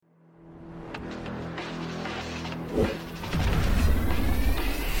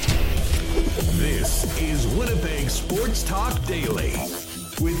Winnipeg Sports Talk Daily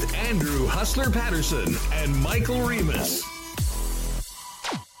with Andrew Hustler Patterson and Michael Remus.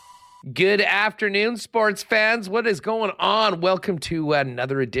 Good afternoon, sports fans. What is going on? Welcome to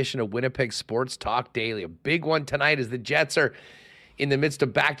another edition of Winnipeg Sports Talk Daily. A big one tonight as the Jets are in the midst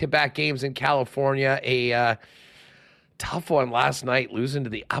of back-to-back games in California. A tough one last night, losing to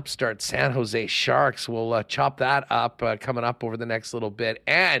the upstart San Jose Sharks. We'll chop that up coming up over the next little bit.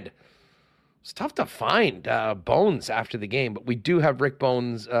 And it's tough to find Bones after the game, but we do have Rick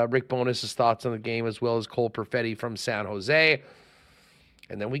Bowness' thoughts on the game, as well as Cole Perfetti from San Jose.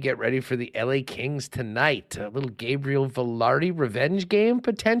 And then we get ready for the LA Kings tonight. A little Gabriel Vilardi revenge game,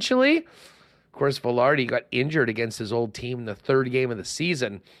 potentially. Of course, Vilardi got injured against his old team in the third game of the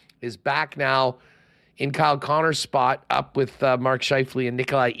season. Is back now in Kyle Connor's spot, up with Mark Scheifele and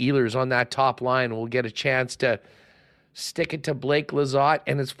Nikolai Ehlers on that top line. We'll get a chance to stick it to Blake Lizotte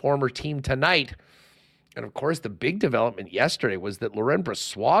and his former team tonight. And, of course, the big development yesterday was that Laurent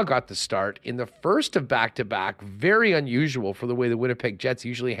Brossoit got the start in the first of back-to-back. Very unusual for the way the Winnipeg Jets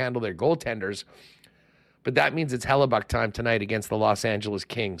usually handle their goaltenders. But that means it's Hellebuck time tonight against the Los Angeles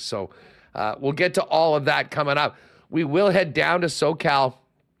Kings. So we'll get to all of that coming up. We will head down to SoCal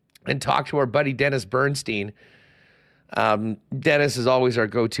and talk to our buddy Dennis Bernstein. Dennis is always our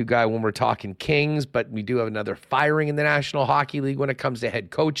go-to guy when we're talking Kings, but we do have another firing in the National Hockey League when it comes to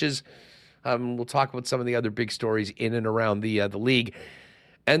head coaches. We'll talk about some of the other big stories in and around the league.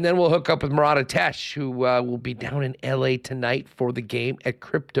 And then we'll hook up with Murat Atesh, who will be down in LA tonight for the game at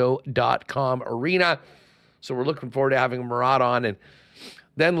Crypto.com Arena. So we're looking forward to having Murat on. And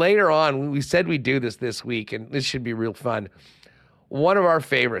then later on, we said we'd do this week, and this should be real fun. One of our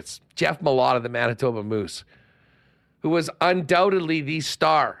favorites, Jeff Malott of the Manitoba Moose, who was undoubtedly the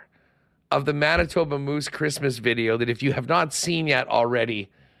star of the Manitoba Moose Christmas video that if you have not seen yet already,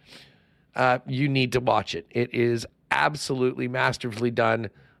 you need to watch it. It is absolutely masterfully done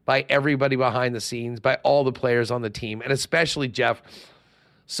by everybody behind the scenes, by all the players on the team, and especially Jeff.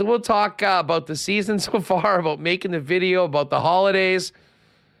 So we'll talk about the season so far, about making the video, about the holidays,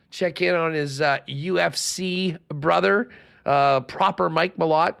 check in on his UFC brother, proper Mike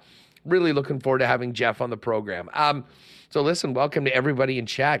Malott. Really looking forward to having Jeff on the program. So listen, welcome to everybody in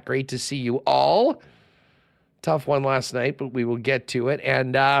chat. Great to see you all. Tough one last night, but we will get to it.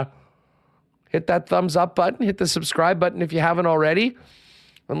 And hit that thumbs up button, hit the subscribe button if you haven't already,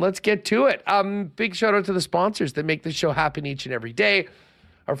 and let's get to it. Big shout out to the sponsors that make this show happen each and every day.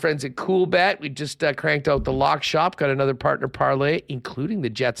 Our friends at CoolBet. We just cranked out the lock shop, got another partner parlay, including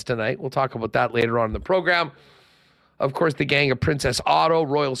the Jets tonight. We'll talk about that later on in the program. Of course, the gang of Princess Auto,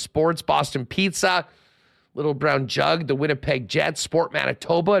 Royal Sports, Boston Pizza, Little Brown Jug, the Winnipeg Jets, Sport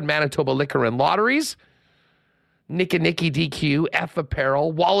Manitoba, and Manitoba Liquor and Lotteries. Nick and Nicky DQ, F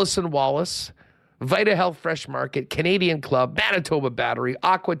Apparel, Wallace and Wallace, Vita Health Fresh Market, Canadian Club, Manitoba Battery,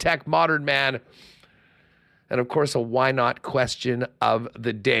 Aquatech, Modern Man, and of course a why not question of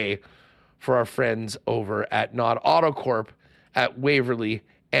the day for our friends over at Nod Auto Corp at Waverly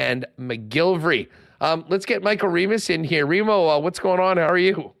and McGillivray. Let's get Michael Remus in here. Remo, what's going on? How are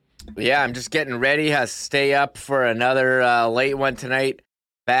you? Yeah, I'm just getting ready to stay up for another late one tonight.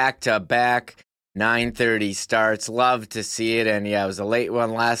 Back to back 9:30 starts. Love to see it. And yeah, it was a late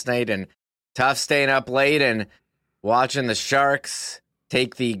one last night and tough staying up late and watching the Sharks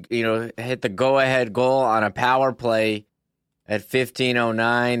take hit the go-ahead goal on a power play at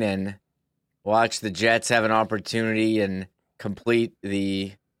 15:09 and watch the Jets have an opportunity and complete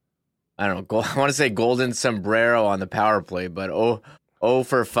the, I want to say golden sombrero on the power play, but 0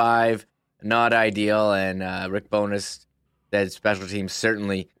 for 5, not ideal. And Rick Bowness said special teams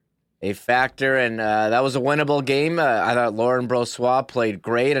certainly a factor, and that was a winnable game. I thought Laurent Brossoit played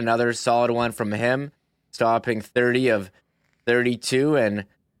great. Another solid one from him, stopping 30 of 32. And,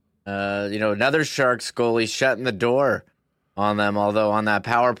 another Sharks goalie shutting the door on them, although on that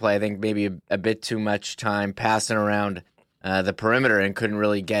power play, I think maybe a bit too much time passing around the perimeter and couldn't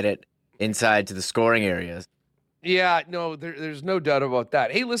really get it inside to the scoring areas. Yeah, no, there's no doubt about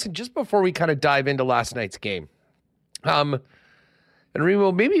that. Hey, listen, just before we kind of dive into last night's game, and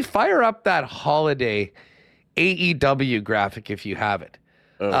Remo, maybe fire up that holiday AEW graphic if you have it.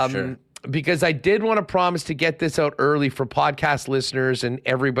 Sure. Because I did want to promise to get this out early for podcast listeners and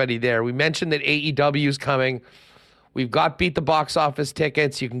everybody there. We mentioned that AEW is coming. We've got Beat the Box Office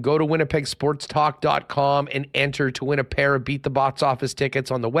tickets. You can go to winnipegsportstalk.com and enter to win a pair of Beat the Box Office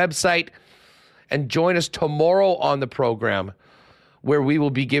tickets on the website. And join us tomorrow on the program where we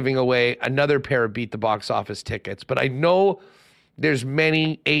will be giving away another pair of Beat the Box Office tickets. But I know there's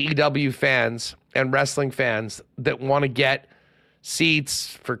many AEW fans and wrestling fans that want to get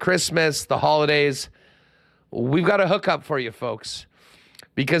seats for Christmas, the holidays. we've got a hookup for you folks,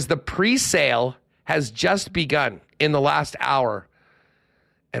 because the pre-sale has just begun in the last hour.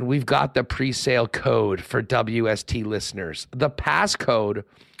 And we've got the pre-sale code for WST listeners. The passcode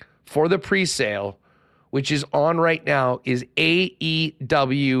for the pre-sale, which is on right now, is AEWWPG.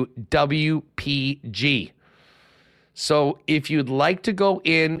 So if you'd like to go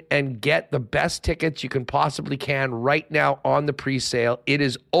in and get the best tickets you can possibly can right now on the pre-sale, it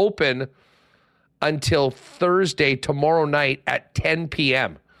is open until Thursday, tomorrow night at 10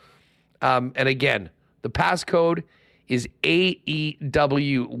 p.m. And again, the passcode is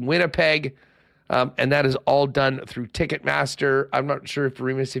AEW Winnipeg, and that is all done through Ticketmaster. I'm not sure if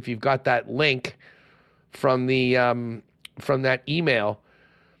Remus, if you've got that link from the from that email,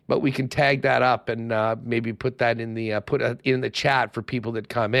 but we can tag that up and maybe put that in the in the chat for people that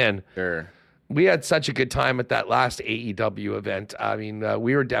come in. Sure. We had such a good time at that last AEW event. I mean,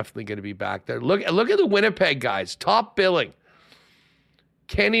 we were definitely going to be back there. Look at the Winnipeg guys, top billing: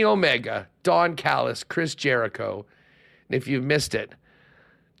 Kenny Omega, Don Callis, Chris Jericho. If you've missed it,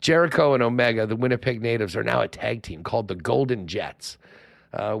 Jericho and Omega, the Winnipeg natives, are now a tag team called the Golden Jets,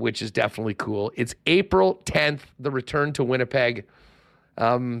 which is definitely cool. It's April 10th, the return to Winnipeg.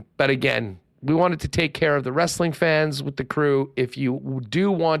 But again, we wanted to take care of the wrestling fans with the crew. If you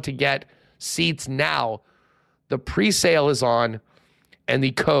do want to get seats now, the pre-sale is on, and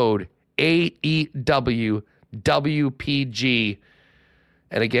the code AEWWPG.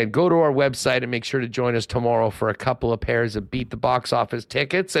 And again, go to our website and make sure to join us tomorrow for a couple of pairs of Beat the Box Office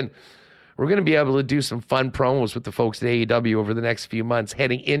tickets. And we're going to be able to do some fun promos with the folks at AEW over the next few months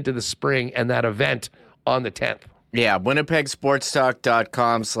heading into the spring and that event on the 10th. Yeah,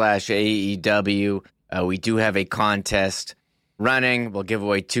 winnipegsportstalk.com/AEW. We do have a contest running. We'll give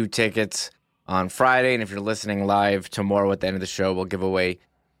away 2 tickets on Friday. And if you're listening live tomorrow at the end of the show, we'll give away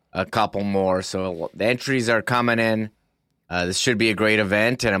a couple more. So the entries are coming in. This should be a great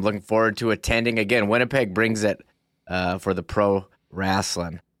event, and I'm looking forward to attending. Again, Winnipeg brings it for the pro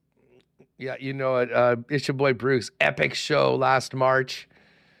wrestling. Yeah, you know it. It's your boy Bruce. Epic show last March.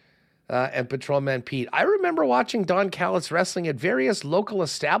 And Patrolman Pete. I remember watching Don Callis wrestling at various local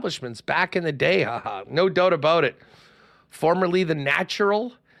establishments back in the day. No doubt about it. Formerly The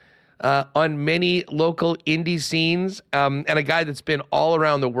Natural on many local indie scenes. And a guy that's been all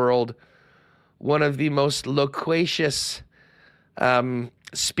around the world. One of the most loquacious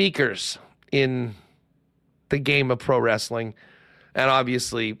speakers in the game of pro wrestling, and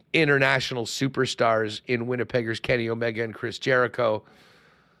obviously international superstars in Winnipeggers Kenny Omega and Chris Jericho,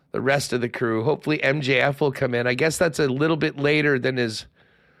 the rest of the crew. Hopefully MJF will come in. I guess that's a little bit later than his,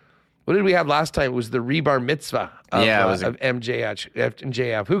 what did we have last time? It was the Rebar Mitzvah of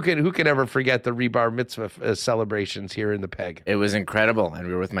MJF. Who can ever forget the Rebar Mitzvah celebrations here in the Peg? It was incredible, and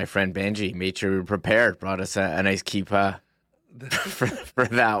we were with my friend Benji. Made sure we were prepared. Brought us a nice kippah for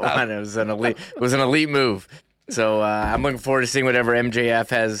that one. It was an elite move. So I'm looking forward to seeing whatever MJF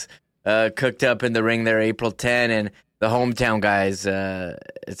has cooked up in the ring there, April 10, and the hometown guys.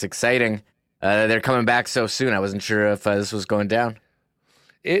 It's exciting. They're coming back so soon. I wasn't sure if this was going down.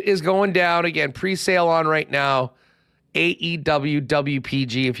 It is going down again. Pre-sale on right now. AEW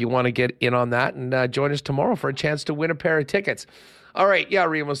WPG if you want to get in on that, and join us tomorrow for a chance to win a pair of tickets. All right, yeah,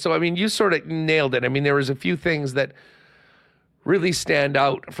 Remo. So, I mean, you sort of nailed it. I mean, there was a few things that really stand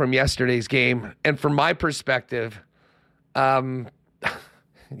out from yesterday's game. And from my perspective, you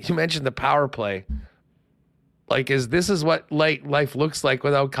mentioned the power play. Like, this is what life looks like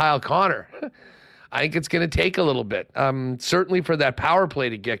without Kyle Connor. I think it's going to take a little bit, certainly for that power play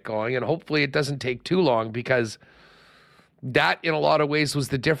to get going, and hopefully it doesn't take too long, because that, in a lot of ways, was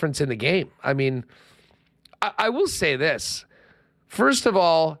the difference in the game. I mean, I will say this. First of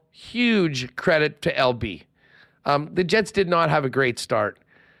all, huge credit to LB. The Jets did not have a great start.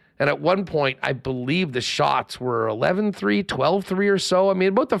 And at one point, I believe the shots were 11-3, 12-3 or so. I mean,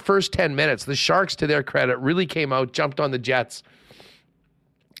 about the first 10 minutes, the Sharks, to their credit, really came out, jumped on the Jets,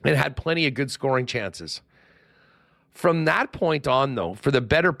 and had plenty of good scoring chances. From that point on, though, for the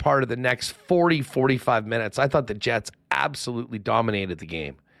better part of the next 40, 45 minutes, I thought the Jets absolutely dominated the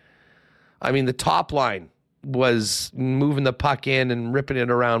game. I mean, the top line was moving the puck in and ripping it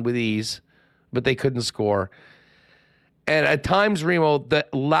around with ease, but they couldn't score. And at times, Remo, the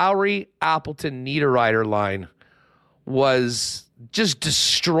Lowry, Appleton, Niederreiter line was just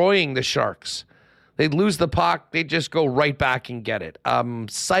destroying the Sharks. They'd lose the puck, they'd just go right back and get it.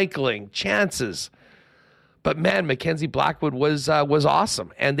 Cycling, chances. But man, Mackenzie Blackwood was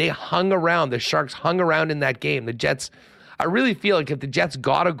awesome. And they hung around. The Sharks hung around in that game. The Jets, I really feel like if the Jets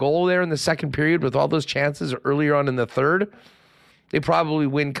got a goal there in the second period with all those chances earlier on in the third, they probably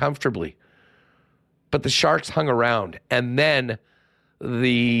win comfortably. But the Sharks hung around, and then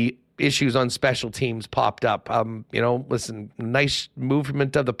the issues on special teams popped up. Listen, nice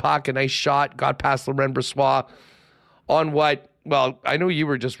movement of the puck, a nice shot, got past Laurent Brossoit on what, well, I know you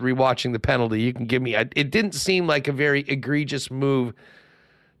were just rewatching the penalty. You can give me, it didn't seem like a very egregious move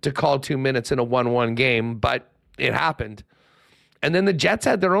to call 2 minutes in a 1-1 game, but it happened. And then the Jets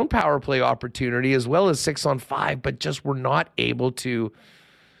had their own power play opportunity as well as 6-on-5, but just were not able to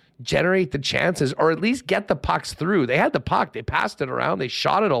generate the chances or at least get the pucks through. They had the puck. They passed it around. They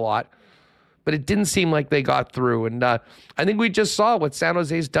shot it a lot, but it didn't seem like they got through. And I think we just saw what San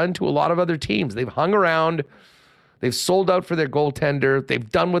Jose's done to a lot of other teams. They've hung around. They've sold out for their goaltender. They've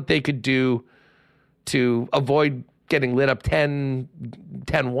done what they could do to avoid getting lit up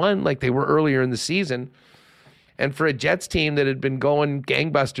 10-1 like they were earlier in the season. And for a Jets team that had been going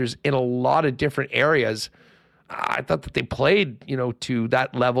gangbusters in a lot of different areas, I thought that they played, to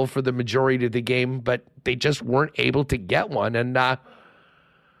that level for the majority of the game, but they just weren't able to get one. And a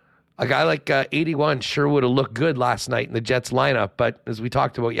guy like 81 sure would have looked good last night in the Jets lineup. But as we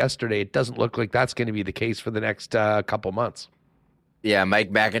talked about yesterday, it doesn't look like that's going to be the case for the next couple months. Yeah,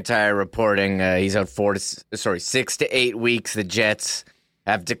 Mike McIntyre reporting he's out 6 to 8 weeks. The Jets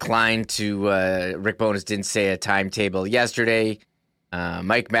have declined to, Rick Bowness didn't say a timetable yesterday.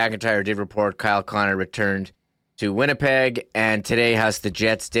 Mike McIntyre did report Kyle Connor returned to Winnipeg, and today the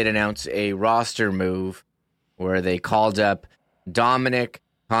Jets did announce a roster move where they called up Dominic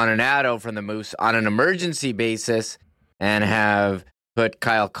Condonato from the Moose on an emergency basis and have put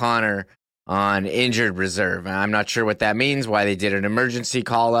Kyle Connor on injured reserve. And I'm not sure what that means, why they did an emergency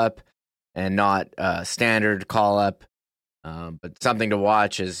call-up and not a standard call-up. But something to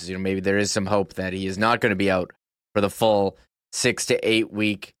watch is, maybe there is some hope that he is not going to be out for the full 6 to 8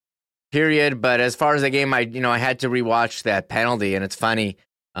 week period. But as far as the game, I had to rewatch that penalty, and it's funny.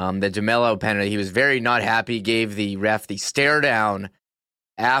 The DeMello penalty, he was very not happy, gave the ref the stare down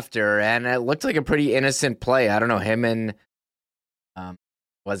after, and it looked like a pretty innocent play. I don't know, him and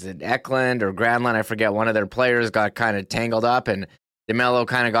was it Eklund or Granlund? I forget. One of their players got kind of tangled up, and DeMello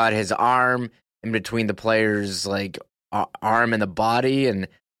kind of got his arm in between the player's arm and the body, and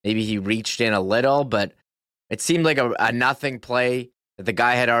maybe he reached in a little, but it seemed like a nothing play, that the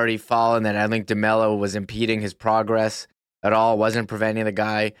guy had already fallen, that I think DeMello was impeding his progress at all, wasn't preventing the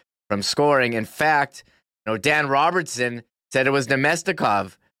guy from scoring. In fact, Dan Robertson said it was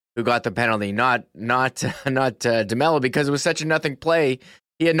Nemestikov who got the penalty, not DeMello, because it was such a nothing play.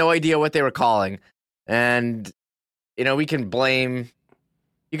 He had no idea what they were calling. And, you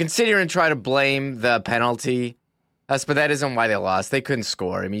can sit here and try to blame the penalty, but that isn't why they lost. They couldn't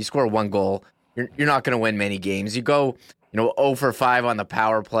score. I mean, you score one goal, you're not going to win many games. You go, 0 for 5 on the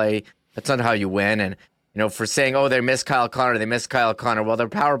power play. That's not how you win. And, for saying, they missed Kyle Connor. Well, their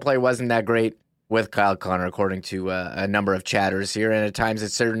power play wasn't that great with Kyle Connor, according to a number of chatters here. And at times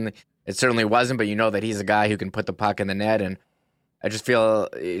it certainly wasn't, but that he's a guy who can put the puck in the net. And I just feel,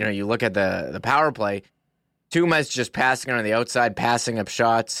 you look at the power play, Tuma's just passing on the outside, passing up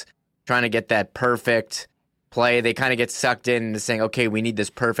shots, trying to get that perfect play. They kind of get sucked into saying, okay, we need this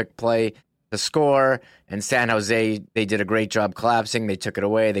perfect play to score. And San Jose, they did a great job collapsing. They took it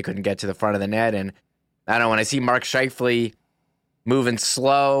away. They couldn't get to the front of the net. And I don't know, when I see Mark Scheifele moving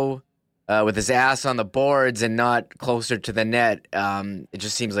slow with his ass on the boards and not closer to the net, it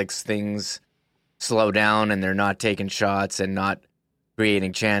just seems like things slow down and they're not taking shots and not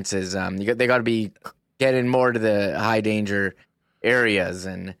creating chances. They got to be getting more to the high danger areas,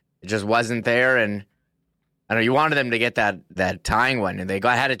 and it just wasn't there. And I know you wanted them to get that tying one, and they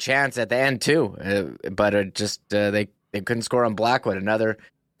had a chance at the end too, but it just they couldn't score on Blackwood.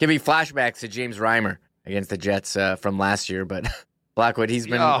 Give me flashbacks to James Reimer against the Jets from last year, but Blackwood, he's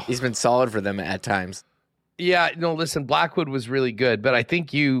been solid for them at times. Yeah, no, listen, Blackwood was really good, but I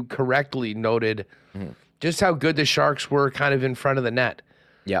think you correctly noted just how good the Sharks were kind of in front of the net.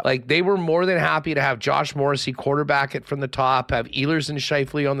 Yeah, like they were more than happy to have Josh Morrissey quarterback it from the top, have Ehlers and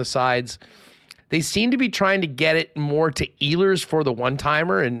Scheifele on the sides. They seem to be trying to get it more to Ehlers for the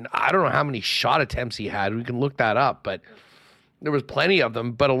one-timer, and I don't know how many shot attempts he had. We can look that up, but there was plenty of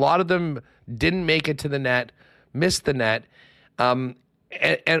them, but a lot of them didn't make it to the net, missed the net. And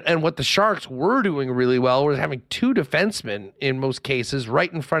what the Sharks were doing really well was having two defensemen in most cases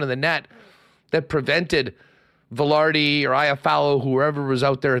right in front of the net that prevented Velarde or Iafallo, whoever was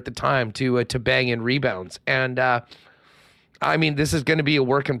out there at the time, to bang in rebounds. And I mean, this is going to be a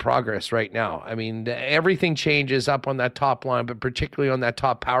work in progress right now. I mean, everything changes up on that top line, but particularly on that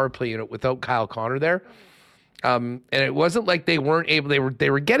top power play unit without Kyle Connor there. And it wasn't like they weren't able. They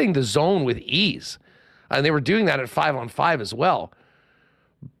were getting the zone with ease, and they were doing that at 5-on-5 as well.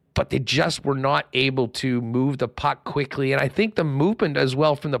 but they just were not able to move the puck quickly. And I think the movement as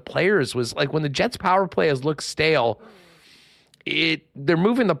well from the players was like when the Jets power play has looked stale, they're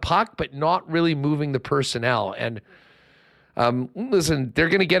moving the puck, but not really moving the personnel. And listen, they're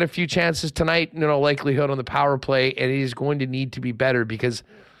going to get a few chances tonight, likelihood on the power play, and it is going to need to be better because,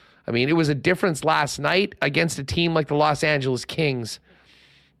 it was a difference last night against a team like the Los Angeles Kings.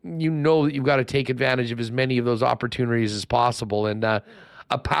 That you've got to take advantage of as many of those opportunities as possible. And a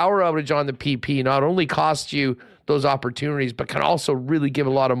power outage on the PP not only costs you those opportunities, but can also really give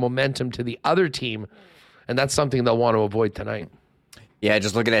a lot of momentum to the other team. And that's something they'll want to avoid tonight. Yeah,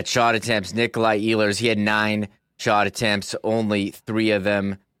 just looking at shot attempts, Nikolai Ehlers, he had 9 shot attempts. Only 3 of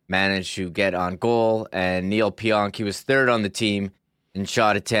them managed to get on goal. And Neil Pionk, he was third on the team in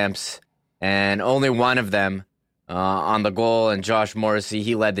shot attempts. And only 1 of them on the goal. And Josh Morrissey,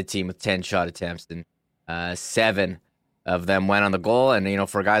 he led the team with 10 shot attempts. And 7 of them went on the goal. And,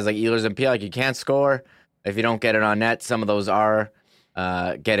 for guys like Ehlers and Pionk, you can't score if you don't get it on net. Some of those are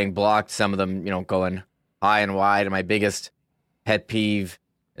getting blocked. Some of them, going high and wide. And my biggest pet peeve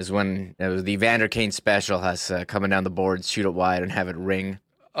is when the Evander Kane special has coming down the boards, shoot it wide, and have it ring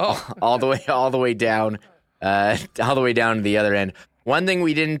all the way down, all the way down to the other end. One thing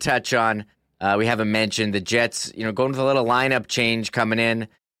we didn't touch on, we haven't mentioned, the Jets, going with a little lineup change coming in.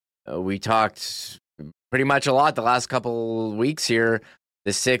 We talked pretty much a lot the last couple weeks here.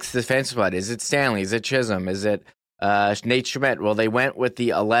 The 6th defensive spot, is it Stanley? Is it Chisholm? Is it Nate Schmidt? Well, they went with the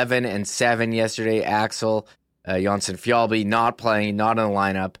 11 and 7 yesterday. Axel Jonsson Fjallby not playing, not in the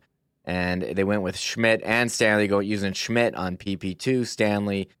lineup. And they went with Schmidt and Stanley using Schmidt on PP2,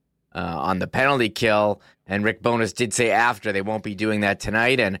 Stanley on the penalty kill. And Rick Bowness did say after they won't be doing that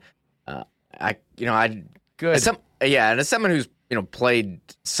tonight. And Good. As someone who's played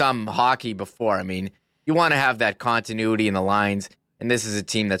some hockey before, you want to have that continuity in the lines. And this is a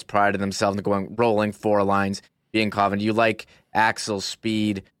team that's prided themselves in rolling 4 lines, being confident. You like Axel's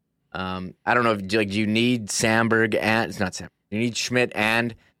speed. I don't know if do you need Samberg and it's not Samberg. You need Schmidt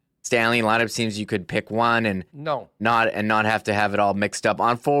and Stanley. A lot of teams you could pick one and not have to have it all mixed up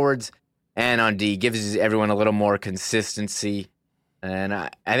on forwards and on D. Gives everyone a little more consistency. And I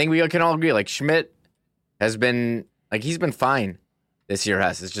think we can all agree. Like Schmidt has been he's been fine this year.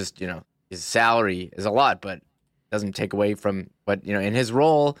 It's just his salary is a lot, but doesn't take away from. But in his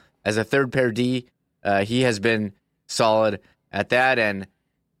role as a third pair D, he has been solid at that. And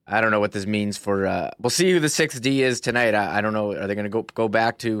I don't know what this means for. We'll see who the 6th D is tonight. I don't know. Are they going to go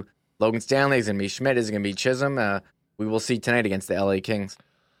back to Logan Stanley? Is it going to be Schmidt? Is it going to be Chisholm? We will see tonight against the LA Kings.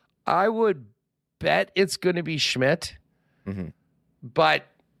 I would bet it's going to be Schmidt, but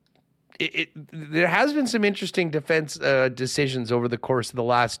there has been some interesting defense decisions over the course of the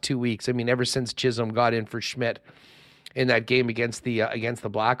last 2 weeks. Ever since Chisholm got in for Schmidt in that game against the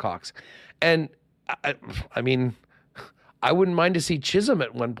Blackhawks, and I wouldn't mind to see Chisholm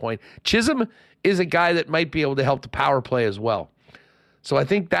at one point. Chisholm is a guy that might be able to help the power play as well. So I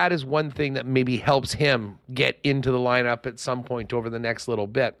think that is one thing that maybe helps him get into the lineup at some point over the next little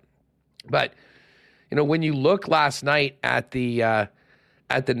bit. But, when you look last night at the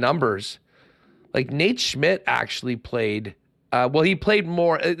numbers, like Nate Schmidt actually played, he played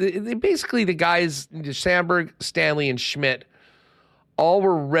more. Basically, the guys, Samberg, Stanley, and Schmidt, all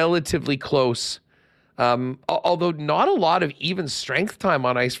were relatively close. Although not a lot of even strength time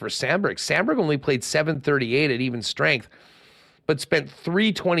on ice for Samberg. Samberg only played 7:38 at even strength, but spent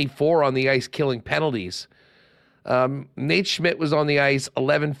 3:24 on the ice killing penalties. Nate Schmidt was on the ice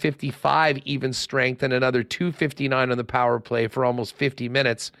 11:55 even strength and another 2:59 on the power play for almost 50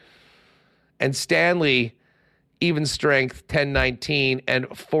 minutes. And Stanley, even strength, 10:19 and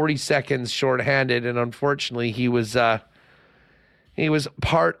 40 seconds shorthanded. And unfortunately, he was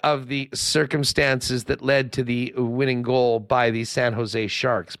part of the circumstances that led to the winning goal by the San Jose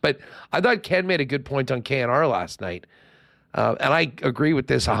Sharks. But I thought Ken made a good point on KNR last night. And I agree with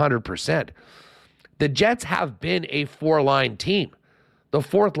this 100%. The Jets have been a 4-line team. The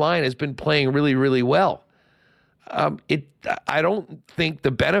 4th line has been playing really, really well. I don't think the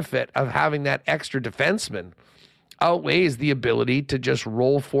benefit of having that extra defenseman outweighs the ability to just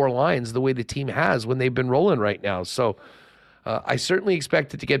roll 4 lines the way the team has when they've been rolling right now. So I certainly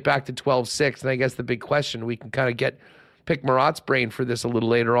expect it to get back to 12-6. And I guess the big question, we can kind of pick Marat's brain for this a little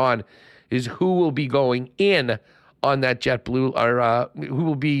later on, is who will be going in on that Jet Blue, or who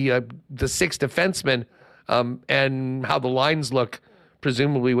will be the 6th defenseman, and how the lines look,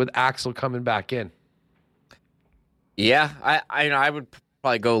 presumably with Axel coming back in. Yeah, I would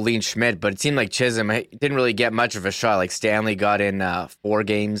probably go lean Schmidt, but it seemed like Chisholm didn't really get much of a shot. Like Stanley got in 4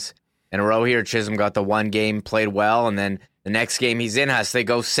 games in a row here. Chisholm got the 1 game, played well, and then The next game he's in Huss, they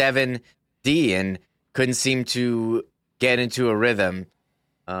go 7D and couldn't seem to get into a rhythm.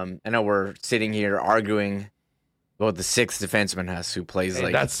 I know we're sitting here arguing about the sixth defenseman Huss who plays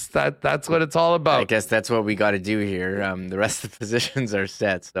that's what it's all about. I guess that's what we got to do here. The rest of the positions are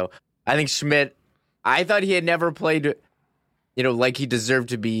set. So I think Schmidt, I thought he had never played, like he deserved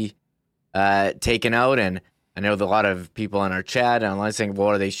to be taken out. And I know a lot of people in our chat online saying, well,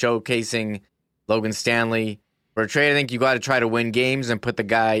 are they showcasing Logan Stanley for a trade? I think you got to try to win games and put the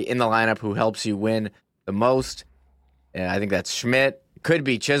guy in the lineup who helps you win the most. And I think that's Schmidt. Could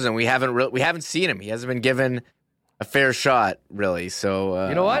be Chisholm. We haven't seen him. He hasn't been given a fair shot, really. So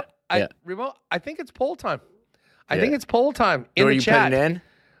you know what? Remo, I think it's poll time. I think it's poll time in the chat. Putting in?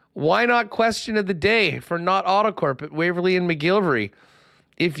 Why not question of the day for Not Autocorp at Waverly and McGillivray?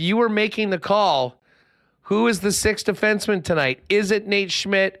 If you were making the call, who is the sixth defenseman tonight? Is it Nate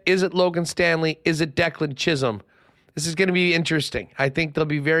Schmidt? Is it Logan Stanley? Is it Declan Chisholm? This is going to be interesting. I think there'll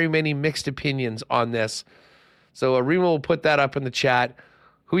be very many mixed opinions on this. So Remo will put that up in the chat.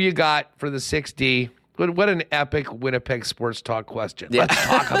 Who you got for the 6D? What an epic Winnipeg Sports Talk question. Yeah. Let's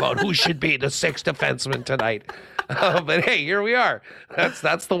talk about who should be the sixth defenseman tonight. But hey, here we are.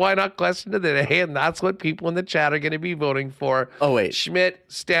 That's the why not question of the day, and that's what people in the chat are going to be voting for. Oh wait, Schmidt,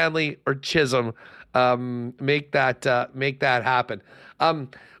 Stanley, or Chisholm. Make that happen.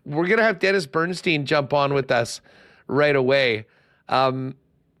 We're gonna have Dennis Bernstein jump on with us right away. Remo,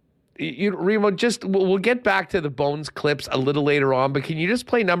 we'll get back to the Bones clips a little later on, but can you just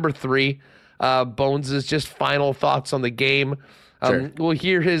play number 3? Bones' just final thoughts on the game. Sure. We'll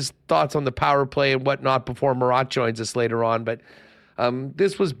hear his thoughts on the power play and whatnot before Marat joins us later on. But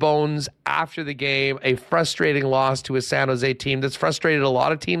this was Bones after the game, a frustrating loss to a San Jose team that's frustrated a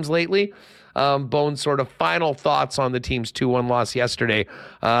lot of teams lately. Bones' sort of final thoughts on the team's 2-1 loss yesterday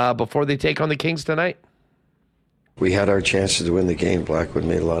before they take on the Kings tonight. We had our chances to win the game. Blackwood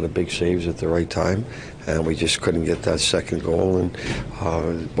made a lot of big saves at the right time, and we just couldn't get that second goal. And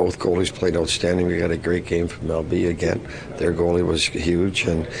both goalies played outstanding. We got a great game from LB again. Their goalie was huge,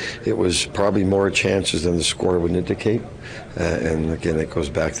 and it was probably more chances than the score would indicate. And again, it goes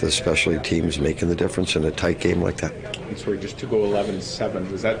back to the specialty teams making the difference in a tight game like that. I'm sorry, just to go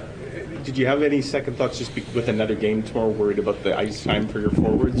 11-7, did you have any second thoughts just with another game tomorrow, worried about the ice time for your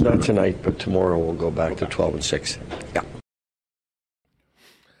forwards? Not tonight, but tomorrow we'll go back to 12-6. Yeah.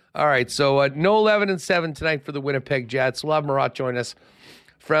 All right, so no 11-7 tonight for the Winnipeg Jets. We'll have Marat join us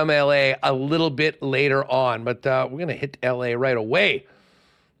from LA a little bit later on, but we're going to hit LA right away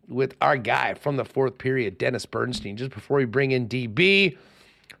with our guy from the fourth period, Dennis Bernstein. Just before we bring in DB,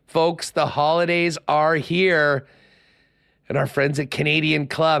 folks, the holidays are here. And our friends at Canadian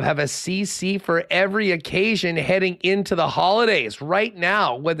Club have a CC for every occasion heading into the holidays. Right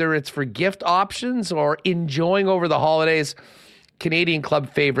now, whether it's for gift options or enjoying over the holidays, Canadian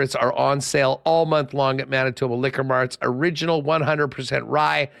Club favorites are on sale all month long at Manitoba Liquor Mart's original 100%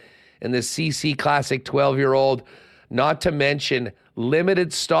 rye and the CC Classic 12-year-old. Not to mention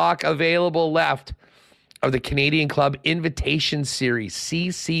limited stock available left of the Canadian Club Invitation Series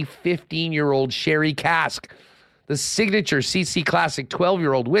CC 15-year-old Sherry Cask. The signature CC Classic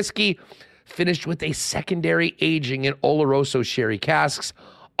 12-year-old whiskey, finished with a secondary aging in Oloroso sherry casks.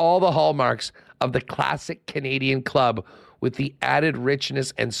 All the hallmarks of the classic Canadian Club with the added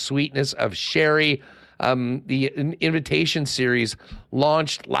richness and sweetness of sherry. The Invitation Series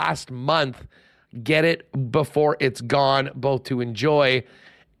launched last month. Get it before it's gone, both to enjoy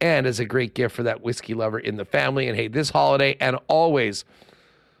and as a great gift for that whiskey lover in the family. And hey, this holiday and always,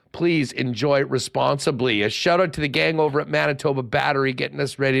 please enjoy responsibly. A shout out to the gang over at Manitoba Battery, getting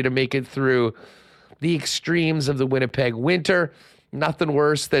us ready to make it through the extremes of the Winnipeg winter. Nothing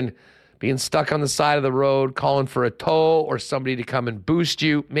worse than being stuck on the side of the road, calling for a tow or somebody to come and boost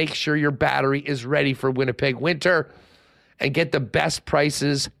you. Make sure your battery is ready for Winnipeg winter and get the best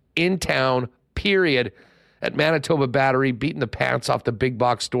prices in town, period, at Manitoba Battery, beating the pants off the big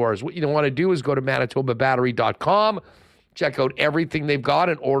box stores. What you don't want to do is go to manitobabattery.com. Check out everything they've got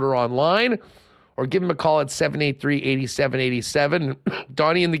and order online, or give them a call at 783-8787.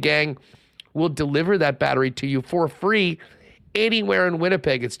 Donnie and the gang will deliver that battery to you for free anywhere in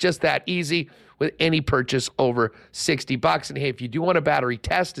Winnipeg. It's just that easy with any purchase over $60. And hey, if you do want a battery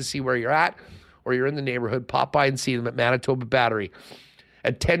test to see where you're at or you're in the neighborhood, pop by and see them at Manitoba Battery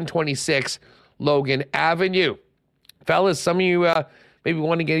at 1026 Logan Avenue. Fellas, some of you maybe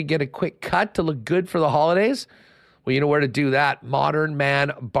want to get a quick cut to look good for the holidays. Well, you know where to do that. Modern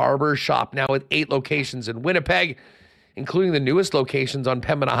Man Barber Shop, now with 8 locations in Winnipeg, including the newest locations on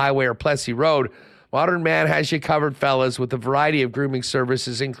Pembina Highway or Plessis Road. Modern Man has you covered, fellas, with a variety of grooming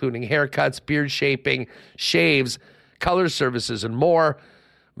services, including haircuts, beard shaping, shaves, color services, and more.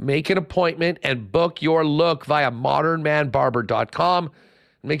 Make an appointment and book your look via modernmanbarber.com.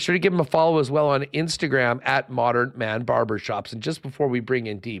 Make sure to give him a follow as well on Instagram at Modern Man Barbershops. And just before we bring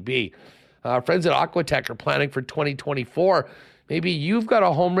in DB, friends at Aquatech are planning for 2024. Maybe you've got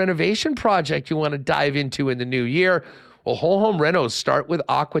a home renovation project you want to dive into in the new year. Well, whole home renos start with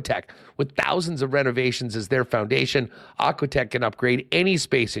Aquatech. With thousands of renovations as their foundation, Aquatech can upgrade any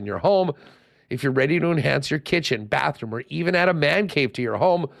space in your home. If you're ready to enhance your kitchen, bathroom, or even add a man cave to your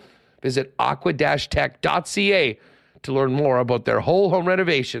home, visit aqua-tech.ca to learn more about their whole home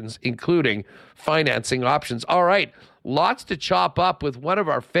renovations, including financing options. All right, lots to chop up with one of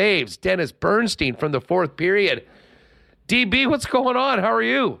our faves, Dennis Bernstein from the fourth period. DB, what's going on? How are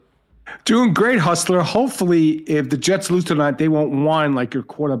you? Doing great, Hustler. Hopefully, if the Jets lose tonight, they won't whine like your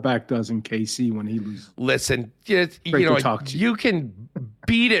quarterback does in KC when he loses. Listen, you can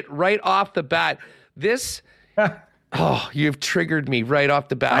beat it right off the bat. This, you've triggered me right off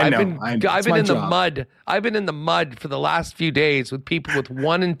the bat. I've been in the mud. I've been in the mud for the last few days with people with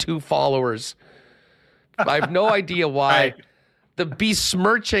 1 and 2 followers. I have no idea why. The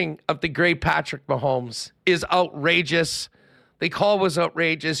besmirching of the great Patrick Mahomes is outrageous. The call was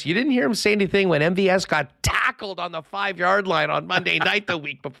outrageous. You didn't hear him say anything when MVS got tackled on the 5-yard line on Monday night the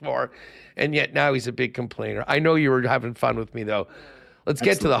week before. And yet now he's a big complainer. I know you were having fun with me, though. Let's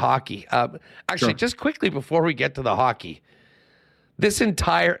get to the hockey. Actually, just quickly before we get to the hockey, this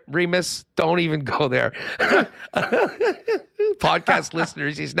entire Remus, don't even go there. Podcast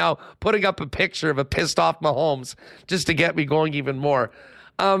listeners, he's now putting up a picture of a pissed off Mahomes just to get me going even more.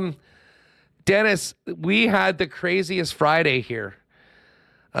 Dennis, we had the craziest Friday here,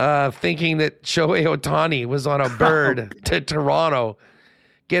 thinking that Shohei Ohtani was on a bird to Toronto,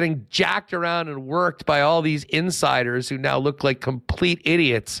 getting jacked around and worked by all these insiders who now look like complete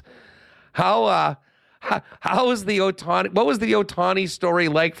idiots. How was the Ohtani? What was the Ohtani story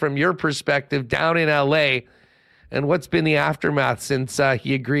like from your perspective down in LA, and what's been the aftermath since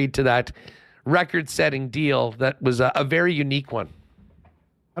he agreed to that record-setting deal that was a very unique one?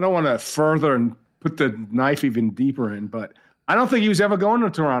 I don't want to further and put the knife even deeper in, but I don't think he was ever going to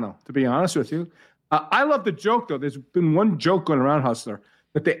Toronto, to be honest with you. I love the joke, though. There's been one joke going around, Hustler,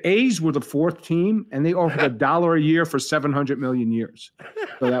 that the A's were the 4th team, and they offered $1 a year for 700 million years.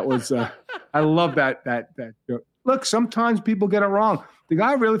 So that was I love that joke. Look, sometimes people get it wrong. The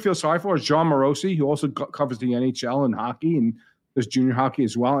guy I really feel sorry for is John Morosi, who also covers the NHL and hockey, and there's junior hockey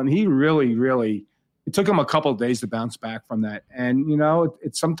as well. And he really, really – it took him a couple of days to bounce back from that. And,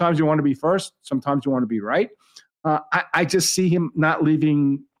 it's sometimes you want to be first, sometimes you want to be right. I just see him not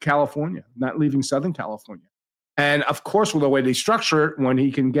leaving California, not leaving Southern California. And, of course, with the way they structure it, when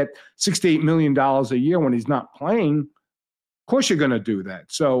he can get $68 million a year when he's not playing, of course you're going to do that.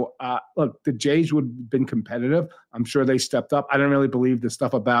 So, look, the Jays would have been competitive. I'm sure they stepped up. I don't really believe the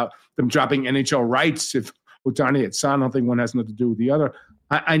stuff about them dropping NHL rights if Ohtani had signed. I don't think one has nothing to do with the other.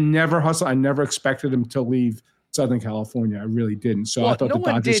 I never expected him to leave Southern California. I really didn't. So I thought no the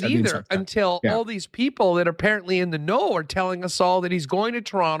Dodgers one did either until all these people that are apparently in the know are telling us all that he's going to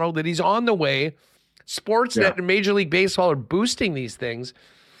Toronto, that he's on the way. Sportsnet and Major League Baseball are boosting these things.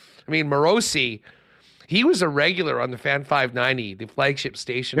 I mean, Morosi, he was a regular on the Fan 590, the flagship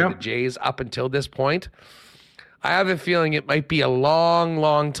station of the Jays up until this point. I have a feeling it might be a long,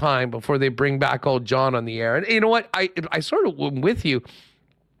 long time before they bring back old John on the air. And you know what? I sort of am with you.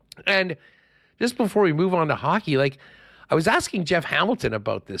 And just before we move on to hockey, I was asking Jeff Hamilton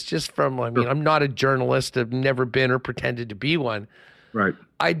about this just from, I'm not a journalist. I've never been or pretended to be one. Right.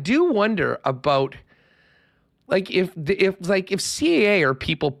 I do wonder about, if CAA or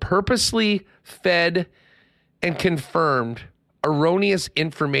people purposely fed and confirmed erroneous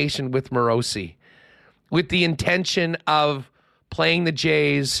information with Morosi with the intention of playing the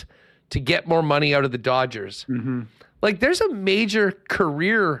Jays to get more money out of the Dodgers. Mm-hmm. There's a major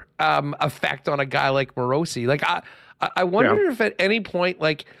career effect on a guy like Morosi. I wonder if at any point,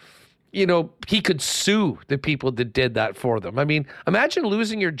 he could sue the people that did that for them. I mean, imagine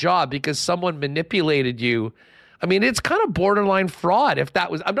losing your job because someone manipulated you. I mean, it's kind of borderline fraud if that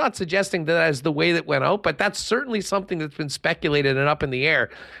was – I'm not suggesting that is the way that went out, but that's certainly something that's been speculated and up in the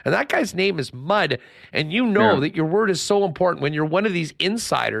air. And that guy's name is Mud, and that your word is so important when you're one of these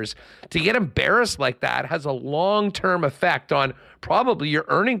insiders. To get embarrassed like that has a long-term effect on probably your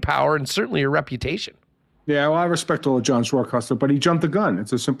earning power and certainly your reputation. Yeah, well, I respect all of John's work, Hustler, but he jumped the gun.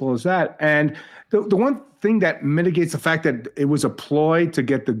 It's as simple as that. And the one thing that mitigates the fact that it was a ploy to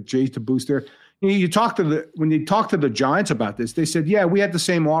get the Jays to boost their – when you talk to the Giants about this, they said, yeah, we had the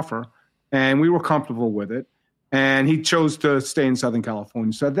same offer and we were comfortable with it. And he chose to stay in Southern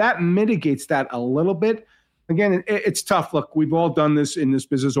California. So that mitigates that a little bit. again, it's tough. Look, we've all done this in this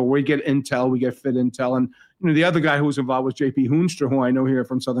business, or we get intel, we get fit intel. And, the other guy who was involved was J.P. Hoonstra, who I know here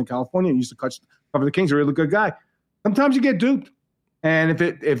from Southern California, used to cover the Kings, a really good guy. Sometimes you get duped. And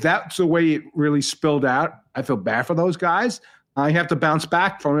if that's the way it really spilled out, I feel bad for those guys. I have to bounce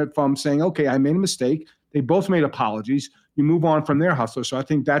back from it from saying, okay, I made a mistake. They both made apologies. You move on from there, Hustler. So I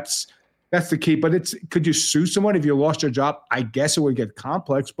think that's the key. But could you sue someone if you lost your job? I guess it would get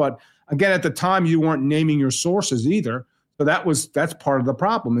complex. But again, at the time, you weren't naming your sources either. So that's part of the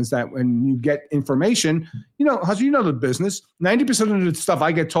problem, is that when you get information, Hustler, the business, 90% of the stuff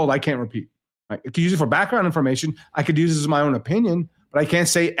I get told I can't repeat. I could use it for background information. I could use it as my own opinion, but I can't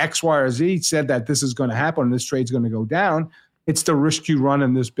say X, Y, or Z said that this is going to happen and this trade's going to go down. It's the risk you run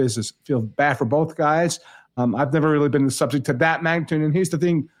in this business. I feel bad for both guys. I've never really been subject to that magnitude. And here's the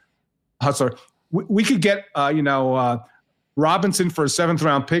thing, Hustler. We could get, Robinson for a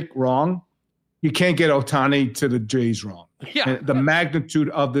 7th-round pick wrong. You can't get Ohtani to the Jays wrong. Yeah. And the magnitude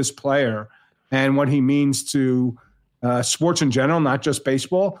of this player and what he means to sports in general, not just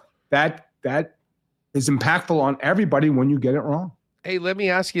baseball, that is impactful on everybody when you get it wrong. Hey, let me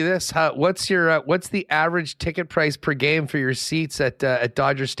ask you this: what's the average ticket price per game for your seats at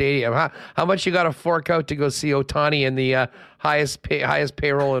Dodger Stadium? How much you got to fork out to go see Ohtani in the highest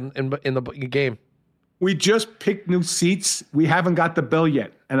payroll in the game? We just picked new seats. We haven't got the bill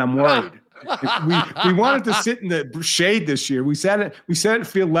yet, and I'm worried. we wanted to sit in the shade this year. We sat at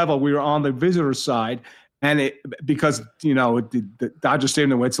field level. We were on the visitor side. And because the Dodger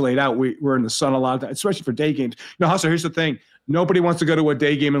Stadium, the way it's laid out, we're in the sun a lot of time, especially for day games. Hustler, here's the thing: nobody wants to go to a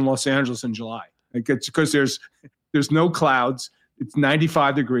day game in Los Angeles in July. It's because there's no clouds. It's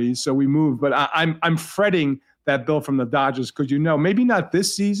 95 degrees, so we move. But I'm fretting that bill from the Dodgers because maybe not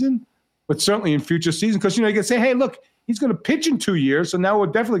this season, but certainly in future seasons. Because you can say, hey, look, he's going to pitch in 2 years, so now we're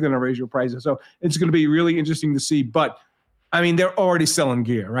definitely going to raise your prices. So it's going to be really interesting to see, but. They're already selling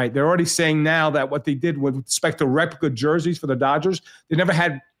gear, right? They're already saying now that what they did with respect to replica jerseys for the Dodgers, they never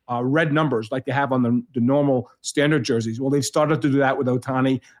had red numbers like they have on the normal standard jerseys. Well, they've started to do that with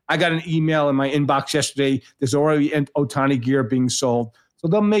Ohtani. I got an email in my inbox yesterday. There's already Ohtani gear being sold. So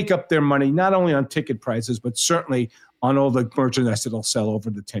they'll make up their money, not only on ticket prices, but certainly on all the merchandise that they'll sell over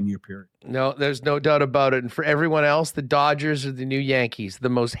the 10-year period. No, there's no doubt about it. And for everyone else, the Dodgers are the new Yankees, the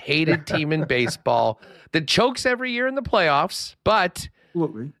most hated team in baseball that chokes every year in the playoffs, but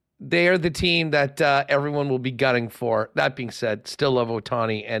absolutely, they are the team that everyone will be gunning for. That being said, still love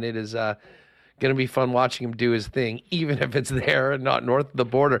Ohtani, and it is going to be fun watching him do his thing, even if it's there and not north of the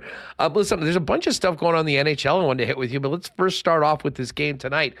border. Listen, there's a bunch of stuff going on in the NHL I wanted to hit with you, but let's first start off with this game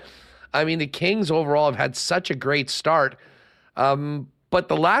tonight. The Kings overall have had such a great start, but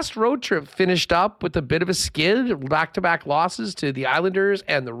the last road trip finished up with a bit of a skid, back-to-back losses to the Islanders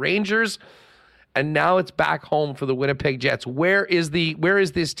and the Rangers, and now it's back home for the Winnipeg Jets. Where is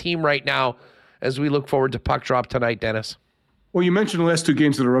this team right now as we look forward to puck drop tonight, Dennis? Well, you mentioned the last 2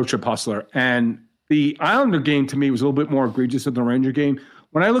 games of the road trip, Hustler, and the Islander game to me was a little bit more egregious than the Ranger game.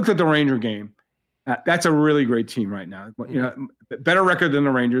 When I looked at the Ranger game, that's a really great team right now. Better record than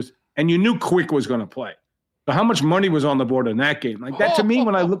the Rangers. And you knew Quick was going to play. So how much money was on the board in that game? Like that, to me,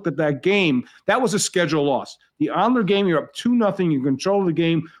 when I looked at that game, that was a schedule loss. The Islander game, you're up 2-0. You control the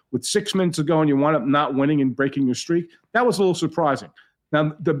game with 6 minutes to go, and you wind up not winning and breaking your streak. That was a little surprising.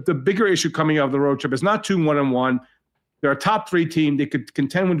 Now, the bigger issue coming out of the road trip is not 2-1-1. They're a top 3 team. They could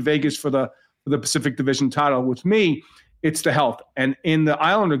contend with Vegas for the Pacific Division title. With me, it's the health. And in the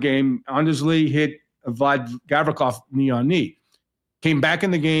Islander game, Anders Lee hit Vlad Gavrikov knee on knee. Came back in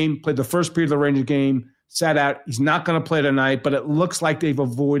the game, played the first period of the Ranger game, sat out. He's not going to play tonight, but it looks like they've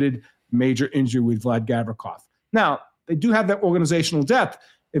avoided major injury with Vlad Gavrikov. Now, they do have that organizational depth.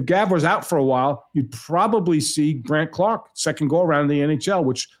 If Gav was out for a while, you'd probably see Grant Clark, second go-around in the NHL,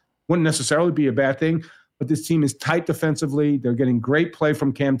 which wouldn't necessarily be a bad thing. But this team is tight defensively. They're getting great play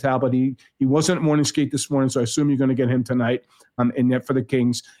from Cam Talbot. He wasn't at morning skate this morning, so I assume you're going to get him tonight in net for the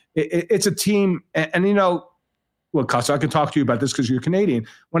Kings. It's a team, and look, Costa, I can talk to you about this because you're Canadian.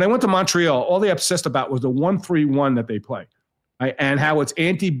 When I went to Montreal, all they obsessed about was the 1-3-1 that they play, right? And how it's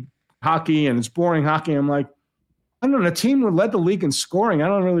anti-hockey and it's boring hockey. I'm like, I don't know. The team that led the league in scoring, I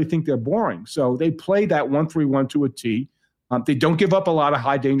don't really think they're boring. So they play that 1-3-1 to a T. They don't give up a lot of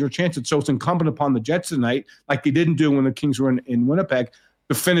high-danger chances. So it's incumbent upon the Jets tonight, like they didn't do when the Kings were in Winnipeg,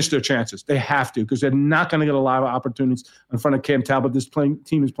 to finish their chances. They have to because they're not going to get a lot of opportunities in front of Cam Talbot. This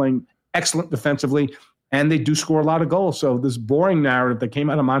team is playing excellent defensively. And they do score a lot of goals. So this boring narrative that came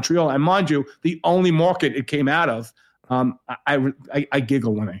out of Montreal, and mind you, the only market it came out of, I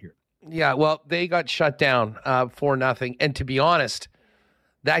giggle when I hear it. Yeah, well, they got shut down 4-0. And to be honest,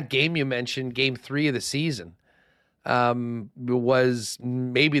 that game you mentioned, game 3 of the season, was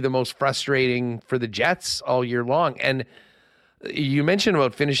maybe the most frustrating for the Jets all year long. And you mentioned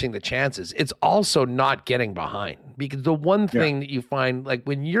about finishing the chances. It's also not getting behind, because the one thing that you find, like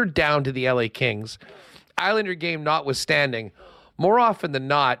when you're down to the LA Kings, Islander game notwithstanding, more often than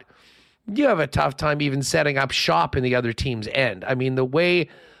not, you have a tough time even setting up shop in the other team's end. I mean, the way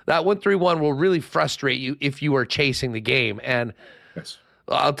that 1-3-1 will really frustrate you if you are chasing the game. And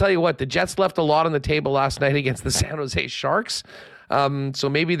I'll tell you what, the Jets left a lot on the table last night against the San Jose Sharks. So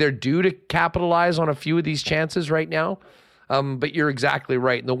maybe they're due to capitalize on a few of these chances right now. But you're exactly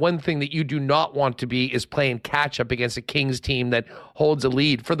right. And the one thing that you do not want to be is playing catch up against a Kings team that holds a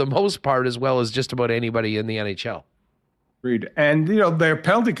lead for the most part, as well as just about anybody in the NHL. Agreed. And their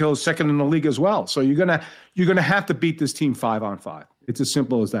penalty kill is second in the league as well. So you're gonna have to beat this team 5-on-5. It's as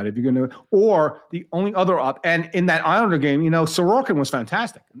simple as that. If you're gonna, or the only other and in that Islander game, Sorokin was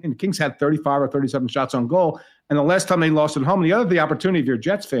fantastic. I mean, the Kings had 35 or 37 shots on goal, and the last time they lost at home, the opportunity, if you're a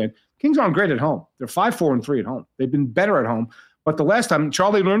Jets fan, Kings aren't great at home. They're 5-4-3 at home. They've been better at home. But the last time,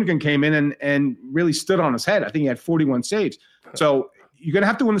 Charlie Lundgren came in and really stood on his head. I think he had 41 saves. So you're going to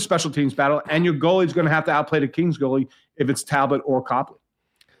have to win the special teams battle, and your goalie's going to have to outplay the Kings goalie if it's Talbot or Copley.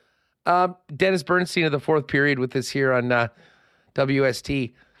 Dennis Bernstein of the fourth period with us here on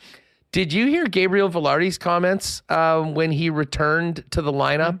WST. Did you hear Gabriel Velarde's comments when he returned to the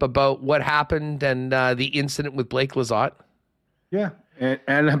lineup about what happened and the incident with Blake Lizotte? Yeah,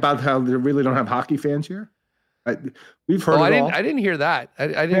 and about how they really don't have hockey fans here. We've heard it all. I didn't hear that. I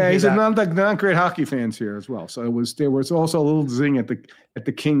didn't hear that. He said not great hockey fans here as well. So there was also a little zing at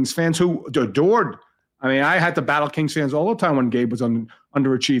the Kings fans who adored. I mean, I had to battle Kings fans all the time when Gabe was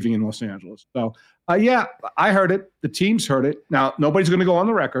underachieving in Los Angeles. So I heard it. The teams heard it. Now nobody's going to go on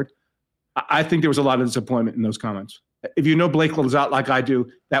the record. I think there was a lot of disappointment in those comments. If you know Blake Lizotte like I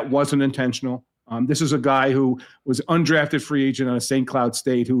do, that wasn't intentional. This is a guy who was undrafted free agent out of St. Cloud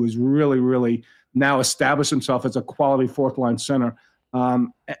State who was really, really now established himself as a quality fourth-line center.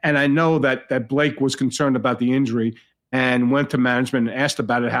 And I know that Blake was concerned about the injury and went to management and asked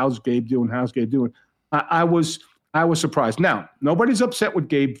about it. How's Gabe doing? I was surprised. Now, nobody's upset with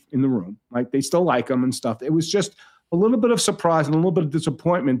Gabe in the room. Like, they still like him and stuff. It was just a little bit of surprise and a little bit of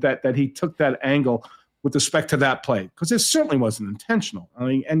disappointment that he took that angle with respect to that play, because it certainly wasn't intentional. I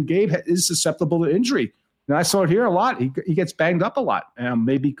mean, and Gabe is susceptible to injury. And I saw it here a lot. He gets banged up a lot,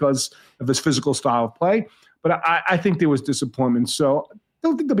 maybe because of his physical style of play. But I think there was disappointment. So I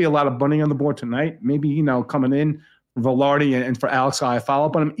don't think there'll be a lot of bunting on the board tonight. Maybe, coming in for Velarde and for Alex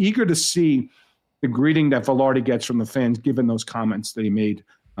Iafallo. But I'm eager to see the greeting that Velarde gets from the fans, given those comments that he made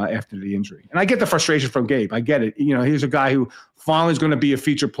after the injury. And I get the frustration from Gabe. I get it. He's a guy who finally is going to be a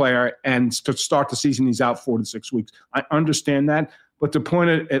feature player, and to start the season, he's out 4 to 6 weeks. I understand that. But to point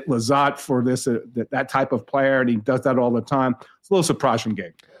at Lizotte for this, that type of player, and he does that all the time, it's a little surprise from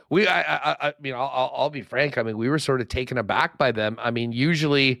Gabe. I mean, I'll be frank. I mean, we were sort of taken aback by them. I mean,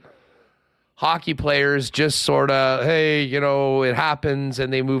 usually hockey players just sort of, hey, it happens,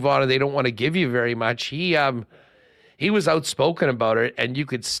 and they move on, and they don't want to give you very much. He was outspoken about it, and you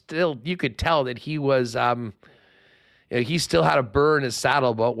could tell that he was, he still had a burr in his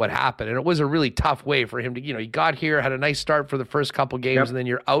saddle about what happened. And it was a really tough way for him to, he got here, had a nice start for the first couple games, and then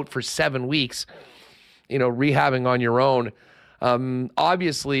you're out for 7 weeks, rehabbing on your own.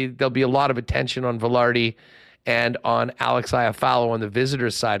 Obviously, there'll be a lot of attention on Velarde and on Alex Iafallo on the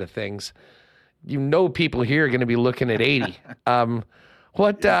visitors side of things. People here are going to be looking at 80.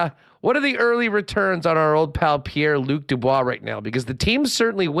 What are the early returns on our old pal Pierre-Luc Dubois right now? Because the team's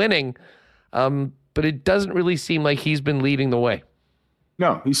certainly winning, but it doesn't really seem like he's been leading the way.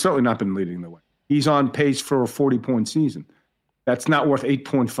 No, he's certainly not been leading the way. He's on pace for a 40-point season. That's not worth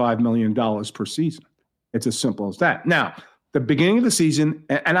 $8.5 million per season. It's as simple as that. Now, the beginning of the season,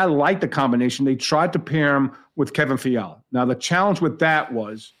 and I like the combination, they tried to pair him with Kevin Fiala. Now, the challenge with that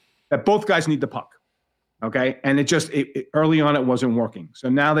was that both guys need the puck. Okay, and early on it wasn't working. So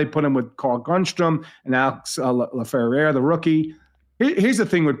now they put him with Carl Grundstrom and Alex Laferriere, the rookie. Here's the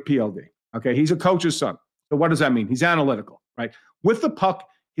thing with PLD. Okay, he's a coach's son. So what does that mean? He's analytical, right? With the puck,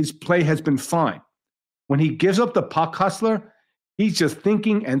 his play has been fine. When he gives up the puck, Hustler, he's just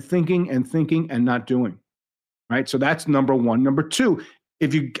thinking and thinking and thinking and not doing, right? So that's number one. Number two,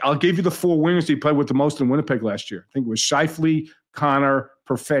 I'll give you the 4 wingers he played with the most in Winnipeg last year. I think it was Scheifele, Connor,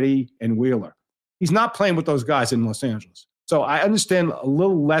 Perfetti, and Wheeler. He's not playing with those guys in Los Angeles. So I understand a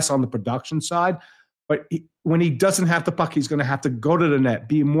little less on the production side, but when he doesn't have the puck, he's going to have to go to the net,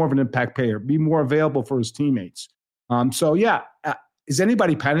 be more of an impact player, be more available for his teammates. Is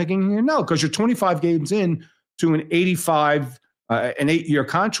anybody panicking here? No, because you're 25 games in to an 8-year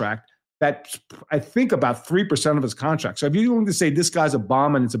contract. That's, I think, about 3% of his contract. So if you're willing to say this guy's a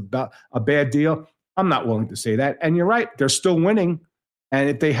bum and it's about a bad deal, I'm not willing to say that. And you're right, they're still winning. And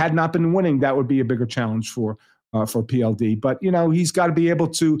if they had not been winning, that would be a bigger challenge for PLD. But, he's got to be able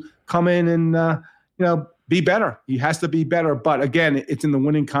to come in and, be better. He has to be better. But again, it's in the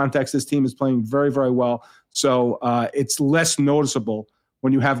winning context. This team is playing very, very well. So it's less noticeable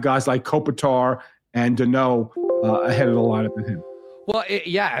when you have guys like Kopitar and Deneau ahead of the lineup than him. Well,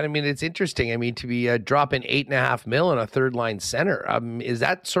 I mean, it's interesting. I mean, to be dropping $8.5 million on a third line center, is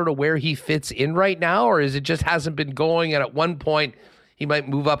that sort of where he fits in right now, or is it just hasn't been going? And at one point, he might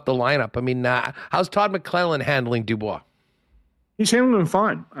move up the lineup. I mean, how's Todd McClellan handling Dubois? He's handling him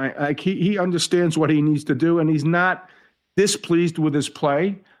fine. He understands what he needs to do, and he's not displeased with his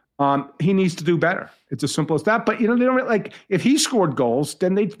play. He needs to do better. It's as simple as that. But, they don't if he scored goals,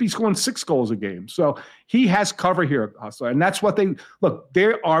 then they'd be scoring 6 goals a game. So he has cover here, Hustler. And that's what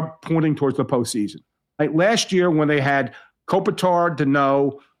they are pointing towards the postseason. Like last year when they had Kopitar,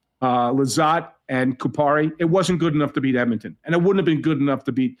 Deneau, Lizotte, and Kupari, it wasn't good enough to beat Edmonton. And it wouldn't have been good enough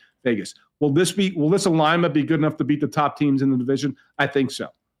to beat Vegas. Will this alignment be good enough to beat the top teams in the division? I think so.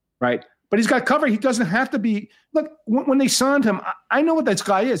 Right. But he's got cover. He doesn't have to be. Look, when they signed him, I know what this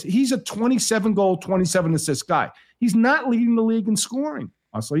guy is. He's a 27-goal, 27-assist guy. He's not leading the league in scoring,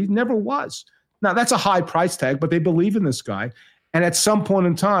 honestly. He never was. Now, that's a high price tag, but they believe in this guy. And at some point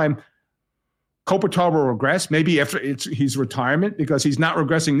in time, Kopitar will regress, maybe after his retirement, because he's not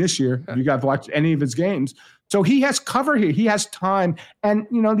regressing this year. You got to watch any of his games. So he has cover here. He has time. And,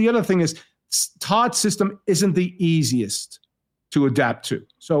 the other thing is Todd's system isn't the easiest to adapt to.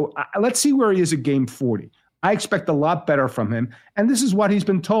 So let's see where he is at game 40. I expect a lot better from him. And this is what he's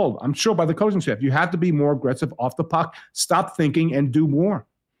been told, I'm sure, by the coaching staff. You have to be more aggressive off the puck, stop thinking, and do more.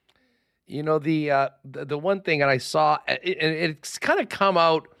 The one thing that I saw, it's kind of come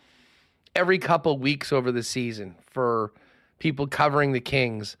out every couple of weeks over the season for people covering the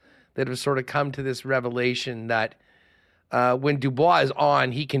Kings that have sort of come to this revelation that when Dubois is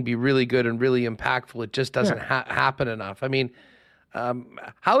on, he can be really good and really impactful. It just doesn't happen enough. I mean,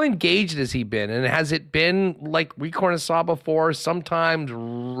 how engaged has he been? And has it been like we kind of saw before, sometimes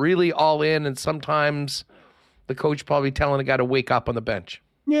really all in and sometimes the coach probably telling a guy to wake up on the bench?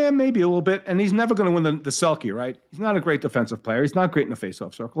 Yeah, maybe a little bit. And he's never going to win the Selke, right? He's not a great defensive player. He's not great in the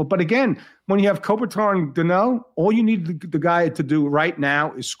faceoff circle. But again, when you have Kopitar and Deneau, all you need the guy to do right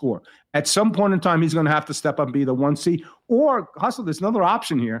now is score. At some point in time, he's going to have to step up and be the 1C. Or, Hustle, there's another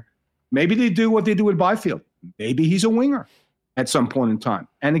option here. Maybe they do what they do with Byfield. Maybe he's a winger at some point in time.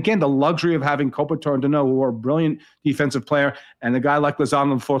 And again, the luxury of having Kopitar and Deneau, who are a brilliant defensive player, and a guy like Lizotte on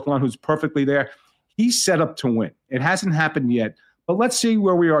the fourth line who's perfectly there, he's set up to win. It hasn't happened yet. But let's see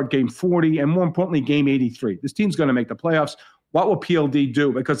where we are at game 40 and, more importantly, game 83. This team's going to make the playoffs. What will PLD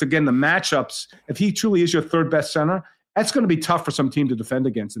do? Because, again, the matchups, if he truly is your third best center, that's going to be tough for some team to defend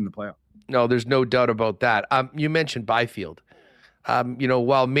against in the playoffs. No, there's no doubt about that. You mentioned Byfield.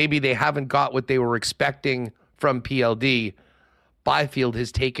 While maybe they haven't got what they were expecting from PLD, Byfield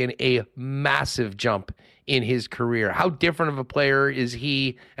has taken a massive jump in his career. How different of a player is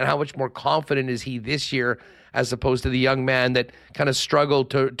he, and how much more confident is he this year as opposed to the young man that kind of struggled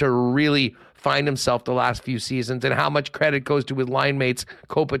to really find himself the last few seasons, and how much credit goes to his line mates,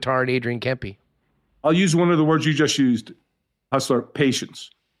 Kopitar and Adrian Kempe? I'll use one of the words you just used, Hustler,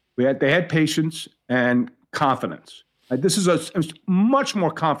 patience. They had patience and confidence. This is a much more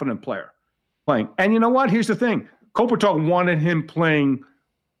confident player playing. And you know what? Here's the thing. Kopitar wanted him playing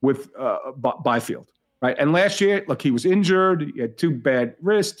with Byfield, right? And last year, look, he was injured. He had 2 bad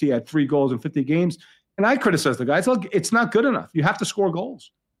wrists. He had 3 goals in 50 games. And I criticize the guys. Look, it's not good enough. You have to score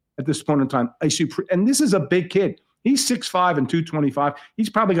goals at this point in time. And this is a big kid. He's 6'5" and 225. He's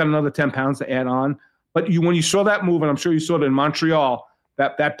probably got another 10 pounds to add on. But when you saw that move, and I'm sure you saw it in Montreal,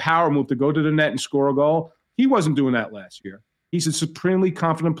 that power move to go to the net and score a goal, he wasn't doing that last year. He's a supremely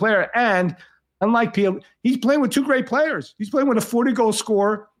confident player. And unlike PL, he's playing with 2 great players. He's playing with a 40-goal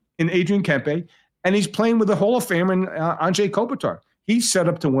scorer in Adrian Kempe, and he's playing with a Hall of Famer in Anze Kopitar. He's set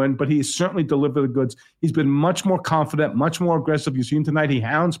up to win, but he has certainly delivered the goods. He's been much more confident, much more aggressive. You see him tonight. He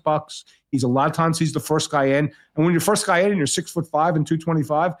hounds pucks. A lot of times he's the first guy in. And when you're first guy in and you're 6'5" and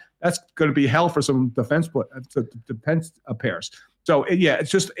 225, that's going to be hell for some defense pairs. So,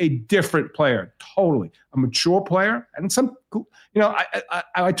 it's just a different player, totally. A mature player. And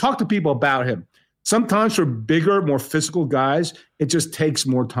I talk to people about him. Sometimes for bigger, more physical guys, it just takes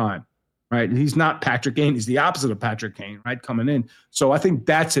more time. Right. He's not Patrick Kane. He's the opposite of Patrick Kane, right? Coming in. So I think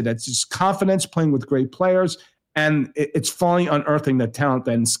that's it. It's just confidence, playing with great players. And it's finally unearthing the talent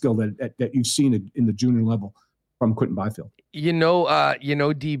and skill that you've seen in the junior level from Quentin Byfield. DB,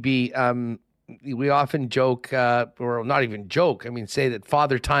 we often joke, or not even joke, say that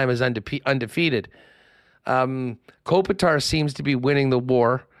Father Time is undefeated. Kopitar seems to be winning the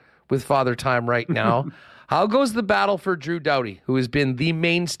war with Father Time right now. How goes the battle for Drew Doughty, who has been the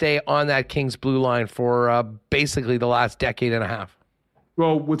mainstay on that Kings blue line for basically the last decade and a half?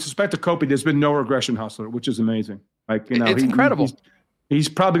 Well, with respect to Kopi, there's been no regression, Hustler, which is amazing. It's incredible. He's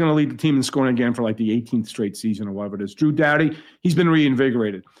probably going to lead the team in scoring again for like the 18th straight season or whatever it is. Drew Doughty, he's been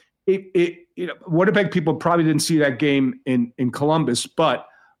reinvigorated. Winnipeg people probably didn't see that game in Columbus, but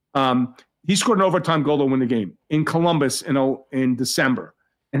he scored an overtime goal to win the game in Columbus in December.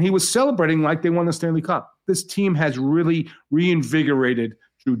 And he was celebrating like they won the Stanley Cup. This team has really reinvigorated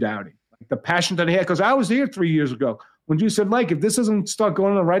Drew Doughty. Like the passion that he had, because I was here 3 years ago when you said, if this doesn't start going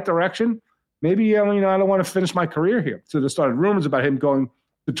in the right direction, maybe I don't want to finish my career here. So there started rumors about him going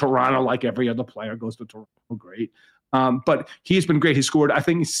to Toronto, like every other player goes to Toronto. Great. But he's been great. He scored, I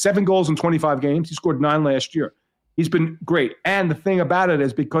think, 7 goals in 25 games. He scored 9 last year. He's been great. And the thing about it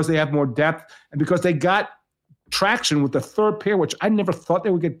is because they have more depth and because they got traction with the third pair, which I never thought they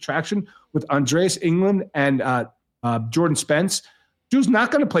would get traction with Andreas England and Jordan Spence. Drew's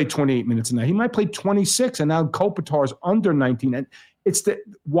not going to play 28 minutes a night. He might play 26, and now Kopitar's under 19. And it's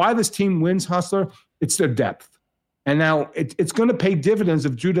why this team wins, Hustler. It's their depth. And now it's going to pay dividends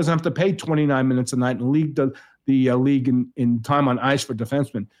if Drew doesn't have to play 29 minutes a night and lead the league in time on ice for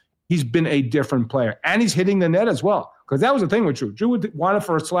defensemen. He's been a different player. And he's hitting the net as well, because that was the thing with Drew. Drew would want it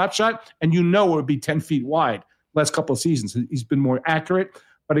for a slap shot, and it would be 10 feet wide last couple of seasons. He's been more accurate.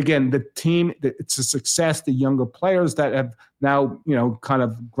 But again, the team, it's a success. The younger players that have now, kind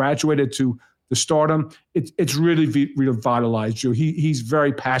of graduated to stardom, it's really revitalized Drew. He's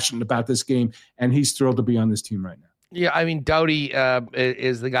very passionate about this game, and he's thrilled to be on this team right now. Yeah, Doughty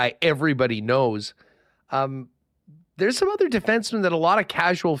is the guy everybody knows. There's some other defensemen that a lot of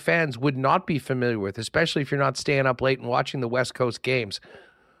casual fans would not be familiar with, especially if you're not staying up late and watching the West Coast games.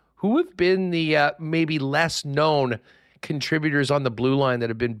 Who have been the maybe less known contributors on the blue line that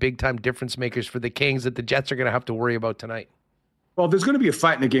have been big-time difference makers for the Kings that the Jets are going to have to worry about tonight? Well, there's going to be a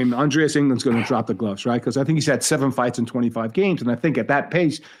fight in the game. Andreas England's going to drop the gloves, right? Because I think he's had 7 fights in 25 games. And I think at that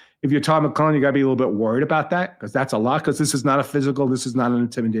pace, if you're Todd McLellan, you got to be a little bit worried about that, because that's a lot, because this is not a physical, this is not an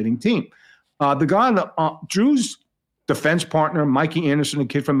intimidating team. The guy on Drew's defense partner, Mikey Anderson, a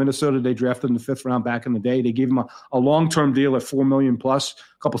kid from Minnesota, they drafted in the 5th round back in the day. They gave him a long-term deal at $4 million plus.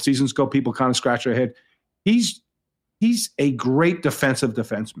 A couple seasons ago, people kind of scratch their head. He's a great defensive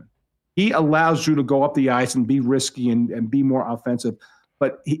defenseman. He allows Drew to go up the ice and be risky and be more offensive.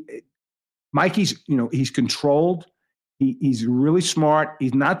 But Mikey's, he's controlled. He's really smart.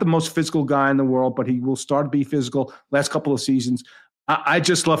 He's not the most physical guy in the world, but he will start to be physical last couple of seasons. I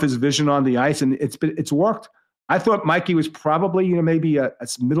just love his vision on the ice, and it's worked. I thought Mikey was probably, maybe a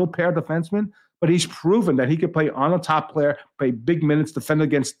middle pair defenseman, but he's proven that he could play on a top player, play big minutes, defend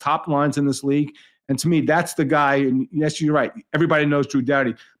against top lines in this league. And to me, that's the guy. And yes, you're right. Everybody knows Drew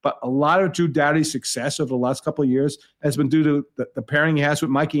Doughty, but a lot of Drew Doughty's success over the last couple of years has been due to the pairing he has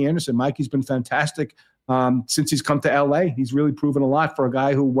with Mikey Anderson. Mikey's been fantastic since he's come to LA. He's really proven a lot for a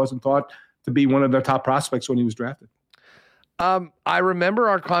guy who wasn't thought to be one of their top prospects when he was drafted. I remember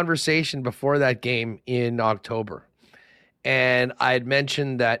our conversation before that game in October, and I had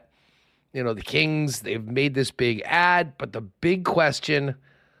mentioned that, the Kings, they've made this big ad, but the big question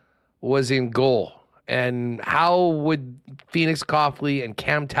was in goal. And how would Phoenix Copley and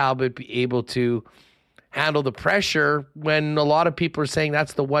Cam Talbot be able to handle the pressure when a lot of people are saying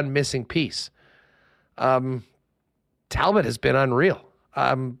that's the one missing piece? Talbot has been unreal.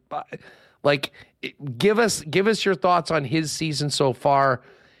 Give us your thoughts on his season so far.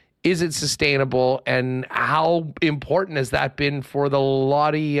 Is it sustainable, and how important has that been for the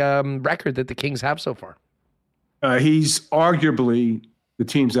Lottie record that the Kings have so far? He's arguably the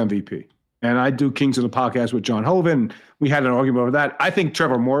team's MVP. And I do Kings of the podcast with John Hoven. We had an argument over that. I think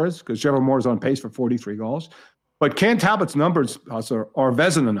Trevor Moore is, because Trevor Moore is on pace for 43 goals. But Cam Talbot's numbers are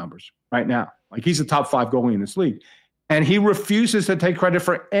Vezina numbers right now. Like, he's a top 5 goalie in this league. And he refuses to take credit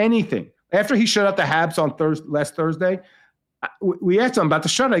for anything. After he shut out the Habs on last Thursday, we asked him about the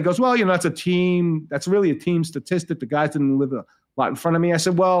shutout. He goes, well, that's that's really a team statistic. The guys didn't live a lot in front of me. I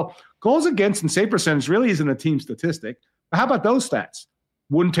said, well, goals against and save percentage really isn't a team statistic. But how about those stats?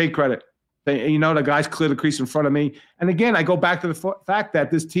 Wouldn't take credit. The guys clear the crease in front of me. And again, I go back to the fact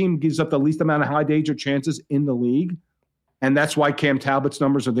that this team gives up the least amount of high danger chances in the league. And that's why Cam Talbot's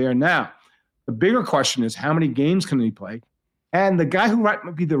numbers are there now. The bigger question is, how many games can he play? And the guy who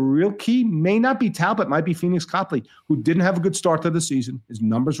might be the real key may not be Talbot, might be Phoenix Copley, who didn't have a good start to the season. His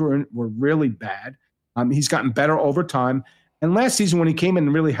numbers were really bad. He's gotten better over time. And last season, when he came in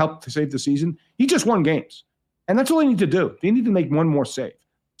and really helped to save the season, he just won games. And that's all they need to do. They need to make one more save.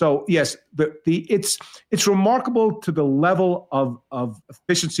 So, yes, it's remarkable to the level of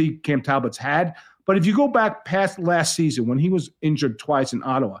efficiency Cam Talbot's had. But if you go back past last season when he was injured twice in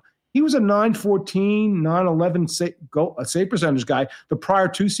Ottawa, he was a 9-14, 9-11 save percentage guy the prior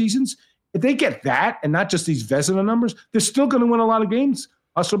 2 seasons. If they get that and not just these Vezina numbers, they're still going to win a lot of games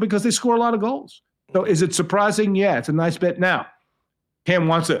also because they score a lot of goals. So is it surprising? Yeah, it's a nice bet. Now, Cam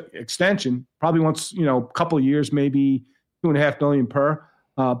wants an extension, probably wants, a couple of years, maybe $2.5 million per.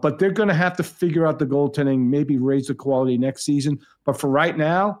 But they're going to have to figure out the goaltending, maybe raise the quality next season. But for right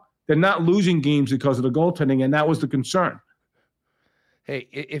now, they're not losing games because of the goaltending, and that was the concern. Hey,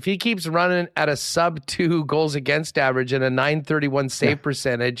 if he keeps running at a sub-2 goals against average and a .931 save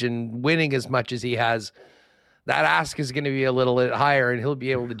percentage and winning as much as he has, that ask is going to be a little bit higher, and he'll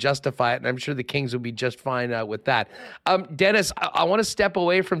be able to justify it, and I'm sure the Kings will be just fine with that. Dennis, I want to step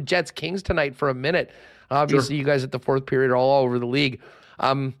away from Jets-Kings tonight for a minute. Obviously, You guys at the fourth period are all over the league.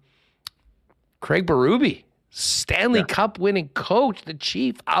 Craig Berube, Stanley Cup winning coach, the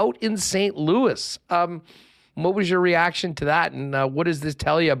Chief, out in St. Louis. What was your reaction to that? And what does this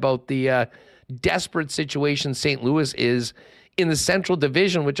tell you about the desperate situation St. Louis is in the Central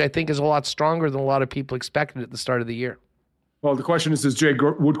Division, which I think is a lot stronger than a lot of people expected at the start of the year? Well, the question is, does Jay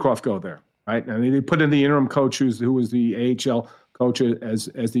Woodcroft go there? Right? I mean, they put in the interim coach who was the AHL coach as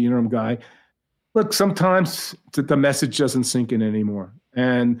the interim guy. Look, sometimes the message doesn't sink in anymore.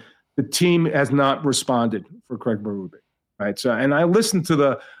 And the team has not responded for Craig Berube, right? So, and I listened to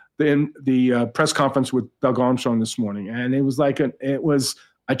the press conference with Doug Armstrong this morning, and it was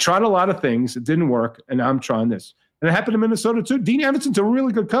I tried a lot of things, it didn't work, and now I'm trying this. And it happened in Minnesota too. Dean Evanson's a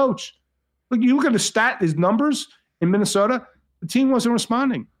really good coach. Look, you look at his numbers in Minnesota, the team wasn't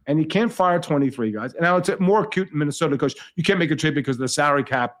responding, and you can't fire 23 guys. And now it's more acute in Minnesota because you can't make a trade because of the salary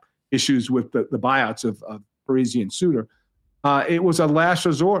cap issues with the buyouts of Parisi and Suter. It was a last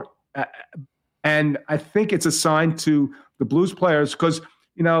resort. And I think it's a sign to the Blues players because,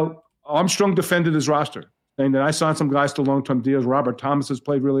 Armstrong defended his roster, saying that I signed some guys to long-term deals. Robert Thomas has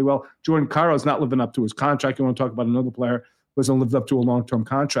played really well. Jordan Kyrou is not living up to his contract. You want to talk about another player who hasn't lived up to a long-term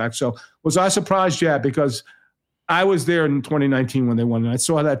contract. So was I surprised? Yeah, because I was there in 2019 when they won, and I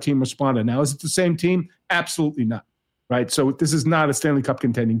saw how that team responded. Now, is it the same team? Absolutely not, right? So this is not a Stanley Cup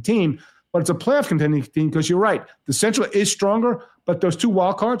contending team, but it's a playoff contending team because you're right. The Central is stronger, but those 2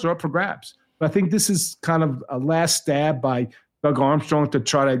 wild cards are up for grabs. But I think this is kind of a last stab by Doug Armstrong to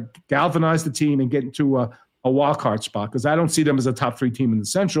try to galvanize the team and get into a wild card spot because I don't see them as a top 3 team in the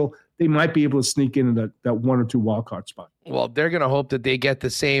Central. They might be able to sneak into that 1 or 2 wild card spot. Well, they're going to hope that they get the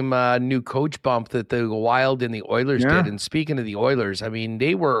same new coach bump that the Wild and the Oilers did. And speaking of the Oilers, I mean,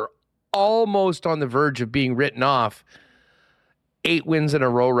 they were almost on the verge of being written off. 8 wins in a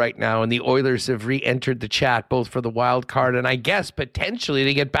row right now, and the Oilers have re-entered the chat, both for the wild card and I guess potentially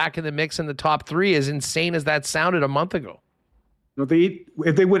to get back in the mix in the top 3, as insane as that sounded a month ago. If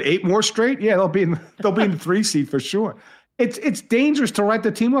they win 8 more straight, they'll be in the 3 seed for sure. It's dangerous to write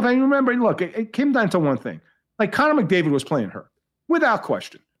the team off. I remember, look, it came down to one thing. Like Connor McDavid was playing hurt, without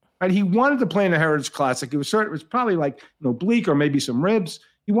question. Right? He wanted to play in the Heritage Classic. It was probably like bleak or maybe some ribs.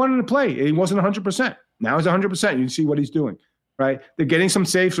 He wanted to play. He wasn't 100%. Now he's 100%. You see what he's doing. Right? They're getting some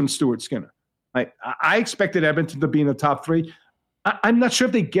saves from Stuart Skinner. I expected Edmonton to be in the top 3. I'm not sure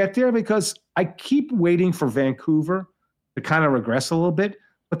if they get there because I keep waiting for Vancouver to kind of regress a little bit.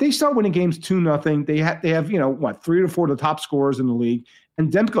 But they start winning games 2-0. They have 3 or 4 of the top scorers in the league,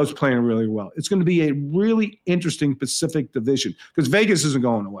 and Demko's playing really well. It's going to be a really interesting Pacific Division because Vegas isn't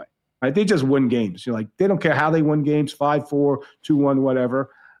going away. Right? They just win games. They don't care how they win games, 5-4, 2-1,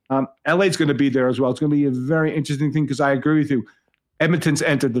 whatever. LA's going to be there as well. It's going to be a very interesting thing because I agree with you. Edmonton's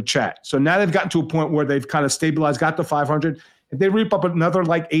entered the chat. So now they've gotten to a point where they've kind of stabilized, got to 500. If they reap up another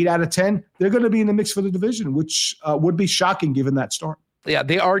 8 out of 10, they're going to be in the mix for the division, which would be shocking given that start. Yeah,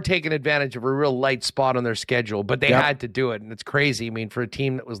 they are taking advantage of a real light spot on their schedule, but they had to do it, and it's crazy. I mean, for a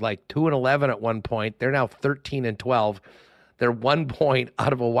team that was 2-11 at one point, they're now 13-12. They're 1 point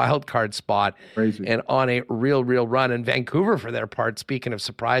out of a wild card spot. Crazy. And on a real run. And Vancouver, for their part, speaking of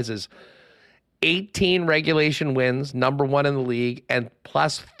surprises, 18 regulation wins, number 1 in the league, and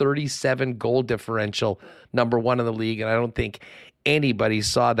plus 37 goal differential, number 1 in the league. And I don't think anybody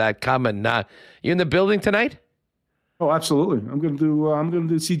saw that coming. You in the building tonight? Oh, absolutely. I'm going to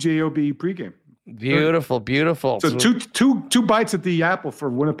do CJOB pregame. Beautiful. So two bites at the apple for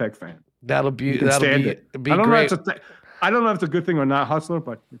Winnipeg fan. That'll be great. I don't know if it's a good thing or not, Hustler,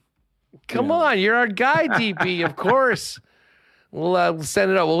 but come on, you're our guy, DP, of course. We'll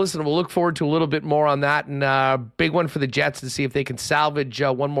send it out. Well, listen, we'll look forward to a little bit more on that. And big one for the Jets to see if they can salvage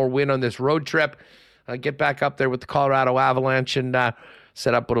one more win on this road trip. Get back up there with the Colorado Avalanche and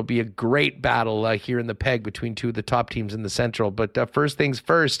set up what'll be a great battle here in the Peg between two of the top teams in the Central. But first things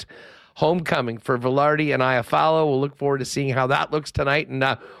first, homecoming for Velarde and Iafallo. We'll look forward to seeing how that looks tonight and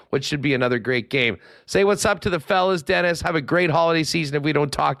what should be another great game. Say what's up to the fellas, Dennis. Have a great holiday season if we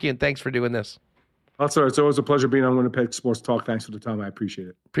don't talk to you, and thanks for doing this. That's all right. It's always a pleasure being on Winnipeg Sports Talk. Thanks for the time. I appreciate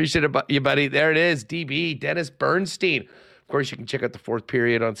it. Appreciate it, you, buddy. There it is, DB, Dennis Bernstein. Of course, you can check out the fourth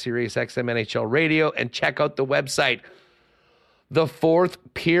period on SiriusXM NHL Radio and check out the website,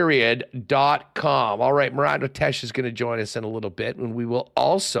 thefourthperiod.com. All right, Murat Ates is going to join us in a little bit, and we will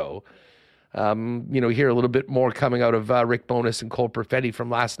also, hear a little bit more coming out of Rick Bowness and Cole Perfetti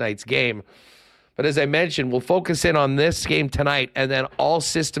from last night's game. But as I mentioned, we'll focus in on this game tonight, and then all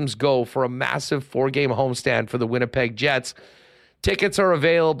systems go for a massive 4-game homestand for the Winnipeg Jets. Tickets are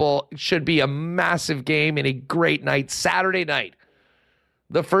available. It should be a massive game and a great night. Saturday night,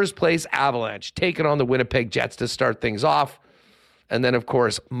 the first place Avalanche taking on the Winnipeg Jets to start things off. And then, of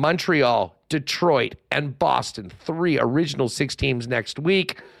course, Montreal, Detroit, and Boston, 3 original 6 teams next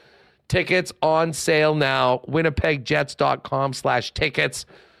week. Tickets on sale now, winnipegjets.com/tickets.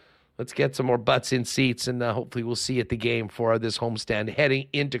 Let's get some more butts in seats, and hopefully we'll see you at the game for this homestand heading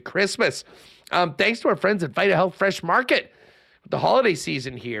into Christmas. Thanks to our friends at Vita Health Fresh Market. With the holiday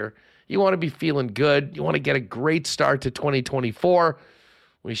season here, you want to be feeling good. You want to get a great start to 2024.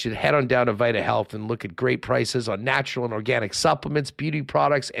 We should head on down to Vita Health and look at great prices on natural and organic supplements, beauty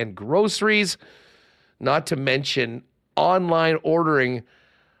products, and groceries. Not to mention online ordering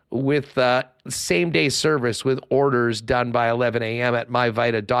with same-day service with orders done by 11 a.m. at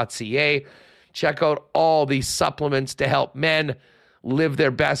myvita.ca. Check out all these supplements to help men live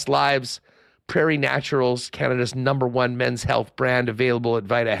their best lives. Prairie Naturals, Canada's #1 men's health brand, available at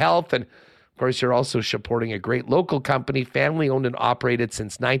Vita Health. And, of course, you're also supporting a great local company, family-owned and operated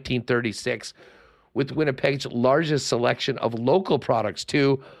since 1936, with Winnipeg's largest selection of local products,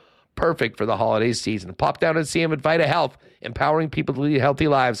 too. Perfect for the holiday season. Pop down and see them at Vita Health, empowering people to lead healthy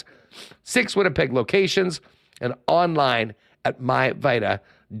lives. 6 Winnipeg locations and online at myvita.ca.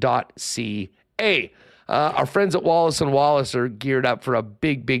 Our friends at Wallace & Wallace are geared up for a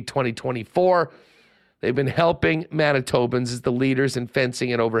big 2024. They've been helping Manitobans as the leaders in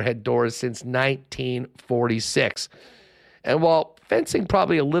fencing and overhead doors since 1946. And while fencing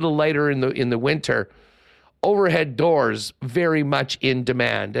probably a little lighter in the winter, overhead doors very much in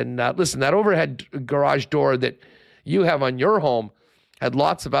demand. And listen, that overhead garage door that you have on your home had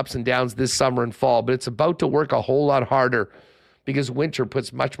lots of ups and downs this summer and fall, but it's about to work a whole lot harder because winter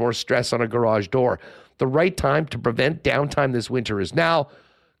puts much more stress on a garage door. The right time to prevent downtime this winter is now.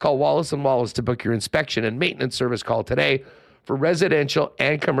 Call Wallace & Wallace to book your inspection and maintenance service. Call today for residential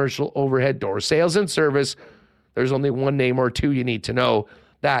and commercial overhead door sales and service. There's only one name or two you need to know.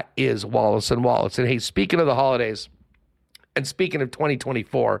 That is Wallace & Wallace. And hey, speaking of the holidays and speaking of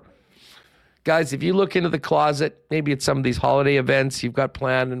 2024, guys, if you look into the closet, maybe at some of these holiday events you've got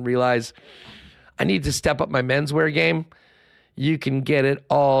planned and realize, I need to step up my menswear game, you can get it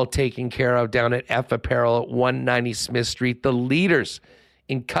all taken care of down at F Apparel at 190 Smith Street, the leaders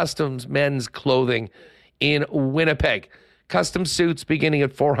in customs men's clothing in Winnipeg. Custom suits beginning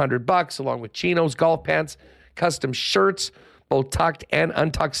at $400, along with chinos, golf pants, custom shirts, both tucked and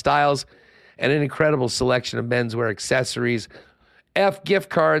untucked styles, and an incredible selection of menswear accessories. F gift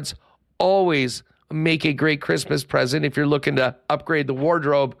cards always make a great Christmas present if you're looking to upgrade the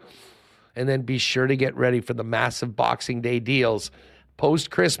wardrobe. And then be sure to get ready for the massive Boxing Day deals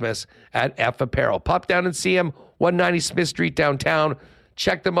post-Christmas at F Apparel. Pop down and see them, 190 Smith Street downtown.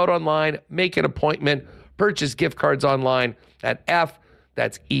 Check them out online. Make an appointment. Purchase gift cards online at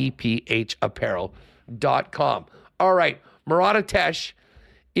that's EPHapparel.com. All right, Murat Ates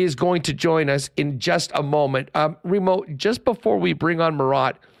is going to join us in just a moment. Remo, just before we bring on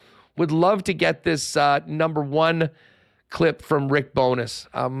Murat, would love to get this #1 clip from Rick Bowness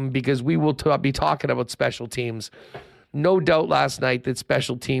because we will be talking about special teams. No doubt last night that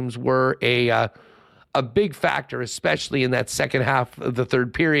special teams were a big factor, especially in that second half of the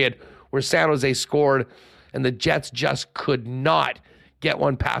third period where San Jose scored and the Jets just could not get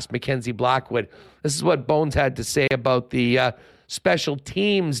one past Mackenzie Blackwood. This is what Bones had to say about the special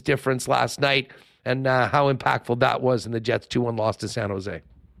teams difference last night and how impactful that was in the Jets' 2-1 loss to San Jose.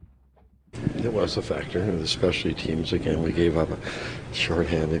 It was a factor, especially teams. Again, we gave up a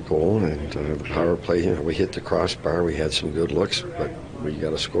shorthanded goal and power play. We hit the crossbar. We had some good looks, but we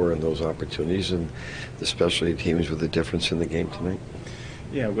got to score in those opportunities. And the specialty teams were the difference in the game tonight.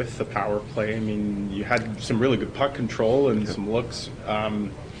 Yeah, with the power play, I mean, you had some really good puck control and some looks.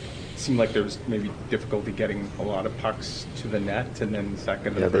 Seemed like there was maybe difficulty getting a lot of pucks to the net, and then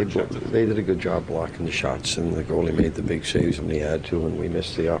second. Yeah, they did a good job blocking the shots, and the goalie made the big saves when he had to, and we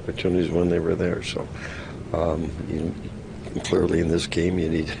missed the opportunities when they were there. So, clearly in this game, you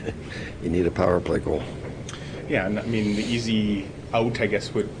need a power play goal. Yeah, and I mean the easy out, I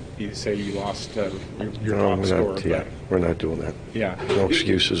guess, would be to say you lost your top scorer. We're not doing that. Yeah, no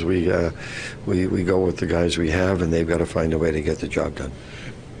excuses. We go with the guys we have, and they've got to find a way to get the job done.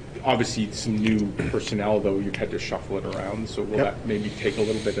 Obviously, some new personnel, though, you've had to shuffle it around. So will that maybe take a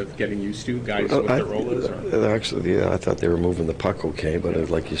little bit of getting used to, guys, what their role is? Actually, yeah, I thought they were moving the puck okay,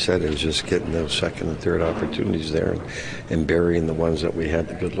 but like you said, it was just getting those second and third opportunities there and burying the ones that we had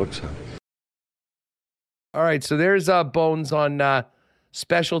the good looks on. All right, so there's Bones on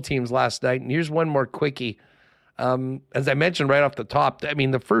special teams last night, and here's one more quickie. As I mentioned right off the top, I mean,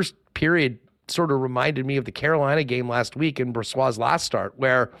 the first period sort of reminded me of the Carolina game last week in Brossois' last start,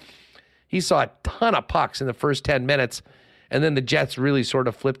 where he saw a ton of pucks in the first 10 minutes, and then the Jets really sort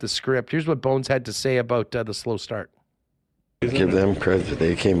of flipped the script. Here's what Bones had to say about the slow start. Give them credit.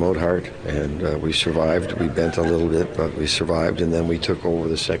 They came out hard, and we survived. We bent a little bit, but we survived, and then we took over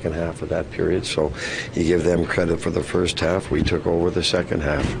the second half of that period. So you give them credit for the first half. We took over the second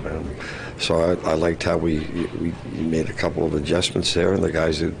half. So I liked how we made a couple of adjustments there, and the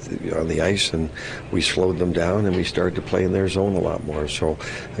guys on the ice, and we slowed them down, and we started to play in their zone a lot more. So,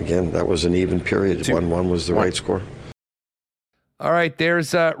 again, that was an even period. 1-1 was the right score. All right,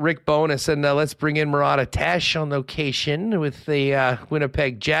 there's Rick Bowness, and let's bring in Murat Atesh on location with the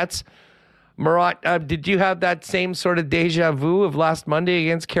Winnipeg Jets. Murat, did you have that same sort of deja vu of last Monday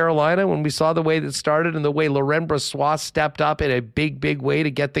against Carolina when we saw the way that started and the way Laurent Brossois stepped up in a big, big way to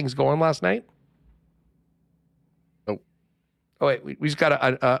get things going last night? Oh wait, we just got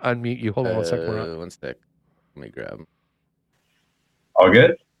to unmute you. Hold on one second, Murat. One sec. Let me grab him. All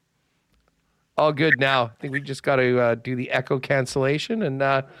good? All good now. I think we just got to do the echo cancellation,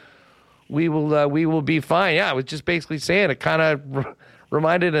 and we will be fine. Yeah, I was just basically saying it kind of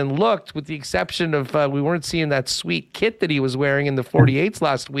reminded and looked, with the exception of we weren't seeing that sweet kit that he was wearing in the 48s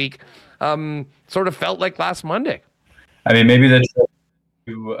last week. Sort of felt like last Monday. I mean, maybe the trick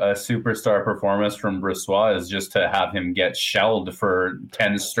to a superstar performance from Brossois is just to have him get shelled for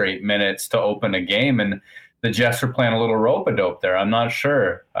 10 straight minutes to open a game, and the Jets were playing a little rope-a-dope there. I'm not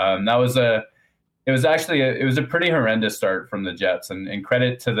sure. It was a pretty horrendous start from the Jets, and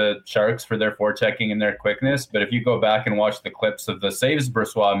credit to the Sharks for their forechecking and their quickness. But if you go back and watch the clips of the saves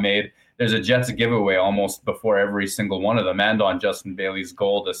Brossois made, there's a Jets giveaway almost before every single one of them, and on Justin Bailey's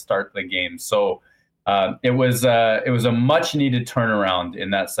goal to start the game. So it was a much needed turnaround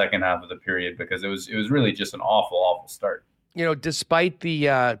in that second half of the period, because it was really just an awful start. You know, despite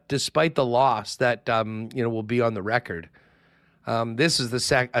the loss that will be on the record, this is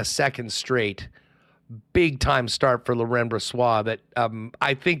a second straight big time start for Laurent Brossois that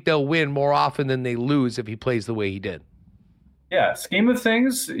I think they'll win more often than they lose if he plays the way he did. Yeah, scheme of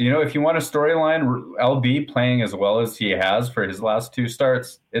things, if you want a storyline, LB playing as well as he has for his last two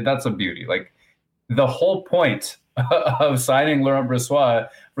starts, that's a beauty. Like, the whole point of signing Laurent Brossois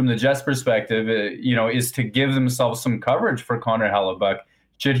from the Jets' perspective, is to give themselves some coverage for Connor Hellebuyck.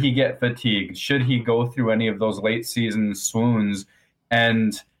 Should he get fatigued? Should he go through any of those late season swoons?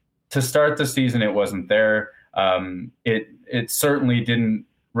 And to start the season, it wasn't there. It certainly didn't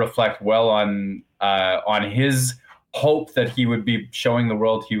reflect well on his hope that he would be showing the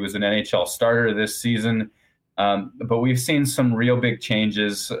world he was an NHL starter this season. But we've seen some real big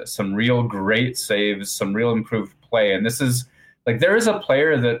changes, some real great saves, some real improved play. And this is there is a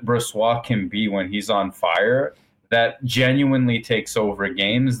player that Brossois can be when he's on fire, that genuinely takes over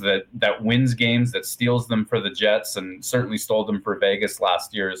games, that wins games, that steals them for the Jets, and certainly stole them for Vegas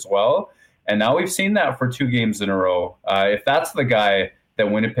last year as well. And now we've seen that for 2 games in a row. If that's the guy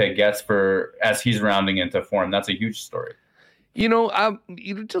that Winnipeg gets as he's rounding into form, that's a huge story.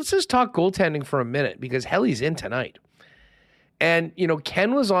 Let's just talk goaltending for a minute, because Helly's in tonight. And,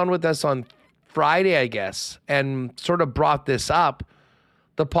 Ken was on with us on Friday, I guess, and sort of brought this up,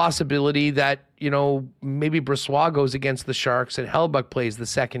 the possibility that, maybe Brossois goes against the Sharks and Hellebuyck plays the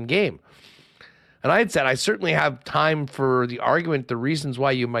second game. And I had said, I certainly have time for the argument, the reasons why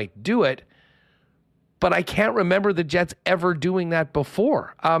you might do it, but I can't remember the Jets ever doing that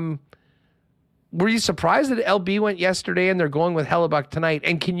before. Were you surprised that LB went yesterday and they're going with Hellebuyck tonight?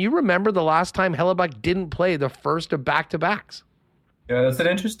 And can you remember the last time Hellebuyck didn't play the first of back-to-backs? Yeah, that's an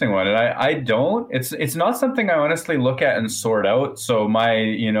interesting one. And I don't. It's not something I honestly look at and sort out. So my,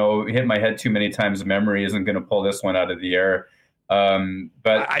 hit my head too many times memory isn't going to pull this one out of the air.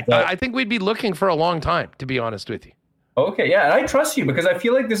 But I think we'd be looking for a long time, to be honest with you. Okay, yeah, and I trust you because I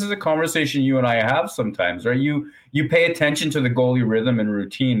feel like this is a conversation you and I have sometimes, right? You pay attention to the goalie rhythm and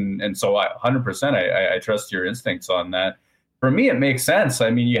routine, and so 100% I trust your instincts on that. For me, it makes sense. I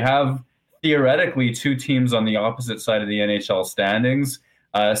mean, you have theoretically two teams on the opposite side of the NHL standings.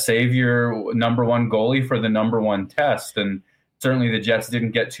 Save your number one goalie for the number one test, and certainly the Jets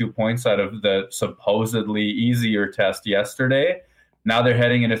didn't get 2 points out of the supposedly easier test yesterday. Now they're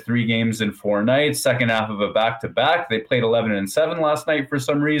heading into 3 games in 4 nights, second half of a back-to-back. They played 11-7 last night for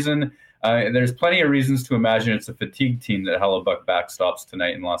some reason. There's plenty of reasons to imagine it's a fatigued team that Hellebuyck backstops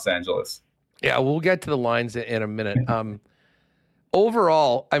tonight in Los Angeles. Yeah, we'll get to the lines in a minute.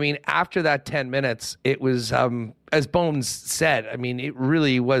 Overall, I mean, after that 10 minutes, it was, as Bones said, I mean, it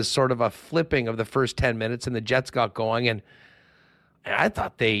really was sort of a flipping of the first 10 minutes, and the Jets got going, and I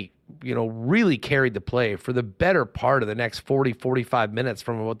thought they really carried the play for the better part of the next 40, 45 minutes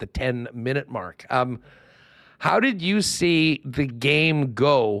from about the 10-minute mark. How did you see the game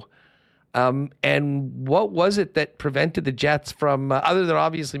go? And what was it that prevented the Jets from, other than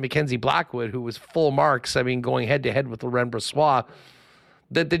obviously Mackenzie Blackwood, who was full marks, I mean, going head-to-head with Laurent Brossoit,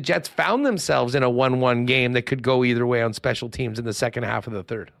 that the Jets found themselves in a 1-1 game that could go either way on special teams in the second half of the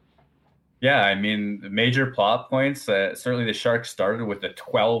third? Yeah, I mean, major plot points. Certainly the Sharks started with a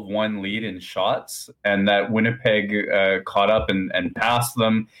 12-1 lead in shots, and that Winnipeg caught up and passed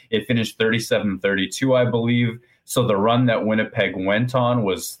them. It finished 37-32, I believe. So the run that Winnipeg went on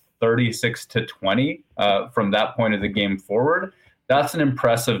was 36-20 from that point of the game forward. That's an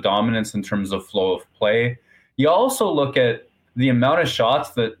impressive dominance in terms of flow of play. You also look at the amount of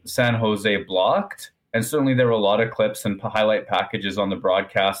shots that San Jose blocked, and certainly there were a lot of clips and highlight packages on the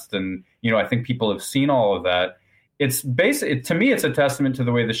broadcast, and I think people have seen all of that. It's to me, it's a testament to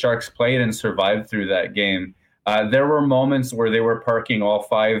the way the Sharks played and survived through that game. There were moments where they were parking all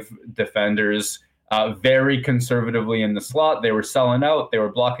 5 defenders very conservatively in the slot. They were selling out. They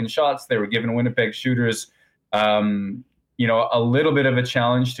were blocking shots. They were giving Winnipeg shooters, a little bit of a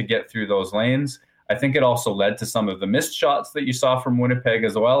challenge to get through those lanes. I think it also led to some of the missed shots that you saw from Winnipeg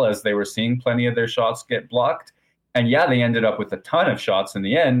as well, as they were seeing plenty of their shots get blocked. And yeah, they ended up with a ton of shots in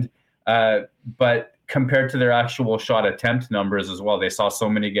the end. But compared to their actual shot attempt numbers as well, they saw so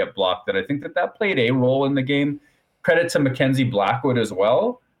many get blocked that I think that played a role in the game. Credit to Mackenzie Blackwood as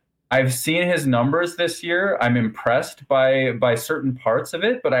well. I've seen his numbers this year. I'm impressed by certain parts of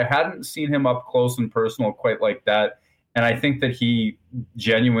it, but I hadn't seen him up close and personal quite like that. And I think that he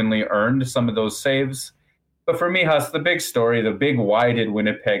genuinely earned some of those saves. But for me, Huss, the big story, the big why did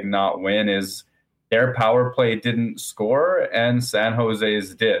Winnipeg not win is their power play didn't score and San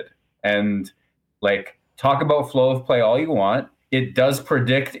Jose's did. And talk about flow of play all you want. It does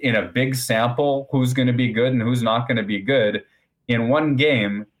predict in a big sample who's going to be good and who's not going to be good. In one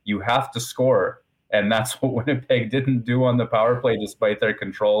game, you have to score. And that's what Winnipeg didn't do on the power play despite their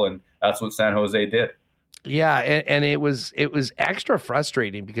control. And that's what San Jose did. Yeah, and it was extra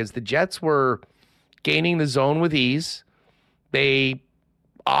frustrating because the Jets were gaining the zone with ease. They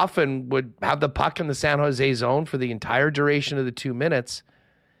often would have the puck in the San Jose zone for the entire duration of the 2 minutes.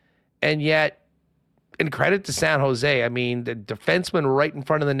 And yet, in credit to San Jose, I mean, the defenseman right in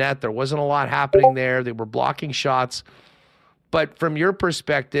front of the net, there wasn't a lot happening there. They were blocking shots. But from your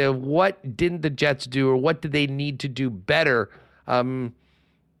perspective, what didn't the Jets do, or what did they need to do better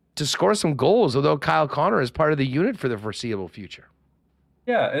to score some goals, although Kyle Connor is part of the unit for the foreseeable future?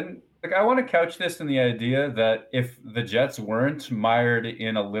 Yeah, and I want to couch this in the idea that if the Jets weren't mired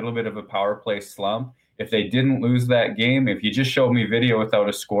in a little bit of a power play slump, if they didn't lose that game, if you just showed me video without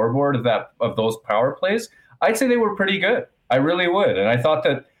a scoreboard of those power plays, I'd say they were pretty good. I really would. And I thought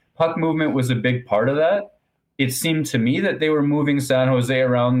that puck movement was a big part of that. It seemed to me that they were moving San Jose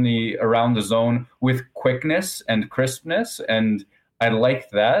around the zone with quickness and crispness, and I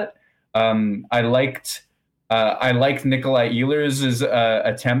liked that. I liked Nikolai Ehlers'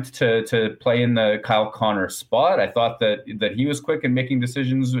 attempt to play in the Kyle Connor spot. I thought that he was quick in making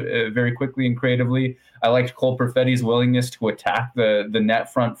decisions very quickly and creatively. I liked Cole Perfetti's willingness to attack the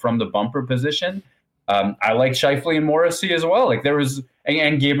net front from the bumper position. I liked Scheifele and Morrissey as well.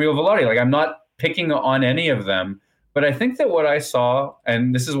 And Gabriel Velarde. I'm not picking on any of them, but I think that what I saw,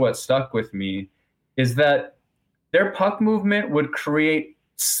 and this is what stuck with me, is that their puck movement would create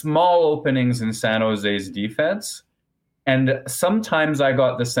small openings in San Jose's defense. And sometimes I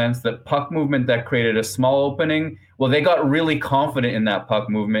got the sense that puck movement that created a small opening, well, they got really confident in that puck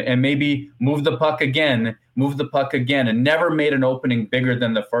movement and maybe moved the puck again, and never made an opening bigger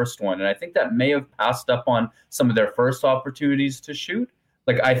than the first one. And I think that may have passed up on some of their first opportunities to shoot.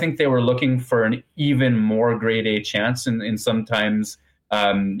 Like, I think they were looking for an even more grade A chance, and sometimes,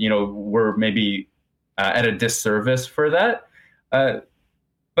 we're maybe at a disservice for that.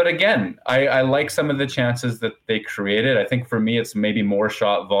 But again, I like some of the chances that they created. I think for me, it's maybe more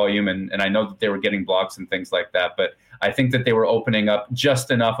shot volume, and I know that they were getting blocks and things like that, but I think that they were opening up just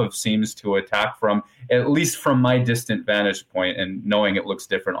enough of seams to attack from, at least from my distant vantage point, and knowing it looks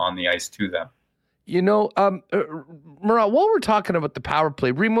different on the ice to them. Murat, while we're talking about the power play,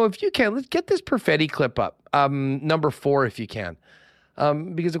 Remo, if you can, let's get this Perfetti clip up, number 4, if you can.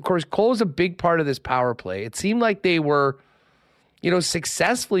 Because, of course, Cole is a big part of this power play. It seemed like they were,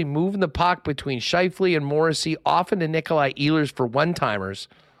 successfully moving the puck between Scheifele and Morrissey, often to Nikolai Ehlers for one-timers.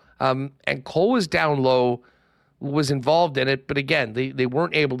 And Cole was down low, was involved in it, but again, they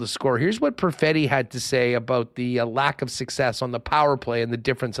weren't able to score. Here's what Perfetti had to say about the lack of success on the power play and the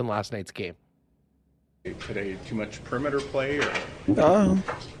difference in last night's game. Today, too much perimeter play? Or?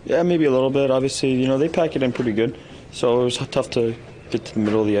 Yeah, maybe a little bit. Obviously, they pack it in pretty good, so it was tough to get to the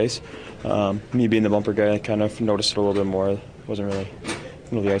middle of the ice. Me being the bumper guy, I kind of noticed it a little bit more. The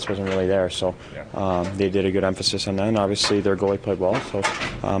middle of the ice wasn't really there, so they did a good emphasis on that. And obviously, their goalie played well, so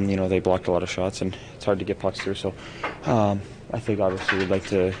they blocked a lot of shots, and it's hard to get pucks through. So I think obviously we'd like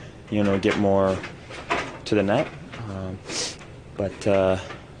to get more to the net, but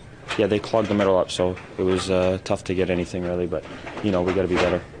they clogged the middle up, so it was tough to get anything really. But we got to be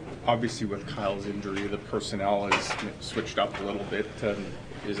better. Obviously, with Kyle's injury, the personnel has switched up a little bit.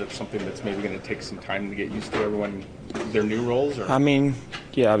 Is it something that's maybe going to take some time to get used to everyone, their new roles? Or?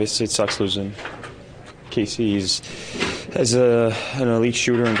 Obviously it sucks losing Casey. He's as an elite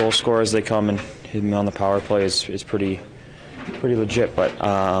shooter and goal scorer as they come, and him on the power play is pretty legit. But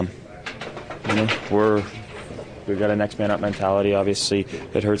we've got a next man up mentality. Obviously,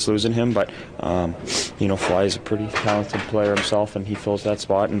 it hurts losing him, but Fly is a pretty talented player himself, and he fills that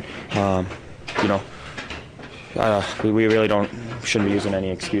spot. And we really shouldn't be using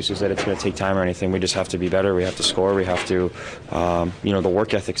any excuses that it's going to take time or anything. We just have to be better. We have to score. We have to, the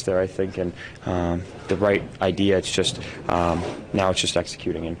work ethic's there, I think, and the right idea. It's just now it's just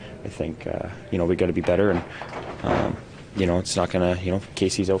executing, and I think we got to be better. And it's not going to.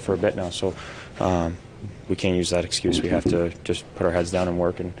 Casey's out for a bit now, so we can't use that excuse. We have to just put our heads down and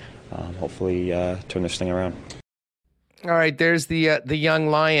work, and hopefully turn this thing around. All right, there's the young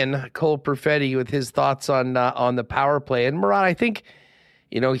lion, Cole Perfetti, with his thoughts on the power play. And Murat, I think,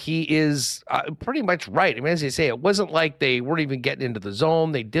 he is pretty much right. As you say, it wasn't like they weren't even getting into the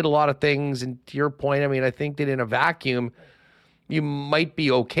zone. They did a lot of things. And to your point, I think that in a vacuum, you might be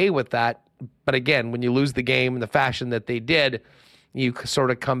okay with that. But again, when you lose the game in the fashion that they did, you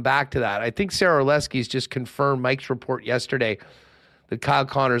sort of come back to that. I think Sarah Orlesky's just confirmed Mike's report yesterday that Kyle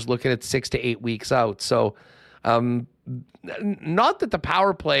Connor's looking at 6 to 8 weeks out. So, not that the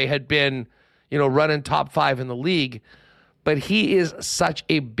power play had been, running top 5 in the league, but he is such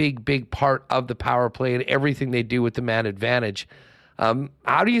a big part of the power play and everything they do with the man advantage.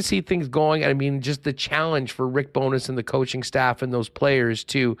 How do you see things going? Just the challenge for Rick Bowness and the coaching staff and those players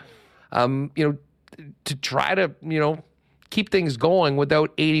to, to try to, keep things going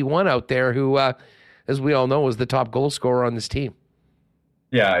without 81 out there who, as we all know, is the top goal scorer on this team.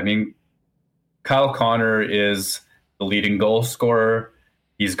 Yeah, Kyle Connor is the leading goal scorer.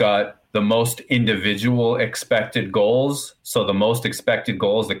 He's got the most individual expected goals, so the most expected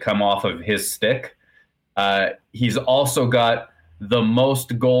goals that come off of his stick. He's also got the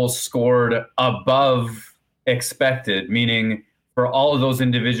most goals scored above expected, meaning for all of those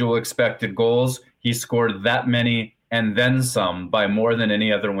individual expected goals, he scored that many and then some by more than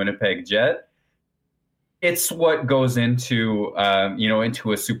any other Winnipeg Jet. It's what goes into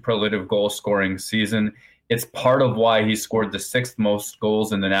a superlative goal scoring season. It's part of why he scored the 6th most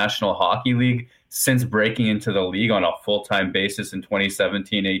goals in the National Hockey League since breaking into the league on a full-time basis in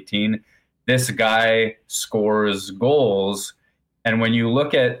 2017-18. This guy scores goals. And when you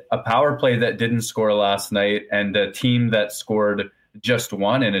look at a power play that didn't score last night and a team that scored just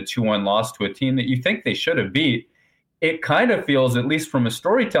one in a 2-1 loss to a team that you think they should have beat, it kind of feels, at least from a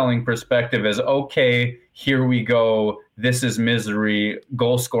storytelling perspective, as, okay, here we go. This is misery.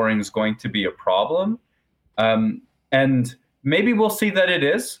 Goal scoring is going to be a problem. And maybe we'll see that it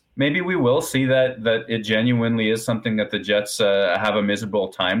is. Maybe we will see that it genuinely is something that the Jets have a miserable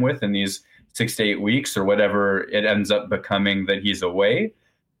time with in these 6 to 8 weeks or whatever it ends up becoming that he's away.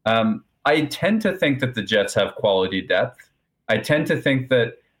 I tend to think that the Jets have quality depth. I tend to think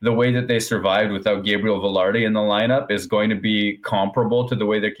that the way that they survived without Gabriel Velarde in the lineup is going to be comparable to the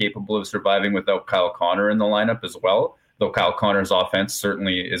way they're capable of surviving without Kyle Connor in the lineup as well, though Kyle Connor's offense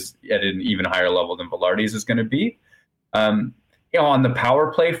certainly is at an even higher level than Velarde's is going to be. on the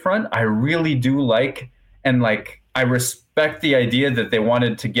power play front, I really do like, and like, I respect the idea that they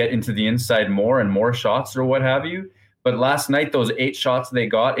wanted to get into the inside more and more shots or what have you. But last night, those 8 shots they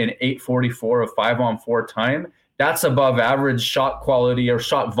got in 8:44 of 5-on-4 time, that's above average shot quality or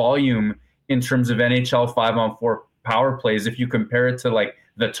shot volume in terms of NHL 5-on-4 power plays if you compare it to like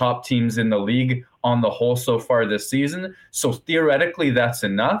the top teams in the league on the whole so far this season. So theoretically, that's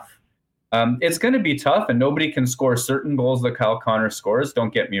enough. It's going to be tough, and nobody can score certain goals that Kyle Connor scores.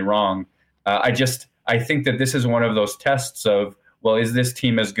 Don't get me wrong. I think that this is one of those tests of, well, is this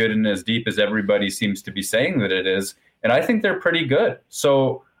team as good and as deep as everybody seems to be saying that it is? And I think they're pretty good.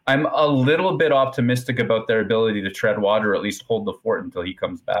 So I'm a little bit optimistic about their ability to tread water, or at least hold the fort until he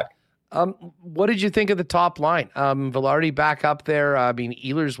comes back. What did you think of the top line? Vilardi back up there. I mean,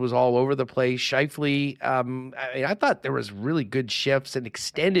 Ehlers was all over the place. Scheifele, I thought there was really good shifts and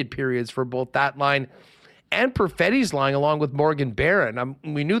extended periods for both that line and Perfetti's line, along with Morgan Barron.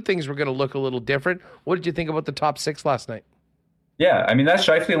 We knew things were going to look a little different. What did you think about the top 6 last night? Yeah, I mean, that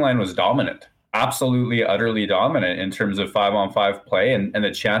Scheifele line was dominant. Absolutely, utterly dominant in terms of 5-on-5 play and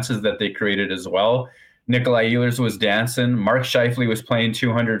the chances that they created as well. Nikolai Ehlers was dancing. Mark Scheifele was playing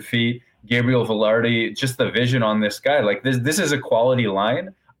 200 feet. Gabriel Vilardi, just the vision on this guy. Like this is a quality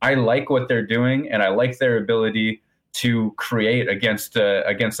line. I like what they're doing, and I like their ability to create against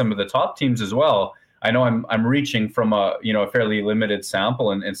some of the top teams as well. I know I'm reaching from a fairly limited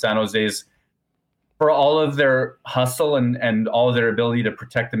sample, and San Jose's, for all of their hustle and all of their ability to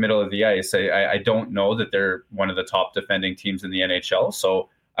protect the middle of the ice, I don't know that they're one of the top defending teams in the NHL. So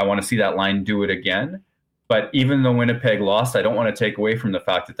I want to see that line do it again. But even though Winnipeg lost, I don't want to take away from the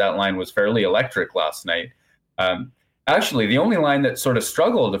fact that that line was fairly electric last night. Actually, the only line that sort of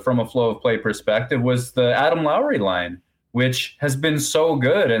struggled from a flow of play perspective was the Adam Lowry line, which has been so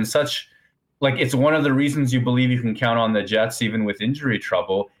good and such, like, it's one of the reasons you believe you can count on the Jets even with injury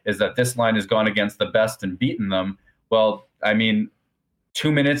trouble, is that this line has gone against the best and beaten them. Well, I mean,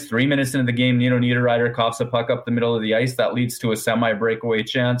 3 minutes into the game, Nino Niederreiter coughs a puck up the middle of the ice. That leads to a semi-breakaway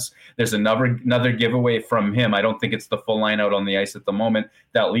chance. There's another giveaway from him. I don't think it's the full line out on the ice at the moment.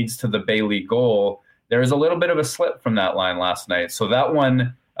 That leads to the Bailey goal. There was a little bit of a slip from that line last night. So that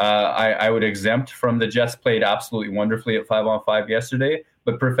one I would exempt from. The Jets played absolutely wonderfully at 5-on-5 yesterday,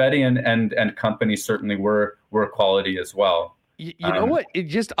 but Perfetti and company certainly were quality as well. You know what? It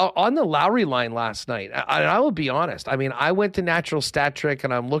just on the Lowry line last night, I will be honest. I mean, I went to Natural Stat Trick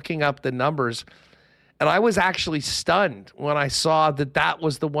and I'm looking up the numbers, and I was actually stunned when I saw that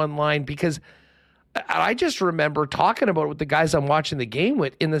was the one line, because I just remember talking about it with the guys I'm watching the game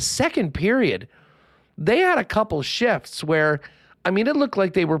with. In the second period, they had a couple shifts where, I mean, it looked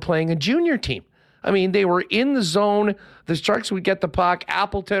like they were playing a junior team. I mean, they were in the zone. The Sharks would get the puck.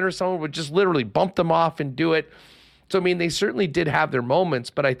 Appleton or someone would just literally bump them off and do it. So, I mean, they certainly did have their moments,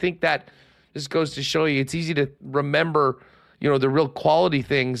 but I think that just goes to show you it's easy to remember, the real quality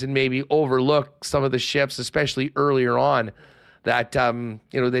things and maybe overlook some of the shifts, especially earlier on, that,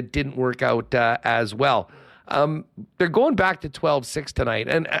 that didn't work out as well. They're going back to 12-6 tonight.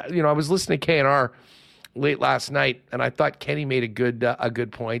 And, I was listening to KNR late last night, and I thought Kenny made a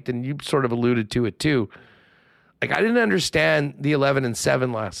good point, and you sort of alluded to it too. Like, I didn't understand the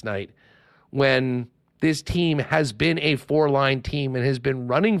 11-7 last night when this team has been a 4-line team and has been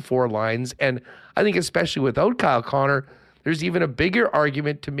running 4 lines. And I think especially without Kyle Connor, there's even a bigger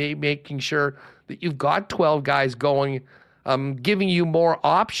argument to making sure that you've got 12 guys going, giving you more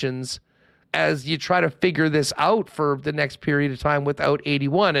options as you try to figure this out for the next period of time without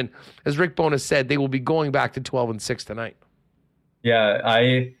 81. And as Rick Bowness said, they will be going back to 12-6 tonight. Yeah,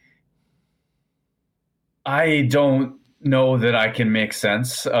 I don't know that I can make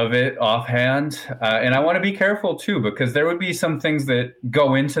sense of it offhand. And I want to be careful too, because there would be some things that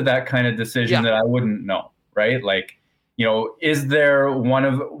go into that kind of decision that I wouldn't know, right? Like, was one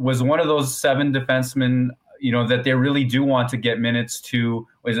of those 7 defensemen, that they really do want to get minutes to,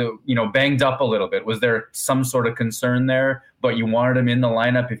 was it, banged up a little bit? Was there some sort of concern there, but you wanted him in the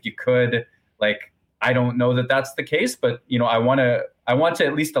lineup if you could? Like, I don't know that that's the case, but, I want to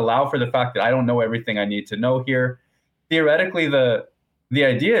at least allow for the fact that I don't know everything I need to know here. Theoretically, the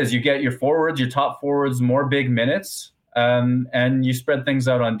idea is you get your top forwards, more big minutes, and you spread things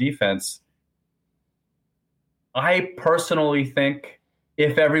out on defense. I personally think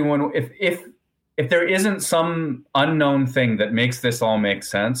if there isn't some unknown thing that makes this all make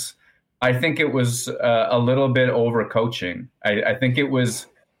sense, I think it was a little bit overcoaching. I think it was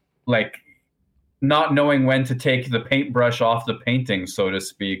like not knowing when to take the paintbrush off the painting, so to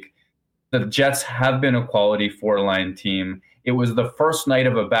speak. The Jets have been a quality 4-line team. It was the first night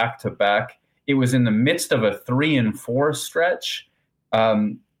of a back-to-back. it was in the midst of a 3-4 stretch.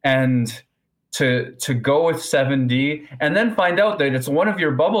 And to go with 7D and then find out that it's one of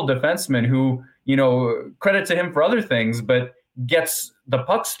your bubble defensemen who, credit to him for other things, but gets the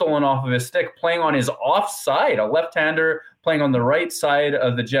puck stolen off of his stick playing on his offside, a left-hander playing on the right side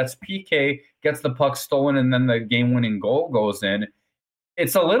of the Jets PK, gets the puck stolen, and then the game-winning goal goes in.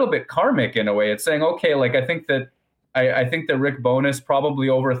 It's a little bit karmic in a way. It's saying, okay, like I think that Rick Bowness probably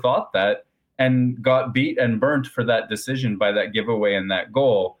overthought that and got beat and burnt for that decision by that giveaway and that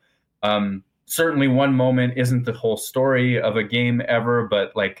goal. Certainly one moment isn't the whole story of a game ever,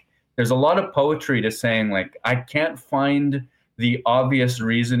 but like there's a lot of poetry to saying like, I can't find the obvious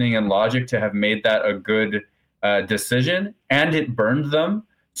reasoning and logic to have made that a good decision, and it burned them.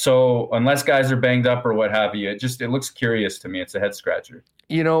 So unless guys are banged up or what have you, it looks curious to me. It's a head scratcher.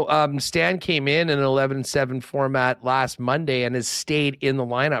 Stan came in an 11-7 format last Monday and has stayed in the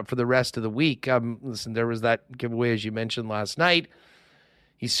lineup for the rest of the week. Listen, there was that giveaway, as you mentioned, last night.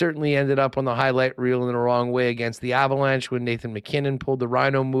 He certainly ended up on the highlight reel in the wrong way against the Avalanche when Nathan McKinnon pulled the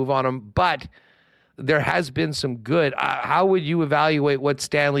Rhino move on him. But there has been some good. How would you evaluate what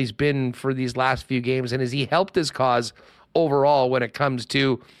Stanley's been for these last few games? And has he helped his cause overall when it comes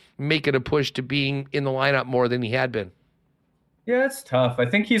to making a push to being in the lineup more than he had been? Yeah, it's tough. I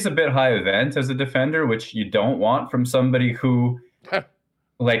think he's a bit high event as a defender, which you don't want from somebody who, at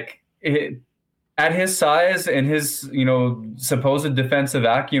his size and his, supposed defensive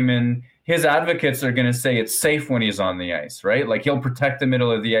acumen, his advocates are going to say it's safe when he's on the ice, right? Like he'll protect the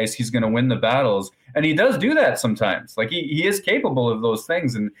middle of the ice. He's going to win the battles. And he does do that sometimes. Like he is capable of those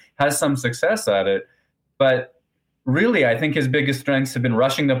things and has some success at it. But really, I think his biggest strengths have been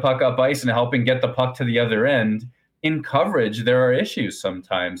rushing the puck up ice and helping get the puck to the other end. In coverage, there are issues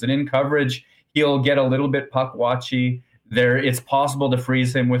sometimes. And in coverage, he'll get a little bit puck watchy. It's possible to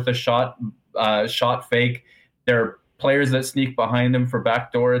freeze him with a shot fake. There are players that sneak behind him for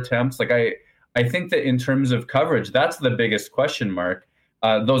backdoor attempts. Like I think that in terms of coverage, that's the biggest question mark.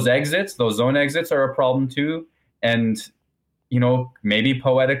 Those zone exits are a problem too. And, maybe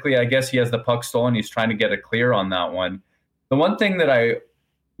poetically, I guess he has the puck stolen. He's trying to get a clear on that one. The one thing that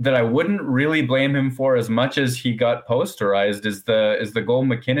I wouldn't really blame him for as much as he got posterized is the goal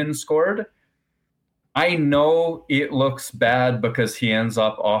McKinnon scored. I know it looks bad because he ends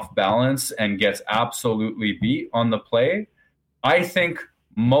up off balance and gets absolutely beat on the play. I think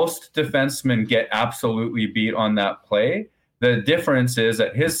most defensemen get absolutely beat on that play. The difference is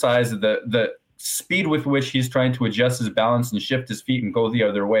at his size, the speed with which he's trying to adjust his balance and shift his feet and go the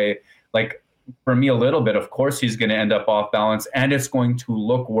other way. Like for me, a little bit, of course, he's going to end up off balance, and it's going to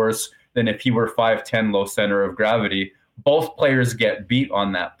look worse than if he were 5'10", low center of gravity. Both players get beat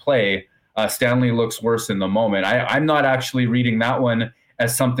on that play. Stanley looks worse in the moment. I'm not actually reading that one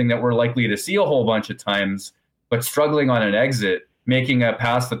as something that we're likely to see a whole bunch of times, but struggling on an exit, making a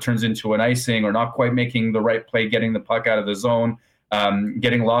pass that turns into an icing or not quite making the right play, getting the puck out of the zone,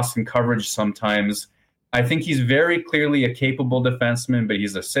 getting lost in coverage sometimes. I think he's very clearly a capable defenseman, but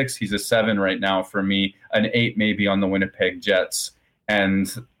he's a 6, he's a 7 right now for me, an 8 maybe on the Winnipeg Jets.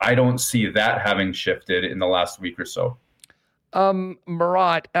 And I don't see that having shifted in the last week or so.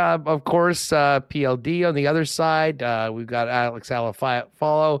 Marat, of course, PLD on the other side. We've got Alex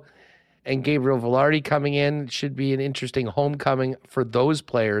Alafalo and Gabriel Velarde coming in. It should be an interesting homecoming for those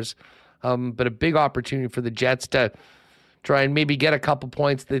players, but a big opportunity for the Jets to try and maybe get a couple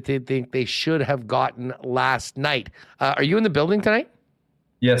points that they think they should have gotten last night. Are you in the building tonight?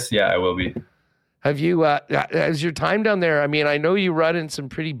 Yes, I will be. Have you, has your time down there, I mean, I know you run in some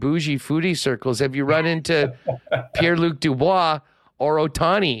pretty bougie foodie circles. Have you run into Pierre-Luc Dubois or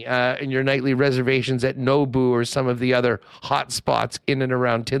Ohtani in your nightly reservations at Nobu or some of the other hot spots in and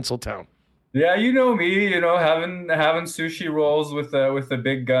around Tinseltown? Yeah, you know me, having sushi rolls with the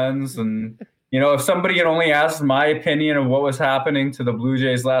big guns. And, if somebody had only asked my opinion of what was happening to the Blue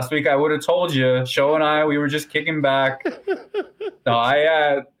Jays last week, I would have told you. Show and I, we were just kicking back. No,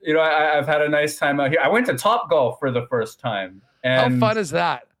 I've had a nice time out here. I went to Topgolf for the first time. And, how fun is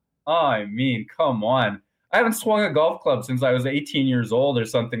that? Oh, I mean, come on. I haven't swung a golf club since I was 18 years old or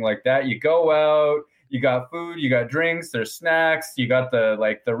something like that. You go out, you got food, you got drinks, there's snacks, you got the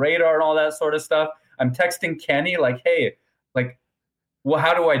radar and all that sort of stuff. I'm texting Kenny hey, well,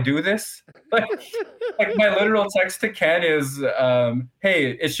 how do I do this? Like my literal text to Ken is,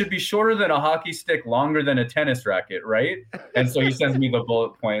 hey, it should be shorter than a hockey stick, longer than a tennis racket, right? And so he sends me the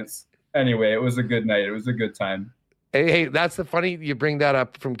bullet points. Anyway, it was a good night. It was a good time. Hey, that's the funny you bring that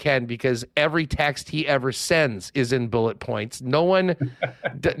up from Ken, because every text he ever sends is in bullet points. No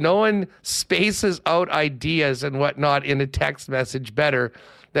one spaces out ideas and whatnot in a text message better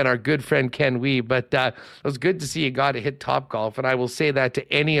than our good friend Ken Wee. But it was good to see you got to hit Topgolf. And I will say that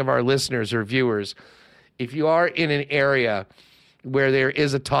to any of our listeners or viewers. If you are in an area where there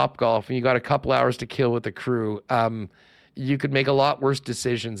is a Topgolf and you got a couple hours to kill with the crew, you could make a lot worse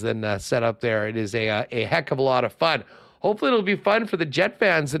decisions than set up there. It is a heck of a lot of fun. Hopefully it'll be fun for the Jet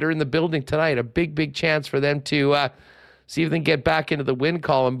fans that are in the building tonight. A big chance for them to see if they can get back into the win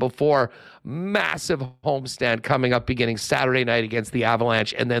column before massive homestand coming up beginning Saturday night against the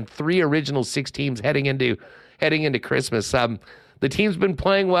Avalanche, and then 3 original 6 teams heading into Christmas. The team's been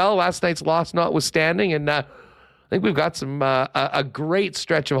playing well, last night's loss notwithstanding, and I think we've got some a great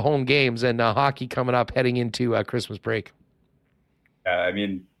stretch of home games and hockey coming up heading into Christmas break. I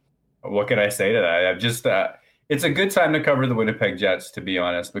mean, what can I say to that? I've just it's a good time to cover the Winnipeg Jets, to be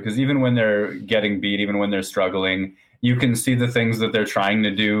honest, because even when they're getting beat, even when they're struggling, you can see the things that they're trying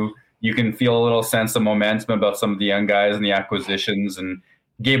to do. You can feel a little sense of momentum about some of the young guys and the acquisitions. And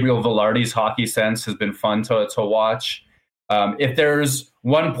Gabriel Velarde's hockey sense has been fun to watch. If there's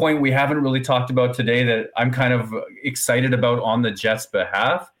one point we haven't really talked about today that I'm kind of excited about on the Jets'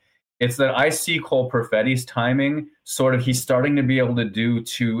 behalf, it's that I see Cole Perfetti's timing. He's starting to be able to do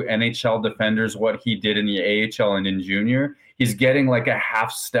to NHL defenders what he did in the AHL and in junior. He's getting like a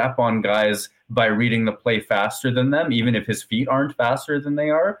half step on guys by reading the play faster than them, even if his feet aren't faster than they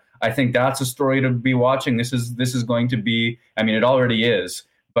are. I think that's a story to be watching. This is going to be, I mean, it already is,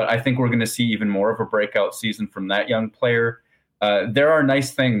 but I think we're going to see even more of a breakout season from that young player. There are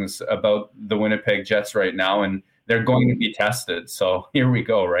nice things about the Winnipeg Jets right now, and they're going to be tested. So here we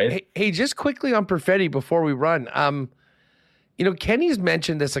go, right? Hey, just quickly on Perfetti before we run. Kenny's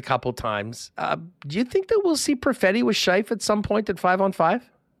mentioned this a couple times. Do you think that we'll see Perfetti with Scheif at some point at 5-on-5?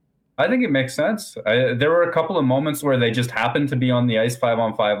 I think it makes sense. There were a couple of moments where they just happened to be on the ice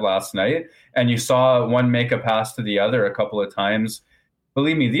 5-on-5 last night, and you saw one make a pass to the other a couple of times.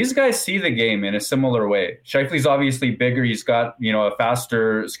 Believe me, these guys see the game in a similar way. Scheifele's obviously bigger. He's got, a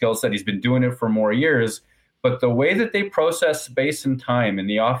faster skill set. He's been doing it for more years. But the way that they process space and time in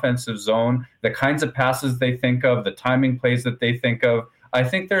the offensive zone, the kinds of passes they think of, the timing plays that they think of, I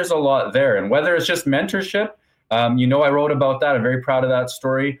think there's a lot there. And whether it's just mentorship, I wrote about that. I'm very proud of that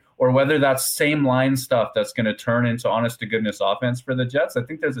story. Or whether that's same line stuff that's going to turn into honest-to-goodness offense for the Jets, I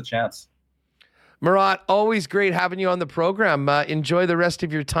think there's a chance. Murat, always great having you on the program. Enjoy the rest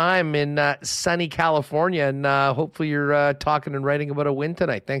of your time in sunny California, and hopefully you're talking and writing about a win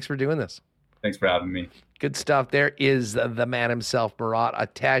tonight. Thanks for doing this. Thanks for having me. Good stuff. There is the man himself, Murat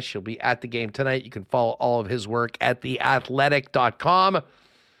Atesh. He'll be at the game tonight. You can follow all of his work at theathletic.com.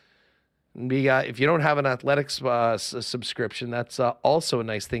 If you don't have an athletics subscription, that's also a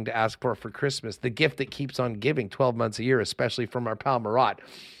nice thing to ask for Christmas. The gift that keeps on giving 12 months a year, especially from our pal Murat.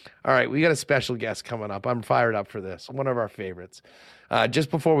 All right, we got a special guest coming up. I'm fired up for this. One of our favorites.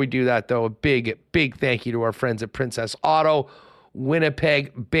 Just before we do that, though, a big thank you to our friends at Princess Auto,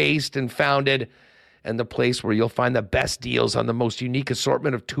 Winnipeg based and founded, and the place where you'll find the best deals on the most unique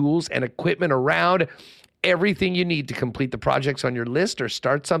assortment of tools and equipment around. Everything you need to complete the projects on your list or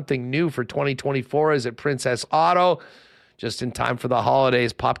start something new for 2024 is at Princess Auto. Just in time for the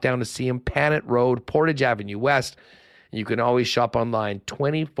holidays, pop down to see them, Panet Road, Portage Avenue West. You can always shop online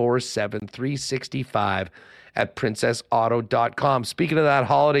 24/7, 365 at princessauto.com. Speaking of that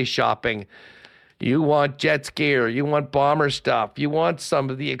holiday shopping, you want Jets gear, you want Bomber stuff, you want some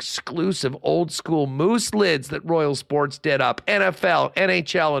of the exclusive old school moose lids that Royal Sports did up, NFL,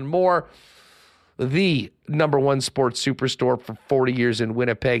 NHL, and more. The number one sports superstore for 40 years in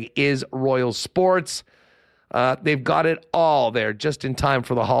Winnipeg is Royal Sports. They've got it all there just in time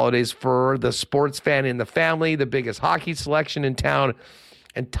for the holidays for the sports fan in the family, the biggest hockey selection in town,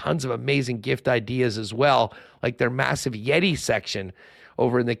 and tons of amazing gift ideas as well, like their massive Yeti section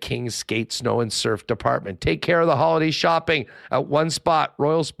over in the King's Skate, Snow, and Surf department. Take care of the holiday shopping at one spot,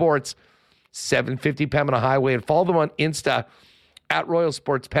 Royal Sports, 750 Pembina Highway, and follow them on Insta at Royal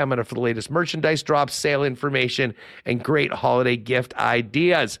Sports Pembina for the latest merchandise drops, sale information, and great holiday gift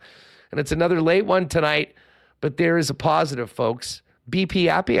ideas. And it's another late one tonight, but there is a positive, folks. BP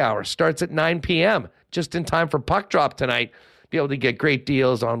Happy Hour starts at 9 p.m., just in time for puck drop tonight. Be able to get great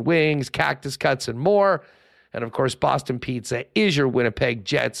deals on wings, cactus cuts, and more. And, of course, Boston Pizza is your Winnipeg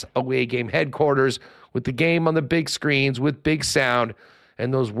Jets away game headquarters with the game on the big screens with big sound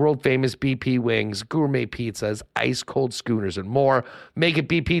and those world-famous BP wings, gourmet pizzas, ice-cold schooners, and more. Make it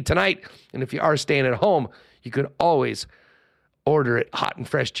BP tonight. And if you are staying at home, you can always order it hot and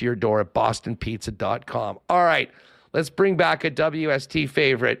fresh to your door at bostonpizza.com. All right, let's bring back a WST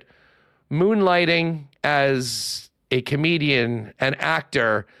favorite. Moonlighting as a comedian, an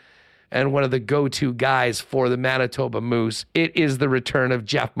actor, and one of the go-to guys for the Manitoba Moose. It is the return of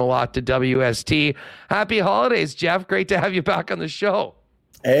Jeff Malott to WST. Happy holidays, Jeff. Great to have you back on the show.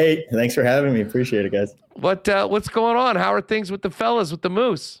 Hey, thanks for having me. Appreciate it, guys. What's going on? How are things with the fellas, with the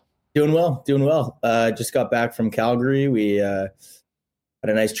Moose? Doing well. Just got back from Calgary. We had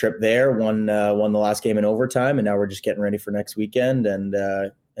a nice trip there. Won the last game in overtime, and now we're just getting ready for next weekend, and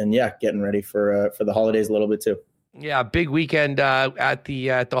getting ready for the holidays a little bit too. Yeah, big weekend at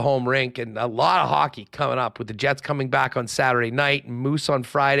the home rink, and a lot of hockey coming up with the Jets coming back on Saturday night, Moose on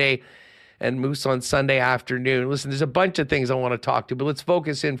Friday, and Moose on Sunday afternoon. Listen, there's a bunch of things I want to talk to, but let's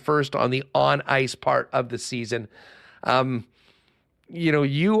focus in first on the on-ice part of the season.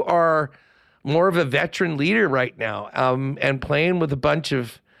 You are more of a veteran leader right now, and playing with a bunch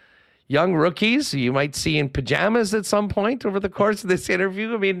of young rookies you might see in pajamas at some point over the course of this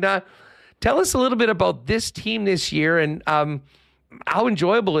interview. I mean, tell us a little bit about this team this year and how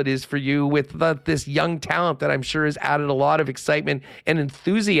enjoyable it is for you with this young talent that I'm sure has added a lot of excitement and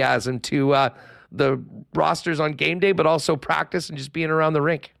enthusiasm to the rosters on game day, but also practice and just being around the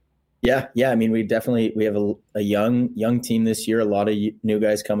rink. Yeah. I mean, we have a young team this year. A lot of new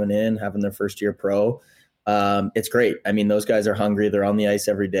guys coming in, having their first year pro. It's great. I mean, those guys are hungry. They're on the ice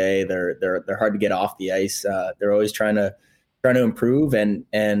every day. They're hard to get off the ice. They're always trying to improve.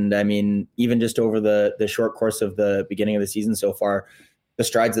 And I mean, even just over the short course of the beginning of the season so far, the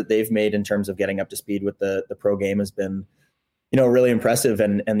strides that they've made in terms of getting up to speed with the pro game has been, really impressive.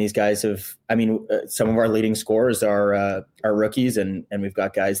 And these guys have, some of our leading scorers are rookies, and we've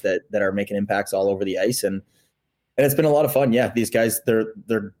got guys that are making impacts all over the ice. And it's been a lot of fun. Yeah. These guys,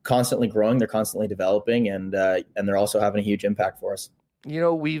 they're constantly growing, they're constantly developing, and they're also having a huge impact for us.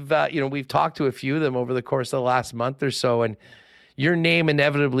 We've talked to a few of them over the course of the last month or so, and your name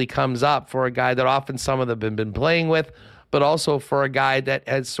inevitably comes up for a guy that often some of them have been playing with, but also for a guy that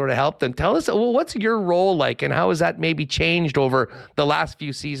has sort of helped them. Tell us, what's your role like, and how has that maybe changed over the last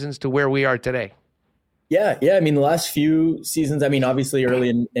few seasons to where we are today? Yeah. I mean, the last few seasons, obviously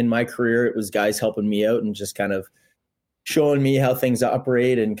early in my career, it was guys helping me out and just kind of showing me how things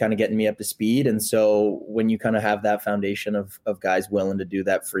operate and kind of getting me up to speed. And so when you kind of have that foundation of guys willing to do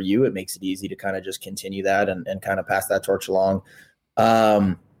that for you, it makes it easy to kind of just continue that and kind of pass that torch along.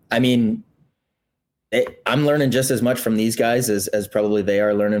 I'm learning just as much from these guys as probably they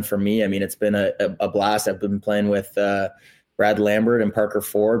are learning from me. I mean, it's been a blast. I've been playing with Brad Lambert and Parker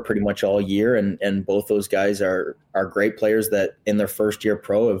Ford pretty much all year. And both those guys are great players that in their first year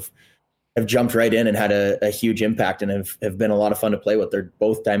pro have jumped right in and had a huge impact and have been a lot of fun to play with. They're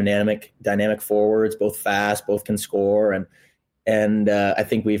both dynamic forwards, both fast, both can score. And I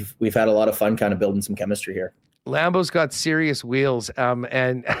think we've had a lot of fun kind of building some chemistry here. Lambo's got serious wheels.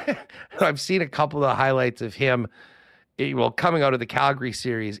 And I've seen a couple of the highlights of him, coming out of the Calgary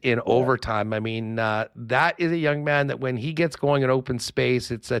series in overtime. I mean, that is a young man that when he gets going in open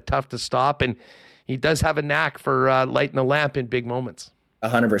space, it's tough to stop. And he does have a knack for lighting the lamp in big moments.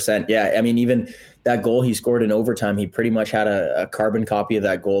 100%. Yeah. I mean, even that goal he scored in overtime, he pretty much had a carbon copy of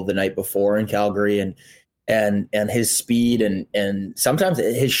that goal the night before in Calgary, and his speed and sometimes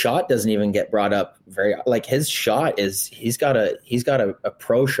his shot doesn't even get brought up his shot is, he's got a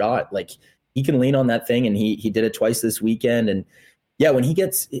pro shot. Like he can lean on that thing, and he did it twice this weekend. And yeah, when he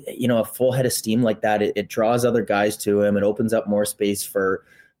gets, a full head of steam like that, it draws other guys to him. It opens up more space for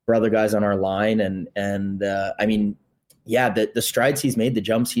other guys on our line. And I mean, yeah, the strides he's made, the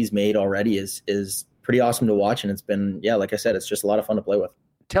jumps he's made already is pretty awesome to watch. And it's been, like I said, it's just a lot of fun to play with.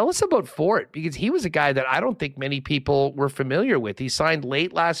 Tell us about Ford, because he was a guy that I don't think many people were familiar with. He signed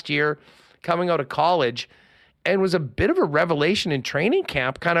late last year, coming out of college, and was a bit of a revelation in training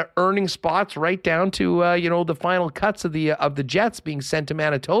camp, kind of earning spots right down to, the final cuts of the Jets being sent to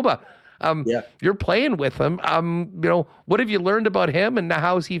Manitoba. You're playing with him. What have you learned about him, and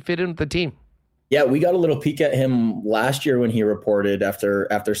how has he fit in with the team? Yeah, we got a little peek at him last year when he reported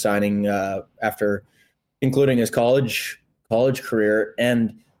after signing, after concluding his college career.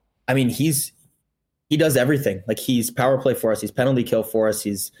 And I mean, he does everything. Like, he's power play for us, he's penalty kill for us,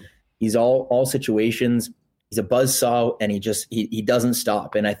 he's all situations. He's a buzzsaw, and he doesn't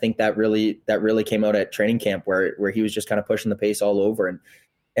stop. And I think that really came out at training camp where he was just kind of pushing the pace all over.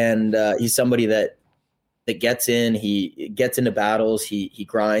 And he's somebody that gets in, he gets into battles, he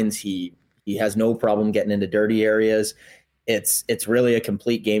grinds, he has no problem getting into dirty areas. It's really a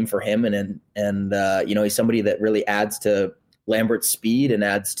complete game for him. And he's somebody that really adds to Lambert's speed and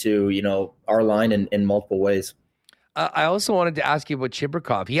adds to, our line in multiple ways. I also wanted to ask you about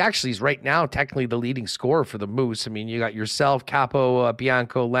Chibrikov. He actually is right now technically the leading scorer for the Moose. I mean, you got yourself, Capo,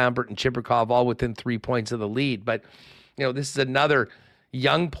 Bianco, Lambert, and Chibrikov all within 3 points of the lead. But, this is another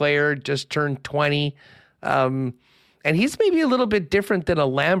young player, just turned 20. And he's maybe a little bit different than a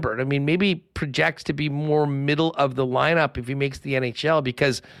Lambert. I mean, maybe projects to be more middle of the lineup if he makes the NHL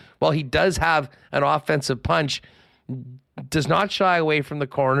because, while he does have an offensive punch, does not shy away from the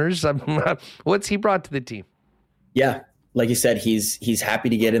corners. What's he brought to the team? Yeah, like you said, he's happy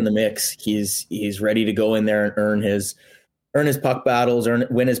to get in the mix. He's ready to go in there and earn his puck battles,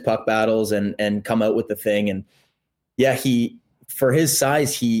 win his puck battles, and come out with the thing. And yeah, for his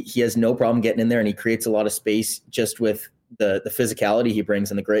size, he has no problem getting in there, and he creates a lot of space just with the physicality he brings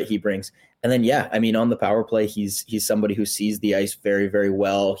and the grit he brings. And then, yeah, I mean, on the power play, he's somebody who sees the ice very, very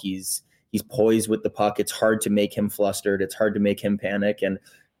well. He's poised with the puck. It's hard to make him flustered. It's hard to make him panic. And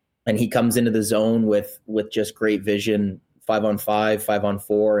he comes into the zone with just great vision, 5-on-5,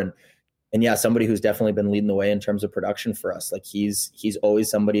 5-on-4. And yeah, somebody who's definitely been leading the way in terms of production for us. Like he's always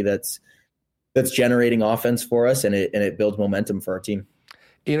somebody that's generating offense for us, and it builds momentum for our team.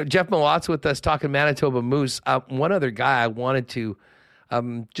 You know, Jeff Malot's with us talking Manitoba Moose. One other guy I wanted to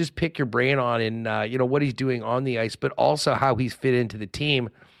just pick your brain on in, what he's doing on the ice, but also how he's fit into the team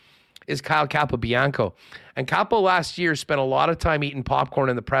is Kyle Capobianco. And Capo last year spent a lot of time eating popcorn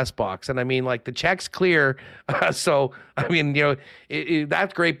in the press box. And I mean, like, the check's clear. So, I mean,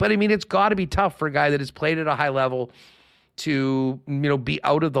 that's great. But I mean, it's got to be tough for a guy that has played at a high level to, be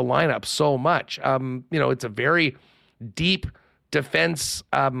out of the lineup so much. It's a very deep defense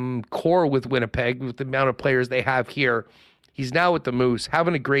core with Winnipeg, with the amount of players they have here. He's now with the Moose,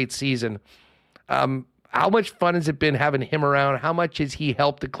 having a great season. How much fun has it been having him around? How much has he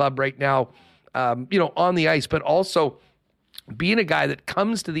helped the club right now, on the ice, but also being a guy that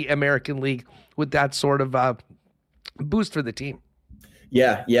comes to the American League with that sort of boost for the team?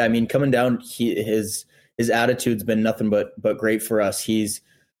 Yeah. I mean, coming down, his attitude's been nothing but great for us. He's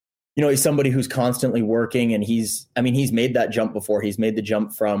somebody who's constantly working, and he's made that jump before. He's made the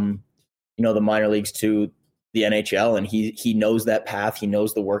jump from, the minor leagues to the NHL, and he knows that path. He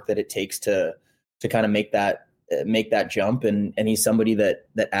knows the work that it takes to kind of make that jump. And he's somebody that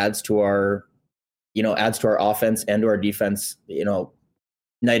adds to our offense and to our defense,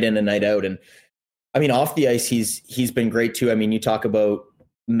 night in and night out. And I mean, off the ice, he's been great too. I mean, you talk about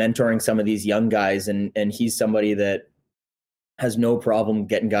mentoring some of these young guys, and he's somebody that has no problem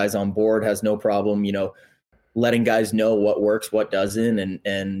getting guys on board, has no problem, letting guys know what works, what doesn't,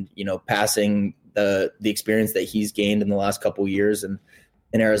 and passing the experience that he's gained in the last couple of years and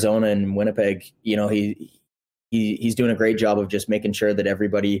in Arizona and Winnipeg. He's doing a great job of just making sure that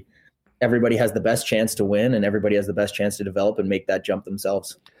everybody has the best chance to win, and everybody has the best chance to develop and make that jump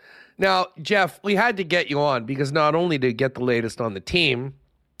themselves. Now, Jeff, we had to get you on because not only to get the latest on the team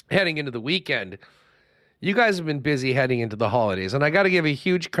heading into the weekend, you guys have been busy heading into the holidays. And I got to give a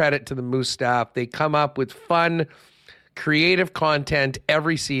huge credit to the Moose staff. They come up with fun, creative content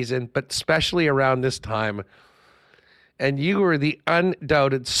every season, but especially around this time. And you were the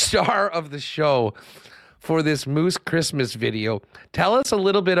undoubted star of the show for this Moose Christmas video. Tell us a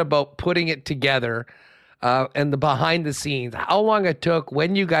little bit about putting it together and the behind the scenes, how long it took,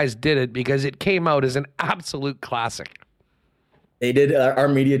 when you guys did it, because it came out as an absolute classic. They did. Our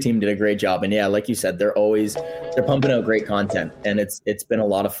media team did a great job. And yeah, like you said, they're pumping out great content, and it's been a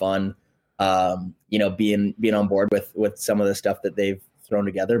lot of fun, being on board with some of the stuff that they've thrown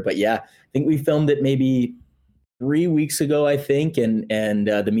together. But yeah, I think we filmed it maybe 3 weeks ago, I think. And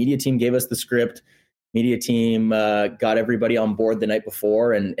the media team gave us the script. Media team got everybody on board the night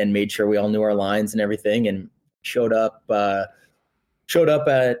before and made sure we all knew our lines and everything, and showed up at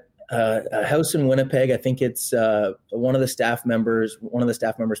a house in Winnipeg. I think it's one of the staff members'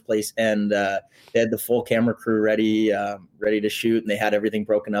 place, and they had the full camera crew ready to shoot, and they had everything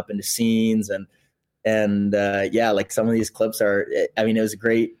broken up into scenes, and like some of these clips it was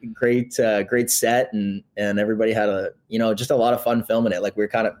a great set, and everybody had just a lot of fun filming it. Like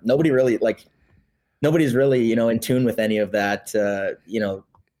nobody's really in tune with any of that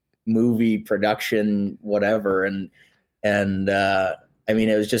movie production, whatever, and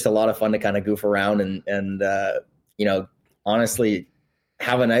it was just a lot of fun to kind of goof around and honestly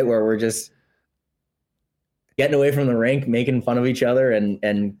have a night where we're just getting away from the rink, making fun of each other, and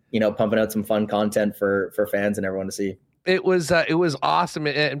pumping out some fun content for fans and everyone to see. It was awesome.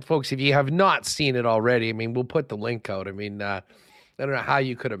 And folks, if you have not seen it already, we'll put the link out. I don't know how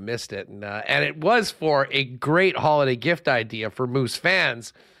you could have missed it. And it was for a great holiday gift idea for Moose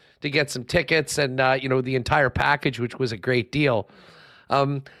fans to get some tickets and, the entire package, which was a great deal.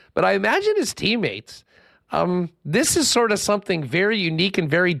 But I imagine his teammates, this is sort of something very unique and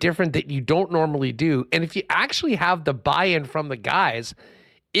very different that you don't normally do. And if you actually have the buy-in from the guys,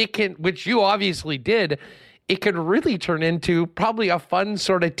 it can, which you obviously did, it could really turn into probably a fun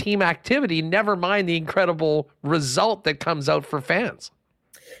sort of team activity, never mind the incredible result that comes out for fans.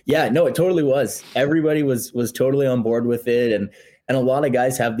 Yeah, no, it totally was. Everybody was totally on board with it. And a lot of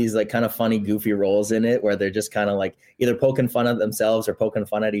guys have these like kind of funny, goofy roles in it where they're just kind of like either poking fun at themselves or poking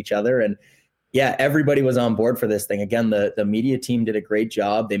fun at each other. And yeah, everybody was on board for this thing. Again, the media team did a great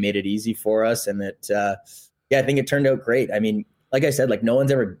job. They made it easy for us. And I think it turned out great. I mean, like I said, like no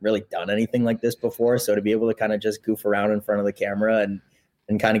one's ever really done anything like this before. So to be able to kind of just goof around in front of the camera and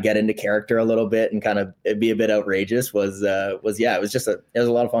kind of get into character a little bit and kind of be a bit outrageous was it was a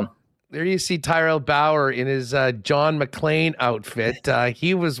lot of fun. There you see Tyrell Bauer in his John McClane outfit.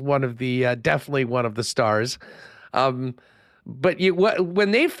 He was definitely one of the stars. But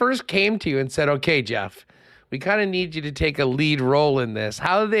when they first came to you and said, "Okay, Jeff, we kind of need you to take a lead role in this,"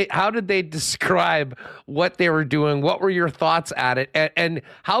 how did they describe what they were doing? What were your thoughts at it? And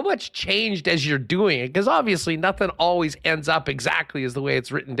how much changed as you're doing it? Because obviously nothing always ends up exactly as the way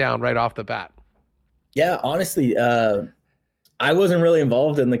it's written down right off the bat. Yeah, honestly, I wasn't really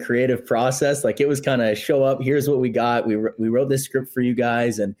involved in the creative process. Like it was kind of show up, here's what we got. We wrote this script for you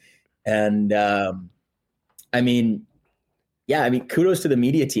guys. I mean, kudos to the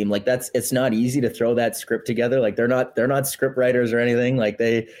media team. Like it's not easy to throw that script together. Like they're not script writers or anything. Like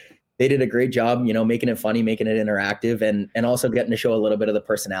they did a great job, making it funny, making it interactive, and also getting to show a little bit of the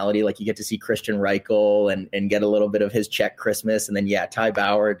personality. Like you get to see Christian Reichel and get a little bit of his Czech Christmas. And then, Ty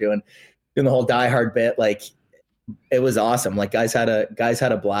Bauer doing the whole Die Hard bit. Like it was awesome. Like guys had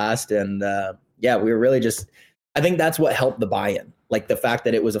a blast. And we were really I think that's what helped the buy-in. Like the fact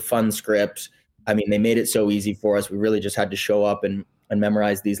that it was a fun script. I mean, they made it so easy for us. We really just had to show up and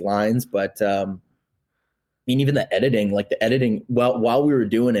memorize these lines. But even the editing, while we were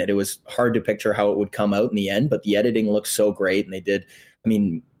doing it, it was hard to picture how it would come out in the end. But the editing looked so great, and they did. I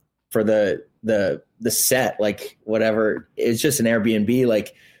mean, for the set, like whatever, it's just an Airbnb.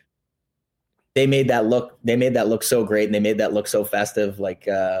 Like they made that look so great, and they made that look so festive. Like,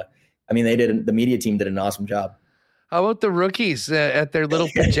 the media team did an awesome job. How about the rookies at their little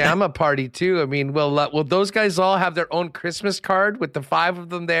pajama party too? I mean, will those guys all have their own Christmas card with the 5 of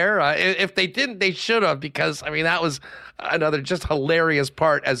them there? If they didn't, they should have, because I mean that was another just hilarious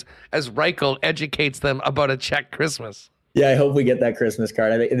part as Reichel educates them about a Czech Christmas. Yeah, I hope we get that Christmas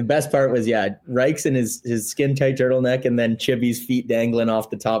card. I think the best part was, Reich's in his skin tight turtleneck and then Chibi's feet dangling off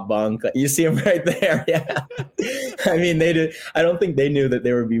the top bunk. You see him right there. Yeah. I mean, they did. I don't think they knew that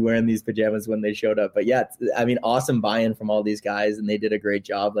they would be wearing these pajamas when they showed up. But awesome buy-in from all these guys, and they did a great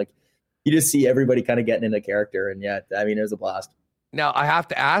job. Like you just see everybody kind of getting into character, and it was a blast. Now I have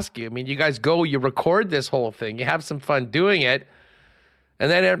to ask you. I mean, you guys you record this whole thing, you have some fun doing it,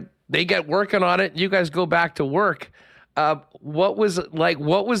 and then they get working on it. And you guys go back to work. What was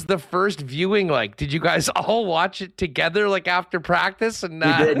the first viewing like? Did you guys all watch it together like after practice? And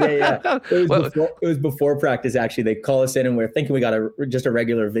we did, yeah. It was before practice, actually. They call us in and we're thinking we got just a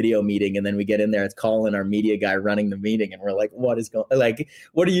regular video meeting, and then we get in there, it's Colin, our media guy, running the meeting, and we're like, what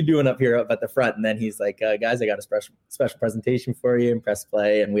are you doing up here up at the front? And then he's like, guys, I got a special presentation for you, and press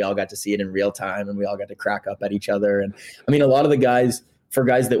play, and we all got to see it in real time, and we all got to crack up at each other. And I mean, a lot of the guys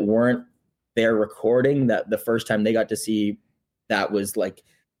that weren't there recording, that the first time they got to see that was like,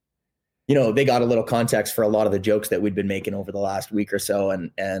 they got a little context for a lot of the jokes that we'd been making over the last week or so.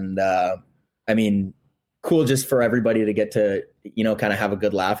 And I mean, cool just for everybody to get to, kind of have a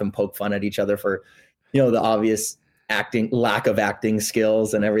good laugh and poke fun at each other for, the obvious lack of acting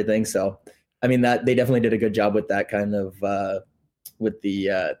skills and everything. So, I mean, that they definitely did a good job with that kind of, with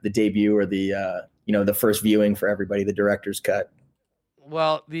the debut or the first viewing for everybody, the director's cut.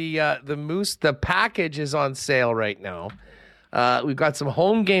 Well, the Moose, the package is on sale right now. We've got some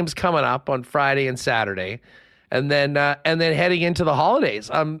home games coming up on Friday and Saturday, and then heading into the holidays.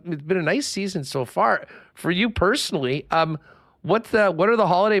 It's been a nice season so far for you personally. What are the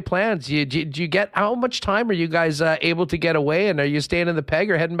holiday plans? Do you get, how much time are you guys able to get away, and are you staying in the Peg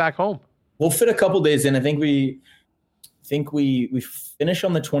or heading back home? We'll fit a couple days in. I think we finish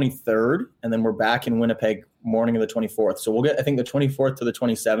on the 23rd, and then we're back in Winnipeg morning of the 24th. So we'll get, I think, the 24th to the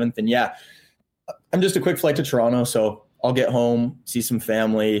 27th. And I'm just a quick flight to Toronto. So I'll get home, see some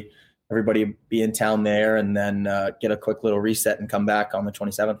family, everybody be in town there, and then get a quick little reset and come back on the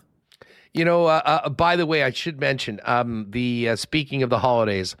 27th. By the way, I should mention, speaking of the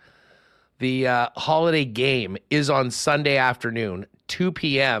holidays, the holiday game is on Sunday afternoon, 2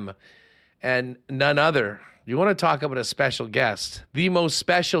 p.m. And none other, you want to talk about a special guest, the most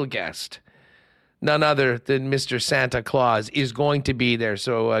special guest, none other than Mr. Santa Claus is going to be there.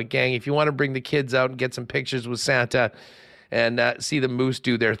 So, gang, if you want to bring the kids out and get some pictures with Santa and see the Moose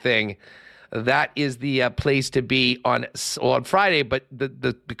do their thing, that is the place to be on Friday, but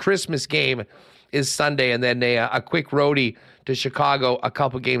the Christmas game is Sunday, and then a quick roadie to Chicago, a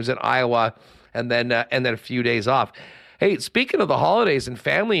couple games in Iowa, and then a few days off. Hey, speaking of the holidays and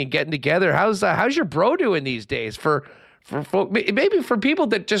family and getting together, how's your bro doing these days? For maybe for people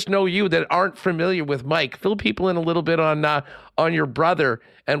that just know you that aren't familiar with Mike, fill people in a little bit on your brother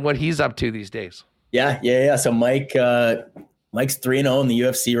and what he's up to these days. Yeah. So Mike's 3-0 in the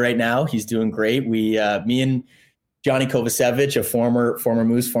UFC right now. He's doing great. Me and Johnny Kovacevic, a former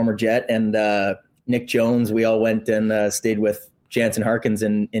Moose, former Jet, and Nick Jones, we all went and stayed with Jansen Harkins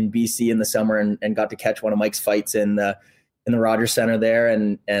in BC in the summer and got to catch one of Mike's fights in the Rogers Center there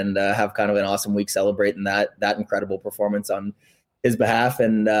and have kind of an awesome week celebrating that incredible performance on his behalf.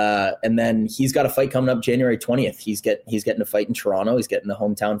 And then he's got a fight coming up January 20th. He's getting a fight in Toronto. He's getting a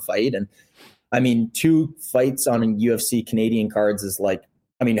hometown fight. And I mean, 2 fights on UFC Canadian cards is like,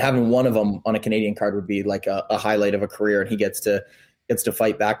 I mean, having one of them on a Canadian card would be like a highlight of a career. And he gets to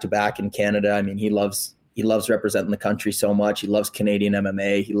fight back to back in Canada. I mean, he loves representing the country so much. He loves Canadian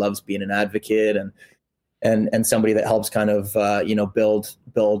MMA. He loves being an advocate and somebody that helps kind of build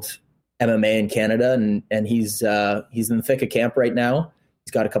MMA in Canada. And he's in the thick of camp right now.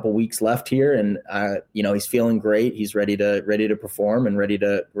 He's got a couple weeks left here, and he's feeling great. He's ready to perform and ready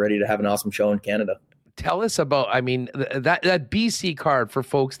to have an awesome show in Canada. Tell us about, I mean, that BC card for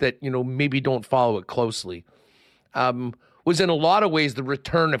folks that maybe don't follow it closely. Was in a lot of ways the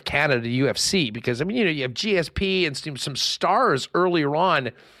return of Canada to UFC, because I mean, you have GSP and some stars earlier on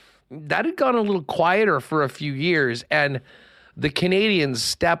that had gone a little quieter for a few years, and the Canadians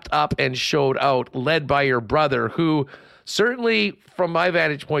stepped up and showed out, led by your brother, who certainly from my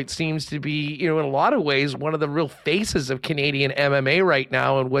vantage point seems to be, in a lot of ways, one of the real faces of Canadian MMA right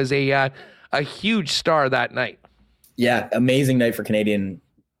now, and was a huge star that night. Yeah. Amazing night for Canadian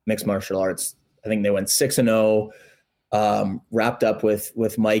mixed martial arts. I think they went 6-0. Wrapped up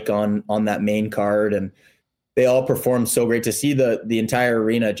with Mike on that main card, and they all performed so great. To see the entire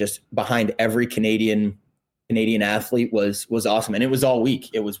arena just behind every Canadian athlete was awesome. And it was all week.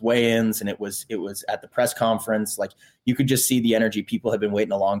 It was weigh-ins, and it was at the press conference. Like, you could just see the energy. People had been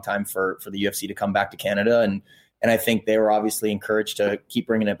waiting a long time for the UFC to come back to Canada. And I think they were obviously encouraged to keep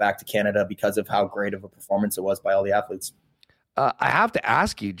bringing it back to Canada because of how great of a performance it was by all the athletes. I have to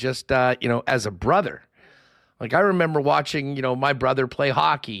ask you, just, as a brother, like, I remember watching, my brother play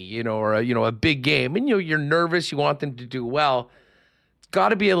hockey, or a big game, and you're nervous, you want them to do well. It's got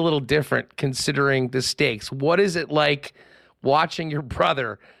to be a little different considering the stakes. What is it like watching your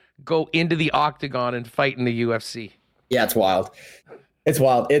brother go into the octagon and fight in the UFC? Yeah, it's wild.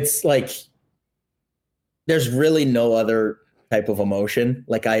 It's like, there's really no other type of emotion.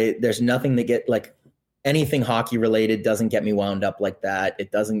 Like, there's nothing that get like. Anything hockey related doesn't get me wound up like that.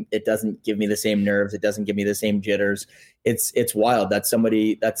 It doesn't give me the same nerves. It doesn't give me the same jitters. It's wild. That's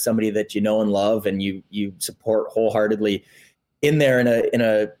somebody that you know and love, and you support wholeheartedly in there in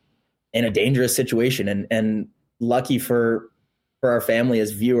a dangerous situation. And lucky for our family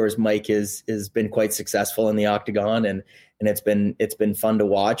as viewers, Mike has been quite successful in the octagon, and it's been fun to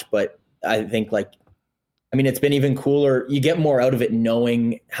watch. But I think it's been even cooler. You get more out of it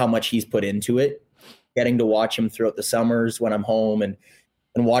knowing how much he's put into it. Getting to watch him throughout the summers when I'm home and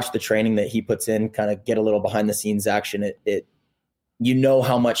watch the training that he puts in, kind of get a little behind the scenes action. It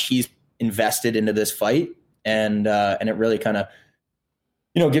how much he's invested into this fight, and it really kind of,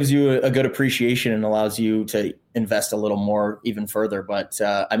 gives you a good appreciation and allows you to invest a little more even further. But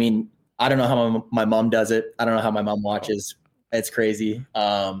I don't know how my mom does it. I don't know how my mom watches. It's crazy.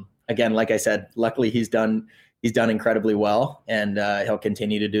 Again, like I said, luckily he's done incredibly well, and he'll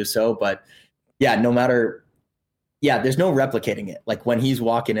continue to do so. But yeah, there's no replicating it. Like, when he's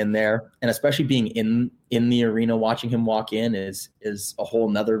walking in there, and especially being in the arena, watching him walk in is a whole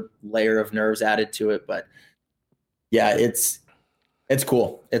nother layer of nerves added to it. But yeah, it's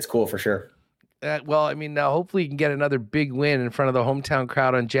cool. It's cool for sure. Hopefully you can get another big win in front of the hometown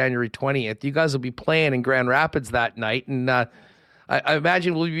crowd on January 20th. You guys will be playing in Grand Rapids that night. And I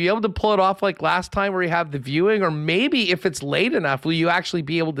imagine, will you be able to pull it off like last time where you have the viewing? Or maybe if it's late enough, will you actually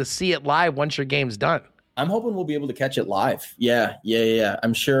be able to see it live once your game's done? I'm hoping we'll be able to catch it live. Yeah.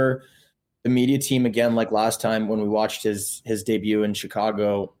 I'm sure the media team, again, like last time when we watched his debut in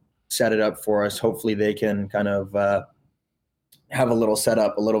Chicago, set it up for us. Hopefully they can kind of have a little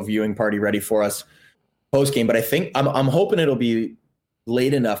setup, a little viewing party ready for us post game. But I think I'm hoping it'll be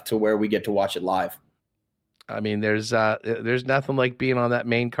late enough to where we get to watch it live. I mean, there's nothing like being on that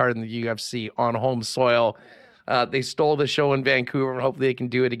main card in the UFC on home soil. They stole the show in Vancouver, and hopefully they can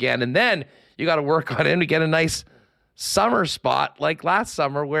do it again. And then you got to work on him to get a nice summer spot like last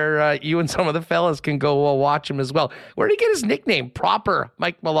summer where you and some of the fellas can go watch him as well. Where did he get his nickname, Proper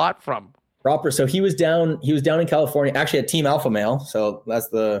Mike Malott, from? Proper. So he was down in California, actually at Team Alpha Male. So that's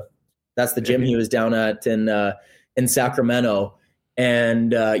the gym he was down at in Sacramento.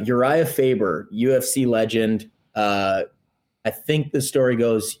 And Uriah Faber, UFC legend. I think the story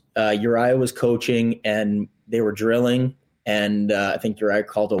goes Uriah was coaching and they were drilling, and I think Uriah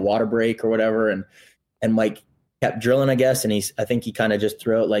called a water break or whatever, and Mike kept drilling, I guess, and I think he kind of just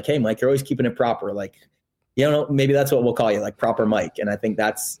threw out like, "Hey, Mike, you're always keeping it proper. Like, you know, maybe that's what we'll call you, like Proper Mike." And I think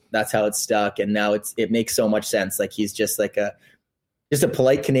that's how it's stuck, and now it makes so much sense. Like he's just like a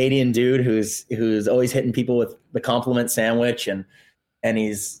polite Canadian dude who's always hitting people with the compliment sandwich, and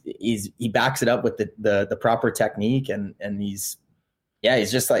he backs it up with the proper technique, and he's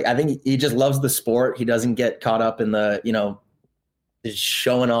just like, I think he just loves the sport. He doesn't get caught up in the, you know, the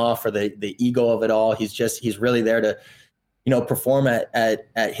showing off or the ego of it all. He's really there to, you know, perform at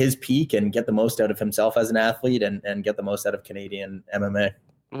his peak and get the most out of himself as an athlete and get the most out of Canadian MMA.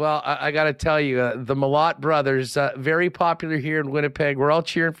 Well, I got to tell you, the Malott brothers, very popular here in Winnipeg. We're all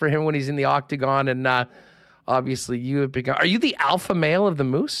cheering for him when he's in the octagon, and obviously you have become. Are you the alpha male of the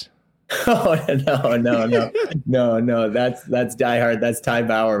Moose? Oh no. That's Die Hard. That's Ty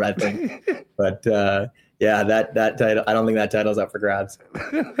Bauer, I think. But yeah, that title. I don't think that title's up for grabs.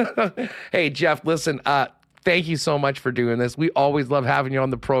 Hey Jeff, listen. Thank you so much for doing this. We always love having you on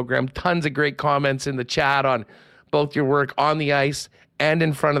the program. Tons of great comments in the chat on both your work on the ice and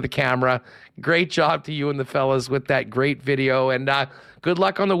in front of the camera. Great job to you and the fellas with that great video, and good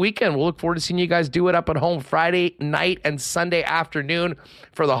luck on the weekend. We'll look forward to seeing you guys do it up at home Friday night and Sunday afternoon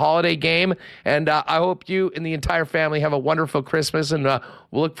for the holiday game. And I hope you and the entire family have a wonderful Christmas, and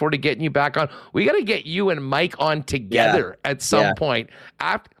we'll look forward to getting you back on. We got to get you and Mike on together at some point.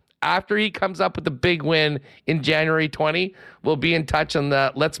 After he comes up with the big win in January 20, we'll be in touch on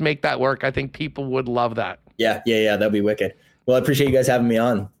the let's make that work. I think people would love that. Yeah. That'd be wicked. Well, I appreciate you guys having me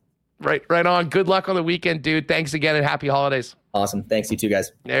on. Right on. Good luck on the weekend, dude. Thanks again, and happy holidays. Awesome. Thanks, you too,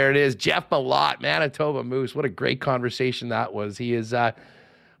 guys. There it is. Jeff Malott, Manitoba Moose. What a great conversation that was. He was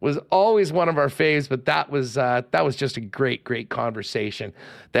always one of our faves, but that was just a great conversation.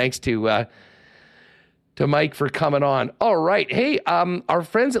 Thanks to Mike for coming on. All right. Hey, our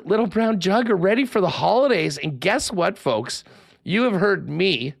friends at Little Brown Jug are ready for the holidays. And guess what, folks? You have heard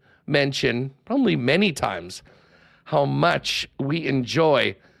me mention probably many times how much we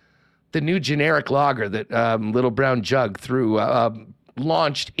enjoy the new generic lager that Little Brown Jug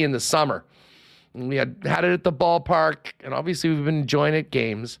launched in the summer. And we had it at the ballpark, and obviously we've been enjoying it at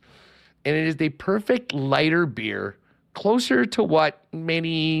games. And it is the perfect lighter beer, closer to what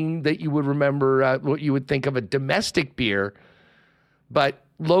many that you would remember, what you would think of a domestic beer, but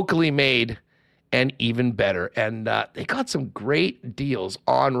locally made and even better. And they got some great deals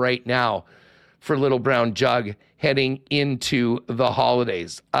on right now for Little Brown Jug heading into the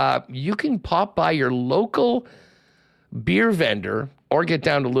holidays. You can pop by your local beer vendor or get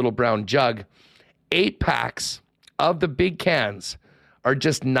down to Little Brown Jug. 8 packs of the big cans are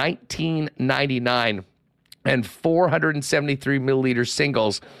just $19.99, and 473 milliliter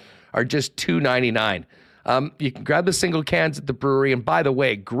singles are just $2.99. You can grab the single cans at the brewery. And by the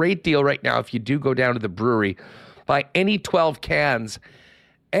way, great deal right now if you do go down to the brewery. Buy any 12 cans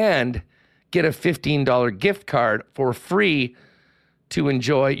and get a $15 gift card for free to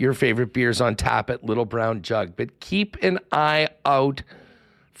enjoy your favorite beers on tap at Little Brown Jug. But keep an eye out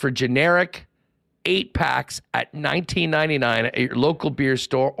for generic 8 packs at $19.99 at your local beer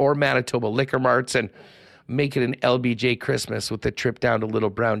store or Manitoba Liquor Marts, and make it an LBJ Christmas with a trip down to Little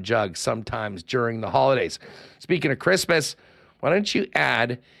Brown Jug sometimes during the holidays. Speaking of Christmas, why don't you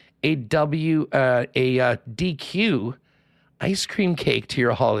add a DQ ice cream cake to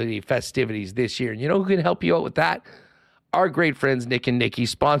your holiday festivities this year? And you know who can help you out with that? Our great friends Nick and Nikki,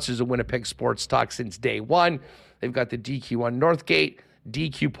 sponsors of Winnipeg Sports Talk since day one. They've got the DQ on Northgate,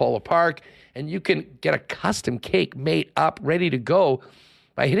 DQ Polo Park, and you can get a custom cake made up, ready to go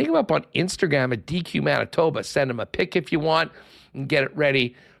by hitting them up on Instagram at DQ Manitoba. Send them a pic if you want and get it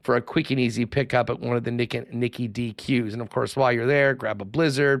ready for a quick and easy pickup at one of the Nick and Nikki DQs. And of course, while you're there, grab a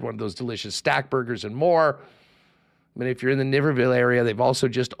Blizzard, one of those delicious stack burgers and more. But if you're in the Niverville area, they've also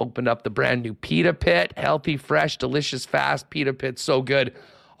just opened up the brand new Pita Pit. Healthy, fresh, delicious, fast Pita Pit. So good.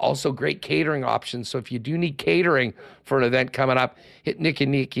 Also great catering options. So if you do need catering for an event coming up, hit Nick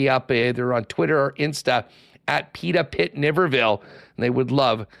and Nikki up either on Twitter or Insta at Pita Pit Niverville. And they would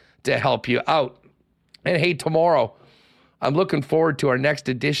love to help you out. And hey, tomorrow, I'm looking forward to our next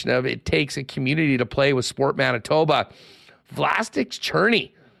edition of It Takes a Community to Play with Sport Manitoba. Vlastics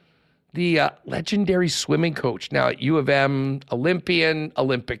Cherney the legendary swimming coach. Now at U of M, Olympian,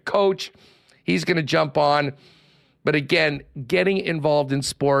 Olympic coach. He's going to jump on. But again, getting involved in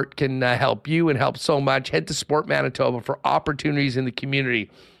sport can help you and help so much. Head to Sport Manitoba for opportunities in the community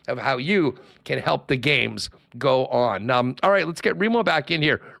of how you can help the games go on. All right, let's get Remo back in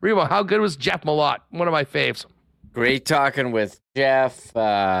here. Remo, how good was Jeff Malott? One of my faves. Great talking with Jeff.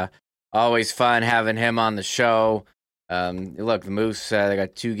 Always fun having him on the show. Look, the Moose, they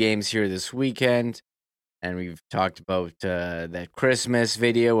got 2 games here this weekend, and we've talked about that Christmas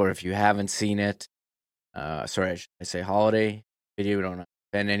video, or if you haven't seen it, sorry, I say holiday video. We don't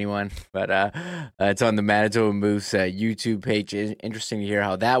offend anyone, but it's on the Manitoba Moose YouTube page. Interesting to hear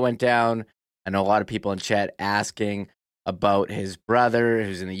how that went down. I know a lot of people in chat asking about his brother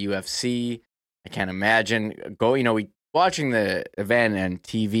who's in the UFC. I can't imagine watching the event on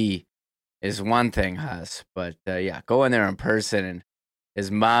TV is one thing, Huss, but going there in person and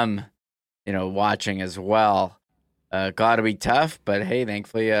his mom, watching as well. Got to be tough, but hey,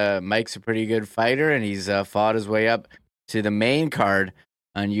 thankfully Mike's a pretty good fighter, and he's fought his way up to the main card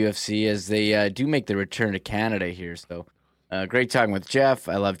on UFC as they do make the return to Canada here. So great talking with Jeff.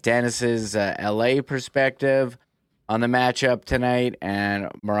 I love Dennis's LA perspective on the matchup tonight, and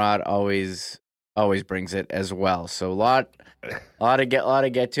Murat always brings it as well. So a lot to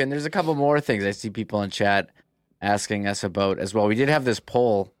get to, and there's a couple more things I see people in chat asking us about as well. We did have this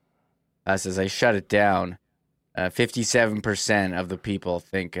poll as I shut it down. 57% of the people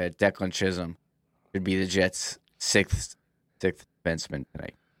think Declan Chisholm should be the Jets' sixth defenseman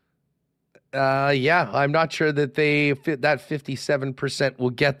tonight. I'm not sure that that 57% will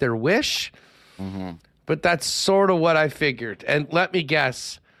get their wish, but that's sort of what I figured. And let me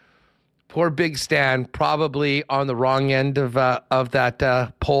guess, poor Big Stan probably on the wrong end of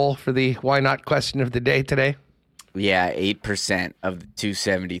that poll for the why not question of the day today. Yeah, 8% of the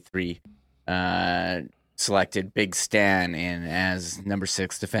 273 selected Big Stan in as number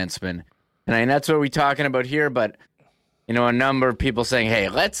 6 defenseman. And that's what we're talking about here, but a number of people saying, hey,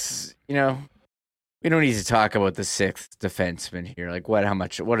 let's, we don't need to talk about the 6th defenseman here. Like what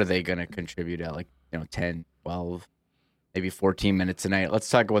are they going to contribute at 10, 12, maybe 14 minutes a night? Let's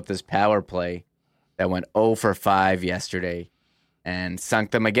talk about this power play that went 0 for 5 yesterday and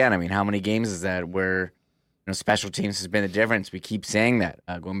sunk them again. I mean, how many games is that where special teams has been the difference? We keep saying that.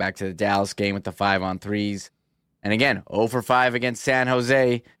 Going back to the Dallas game with the 5-on-3s. And again, 0 for 5 against San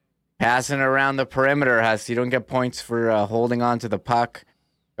Jose. Passing around the perimeter, Huss. You don't get points for holding on to the puck.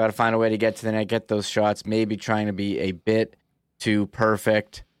 Got to find a way to get to the net, get those shots, maybe trying to be a bit too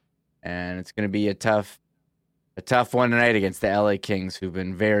perfect. And it's going to be a tough one tonight against the LA Kings, who've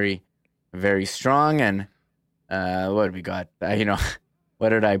been very, very strong. And what have we got? What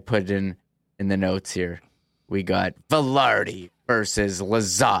did I put in the notes here? We got Velarde versus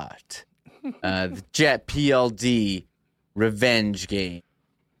Lazat, the Jet PLD revenge game.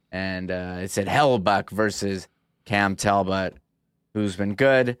 And it said Hellbuck versus Cam Talbot, who's been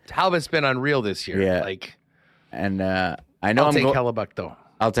good. Talbot's been unreal this year. Yeah. And I know I'll take Hellbuck, though.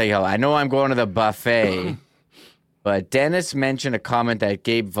 I'll take Hellbuck. I know I'm going to the buffet, but Dennis mentioned a comment that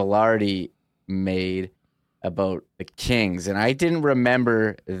Gabe Velarde made about the Kings, and I didn't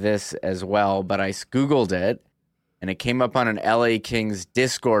remember this as well, but I Googled it, and it came up on an LA Kings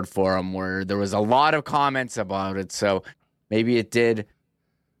Discord forum where there was a lot of comments about it, so maybe it did.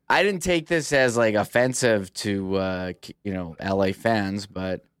 I didn't take this as offensive to LA fans,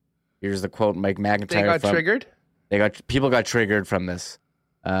 but here's the quote: Mike McIntyre. They got triggered? People got triggered from this.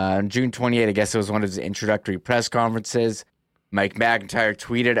 On June 28, I guess it was one of his introductory press conferences. Mike McIntyre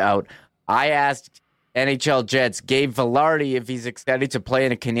tweeted out, I asked NHL Jets Gabe Velarde if he's excited to play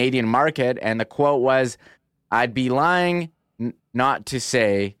in a Canadian market, and the quote was, I'd be lying not to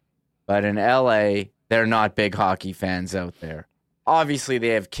say, but in LA, they're not big hockey fans out there. Obviously, they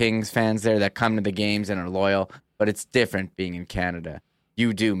have Kings fans there that come to the games and are loyal, but it's different being in Canada.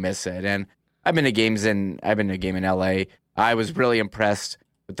 You do miss it. And I've been to a game in LA. I was really impressed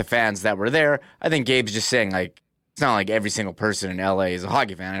with the fans that were there. I think Gabe's just saying, it's not like every single person in LA is a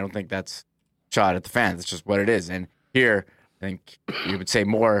hockey fan. I don't think that's shot at the fans. It's just what it is. And here, I think you would say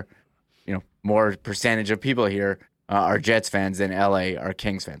more percentage of people here are Jets fans than LA are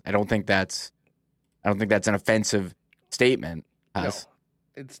Kings fans. I don't think that's an offensive statement. No,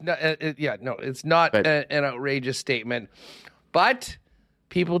 it's not. It's not an outrageous statement, but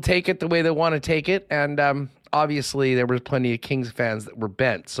people take it the way they want to take it, and obviously there was plenty of Kings fans that were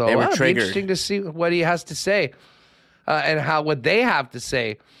bent. So they were it'll triggered. be interesting to see what he has to say, and what they have to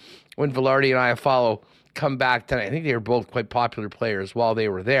say when Velarde and Iafallo come back tonight. I think they were both quite popular players while they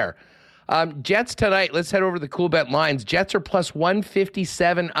were there. Jets tonight. Let's head over to the Cool Bet lines. Jets are plus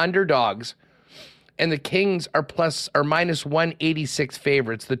 157 underdogs, and the Kings are minus 186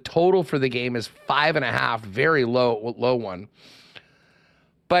 favorites. The total for the game is 5.5, very low one.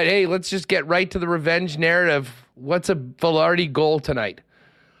 But hey, let's just get right to the revenge narrative. What's a Vilardi goal tonight?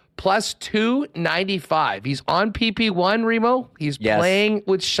 Plus 295. He's on PP1, Remo. He's playing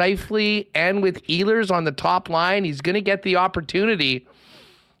with Scheifele and with Ehlers on the top line. He's going to get the opportunity.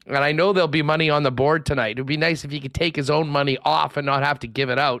 And I know there'll be money on the board tonight. It would be nice if he could take his own money off and not have to give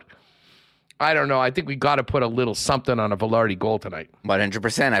it out. I don't know. I think we got to put a little something on a Vilardi goal tonight.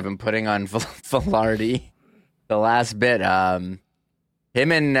 100%. I've been putting on Vilardi the last bit.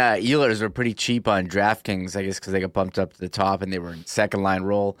 Him and Ehlers were pretty cheap on DraftKings, I guess, because they got bumped up to the top and they were in second line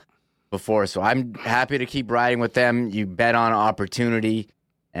role before. So I'm happy to keep riding with them. You bet on opportunity,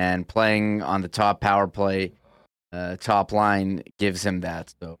 and playing on the top power play, top line gives him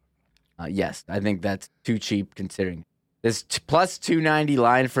that. So, yes, I think that's too cheap considering. This plus 290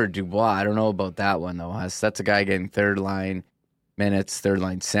 line for Dubois. I don't know about that one, though. That's a guy getting third line minutes, third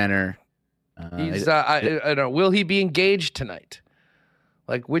line center. I don't know. Will he be engaged tonight?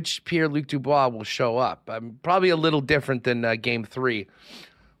 Like, which Pierre-Luc Dubois will show up? Probably a little different than Game 3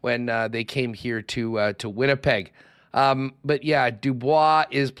 when they came here to Winnipeg. But, yeah, Dubois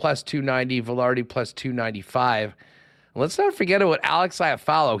is plus 290, Vilardi plus 295. And let's not forget about Alex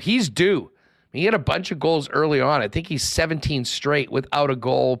Iafallo. He's due. He had a bunch of goals early on. I think he's 17 straight without a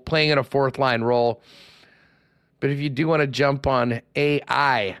goal, playing in a fourth-line role. But if you do want to jump on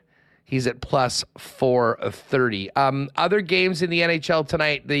AI, he's at plus 430. Other games in the NHL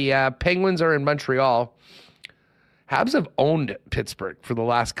tonight, the Penguins are in Montreal. Habs have owned Pittsburgh for the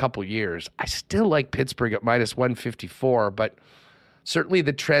last couple years. I still like Pittsburgh at minus 154, but certainly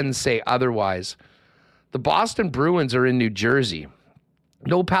the trends say otherwise. The Boston Bruins are in New Jersey.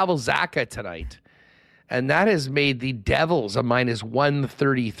 No Pavel Zacha tonight. And that has made the Devils a minus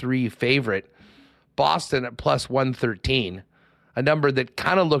 133 favorite. Boston at plus 113. A number that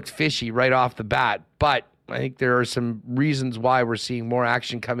kind of looked fishy right off the bat, but I think there are some reasons why we're seeing more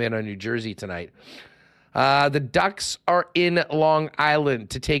action come in on New Jersey tonight. The Ducks are in Long Island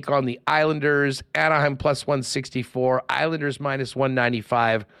to take on the Islanders. Anaheim plus 164, Islanders minus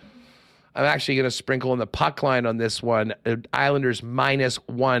 195. I'm actually going to sprinkle in the puck line on this one. Islanders minus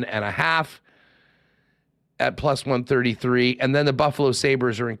 1.5 at plus 133. And then the Buffalo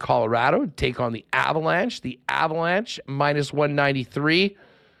Sabres are in Colorado to take on the Avalanche. The Avalanche minus 193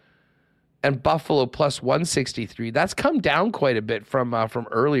 and Buffalo plus 163. That's come down quite a bit from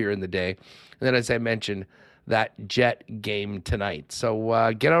earlier in the day. And then, as I mentioned, that Jet game tonight.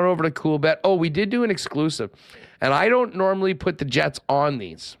 So get on over to CoolBet. Oh, we did do an exclusive. And I don't normally put the Jets on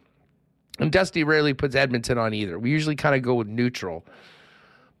these. And Dusty rarely puts Edmonton on either. We usually kind of go with neutral.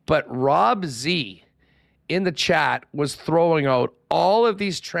 But Rob Z in the chat was throwing out all of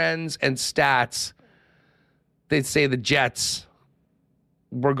these trends and stats. They'd say the Jets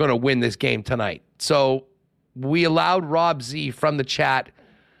were going to win this game tonight. So we allowed Rob Z from the chat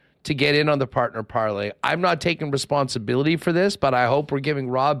to get in on the partner parlay. I'm not taking responsibility for this, but I hope we're giving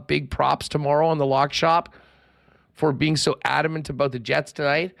Rob big props tomorrow on the Lock Shop for being so adamant about the Jets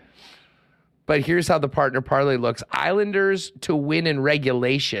tonight. But here's how the partner parlay looks. Islanders to win in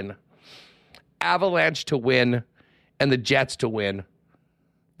regulation, Avalanche to win, and the Jets to win.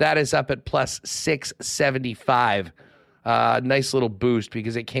 That is up at plus 675. Nice little boost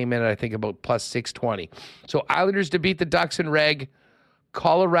because it came in at, I think, about plus 620. So Islanders to beat the Ducks in reg,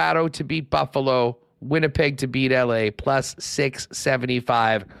 Colorado to beat Buffalo, Winnipeg to beat LA, plus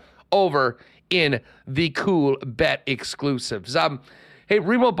 675 over in the Cool Bet exclusives. Hey,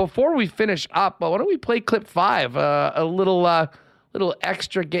 Remo, before we finish up, why don't we play clip 5? A little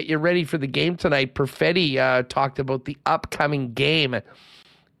extra, get you ready for the game tonight. Perfetti talked about the upcoming game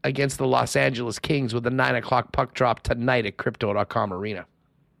against the Los Angeles Kings with a 9 o'clock puck drop tonight at Crypto.com Arena.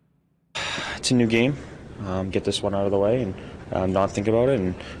 It's a new game. Get this one out of the way and not think about it.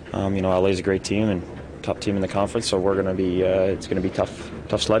 And LA's a great team and top team in the conference, so we're gonna be it's gonna be tough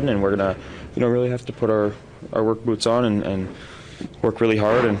sledding, and we're gonna really have to put our work boots on and work really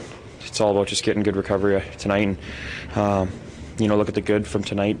hard, and it's all about just getting good recovery tonight and look at the good from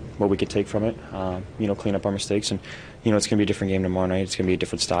tonight, what we could take from it, clean up our mistakes, and it's gonna be a different game tomorrow night. It's gonna be a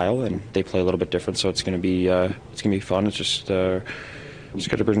different style, and they play a little bit different, so it's gonna be fun. It's just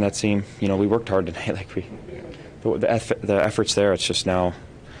got to bring that team. We worked hard tonight, like the effort's there. It's just now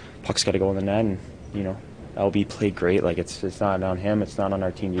puck's got to go in the net, and LB played great. Like it's not on him, it's not on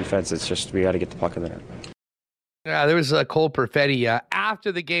our team defense. It's just we got to get the puck in the net. Yeah, there was Cole Perfetti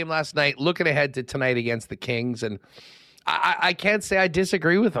after the game last night, looking ahead to tonight against the Kings, and I can't say I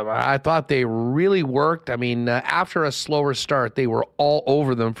disagree with them. I thought they really worked. I mean, after a slower start, they were all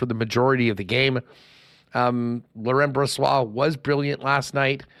over them for the majority of the game. Laurent Brossoit was brilliant last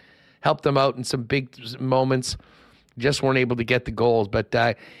night, helped them out in some big moments. Just weren't able to get the goals.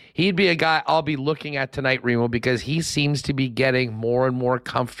 But he'd be a guy I'll be looking at tonight, Remo, because he seems to be getting more and more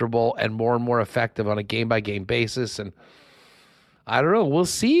comfortable and more effective on a game-by-game basis. And I don't know. We'll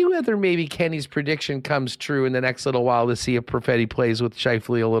see whether maybe Kenny's prediction comes true in the next little while to see if Perfetti plays with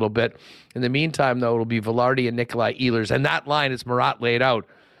Scheifele a little bit. In the meantime, though, it'll be Velarde and Nikolai Ehlers. And that line, as Marat laid out,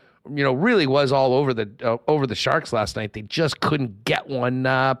 really was all over the Sharks last night. They just couldn't get one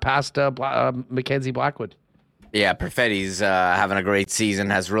past Mackenzie Blackwood. Yeah, Perfetti's having a great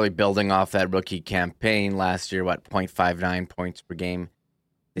season, has really building off that rookie campaign last year, 0.59 points per game.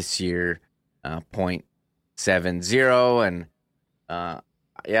 This year, 0.70. And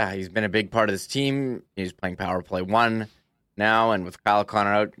he's been a big part of this team. He's playing power play 1 now, and with Kyle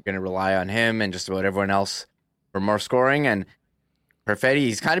Connor out, going to rely on him and just about everyone else for more scoring. And Perfetti,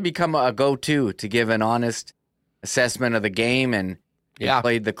 he's kind of become a go-to to give an honest assessment of the game. And he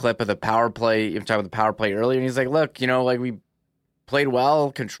played the clip of the power play. You were talking about the power play earlier, and he's like, look, we played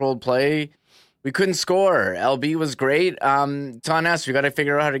well, controlled play. We couldn't score. LB was great. It's on us. We got to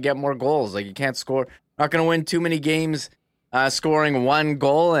figure out how to get more goals. You can't score. Not going to win too many games scoring 1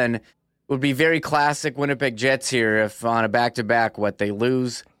 goal, and it would be very classic Winnipeg Jets here if on a back-to-back, they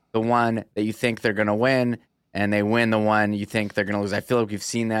lose the one that you think they're going to win, and they win the one you think they're going to lose. I feel like we've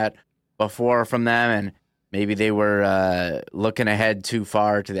seen that before from them, and maybe they were looking ahead too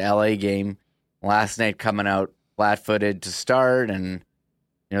far to the LA game last night, coming out flat-footed to start, and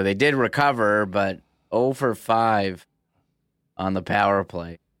they did recover, but 0 for 5 on the power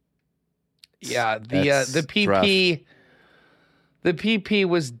play. Yeah, the PP. Rough. The PP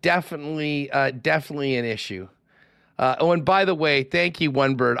was definitely an issue. And by the way, thank you,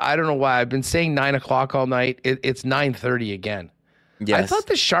 One Bird. I don't know why I've been saying 9 o'clock all night. It's 9:30 again. Yes. I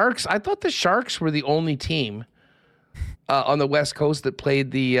thought the Sharks were the only team on the West Coast that played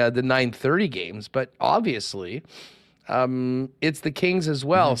the 9:30 games, but obviously it's the Kings as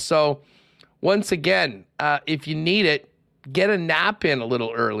well. Mm-hmm. So once again, if you need it, get a nap in a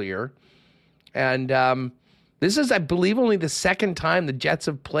little earlier. And this is, I believe, only the second time the Jets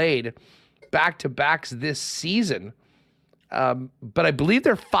have played back-to-backs this season. But I believe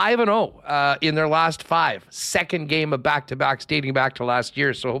they're 5-0 in their last 5. Second game of back-to-backs dating back to last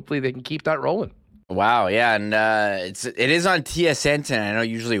year. So hopefully they can keep that rolling. Wow, yeah. And it is on TSN tonight. I know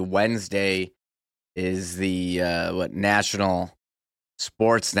usually Wednesday is the National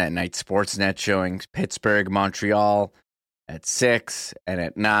Sportsnet night. Sportsnet showing Pittsburgh, Montreal at 6 and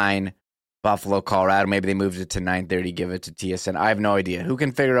at 9. Buffalo, Colorado. Maybe they moved it to 9:30, give it to TSN. I have no idea. Who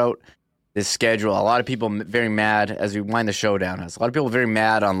can figure out this schedule? A lot of people very mad as we wind the show down. A lot of people very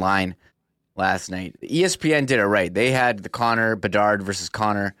mad online last night. ESPN did it right. They had the Connor Bedard versus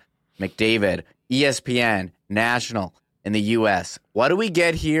Connor McDavid. ESPN, national in the U.S. What do we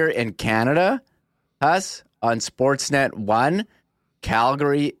get here in Canada? Us on Sportsnet 1,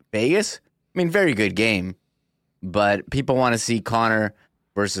 Calgary, Vegas. I mean, very good game. But people want to see Connor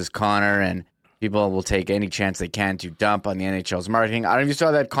versus Connor, and people will take any chance they can to dump on the NHL's marketing. I don't know if you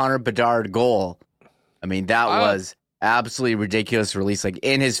saw that Connor Bedard goal. I mean, that was absolutely ridiculous release,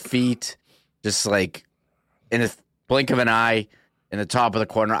 in his feet, just in a blink of an eye in the top of the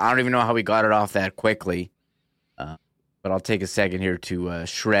corner. I don't even know how he got it off that quickly. But I'll take a second here to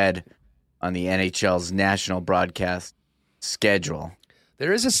shred on the NHL's national broadcast schedule.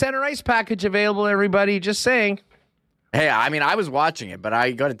 There is a center ice package available, everybody. Just saying. Hey, I mean, I was watching it, but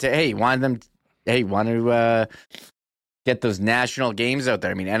I got to want to get those national games out there.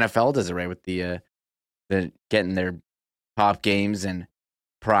 I mean, NFL does it right with the getting their top games in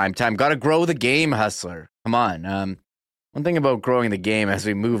prime time. Got to grow the game, Hustler. Come on. One thing about growing the game as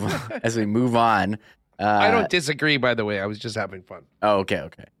we move on. I don't disagree, by the way. I was just having fun. Oh, okay.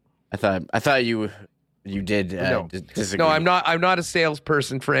 I thought you did disagree. No, I'm not. I'm not a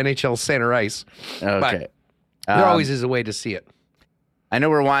salesperson for NHL center ice. Okay. But there always is a way to see it. I know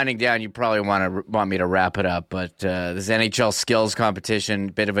we're winding down. You probably want me to wrap it up, but this NHL skills competition,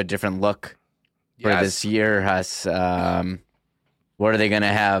 bit of a different look for this year. What are they going to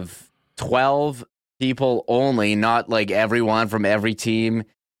have? 12 people only, not everyone from every team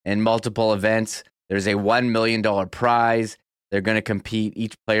in multiple events. There's a $1 million prize. They're going to compete.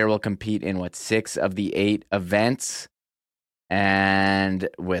 Each player will compete in 6 of the 8 events. And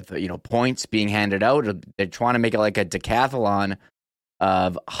with points being handed out, they're trying to make it like a decathlon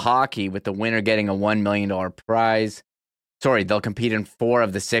of hockey, with the winner getting a $1 million prize. Sorry, they'll compete in 4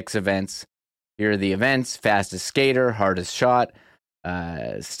 of the 6 events. Here are the events: fastest skater, hardest shot,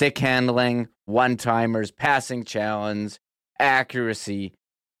 stick handling, one-timers, passing challenge, accuracy,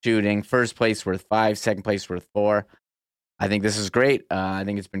 shooting. First place worth 5, second place worth 4. I think this is great. I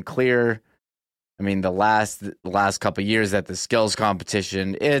think it's been clear. I mean, the last couple of years at the skills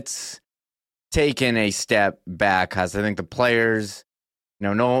competition, it's taken a step back. Because I think the players,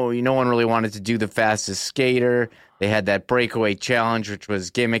 no one really wanted to do the fastest skater. They had that breakaway challenge, which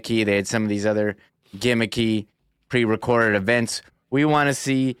was gimmicky. They had some of these other gimmicky pre-recorded events. We want to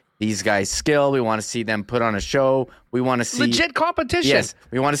see these guys skill. We want to see them put on a show. We want to see legit competition. Yes,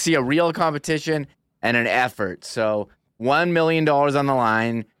 we want to see a real competition and an effort. So $1 million on the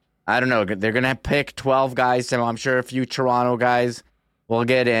line. I don't know. They're going to pick 12 guys. So I'm sure a few Toronto guys will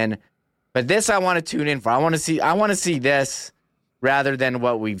get in. But this I want to tune in for. I want to see this rather than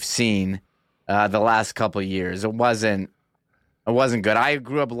what we've seen the last couple of years. It wasn't good. I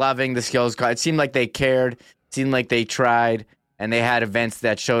grew up loving the skills. It seemed like they cared. It seemed like they tried. And they had events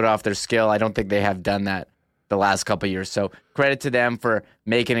that showed off their skill. I don't think they have done that the last couple of years. So credit to them for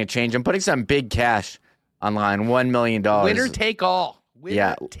making a change and putting some big cash online. $1 million. Winner take all.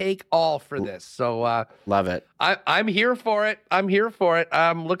 Take all for this. So love it. I'm here for it. I'm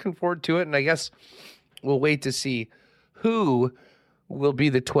looking forward to it. And I guess we'll wait to see who will be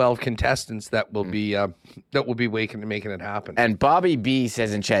the 12 contestants that will be making it happen. And Bobby B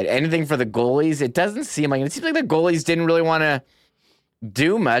says in chat, anything for the goalies? It seems like the goalies didn't really want to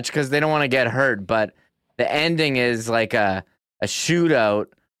do much because they don't want to get hurt. But the ending is like a shootout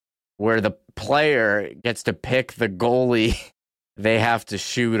where the player gets to pick the goalie they have to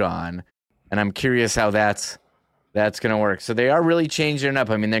shoot on. And I'm curious how that's going to work. So they are really changing it up.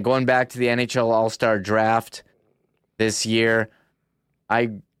 I mean, they're going back to the NHL All-Star Draft this year. I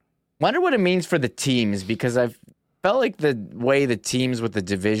wonder what it means for the teams, because I've felt like the way the teams with the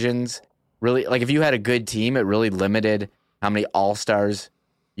divisions really, like if you had a good team, it really limited how many all-stars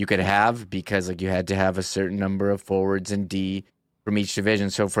you could have, because like you had to have a certain number of forwards and D from each division.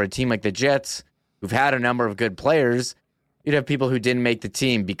 So for a team like the Jets, who've had a number of good players, you'd have people who didn't make the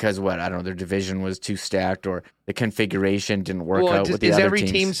team because their division was too stacked or the configuration didn't work out with the other teams.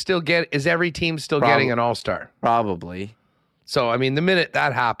 Is every team still getting an all-star? Probably. So, I mean, the minute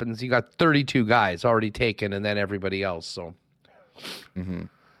that happens, you got 32 guys already taken and then everybody else. So,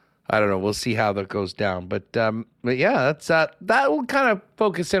 I don't know. We'll see how that goes down. But yeah, that's that will kind of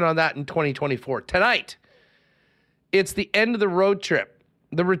focus in on that in 2024. Tonight, it's the end of the road trip.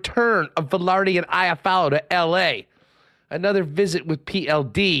 The return of Velarde and Iafallo to L.A. Another visit with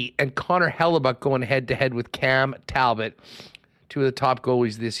PLD and Connor Hellebuyck going head-to-head with Cam Talbot. Two of the top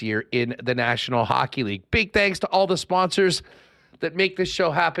goalies this year in the National Hockey League. Big thanks to all the sponsors that make this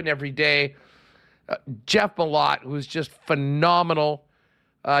show happen every day. Jeff Malott, who's just phenomenal.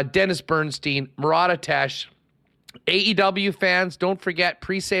 Dennis Bernstein, Murat Atesh. AEW fans, don't forget,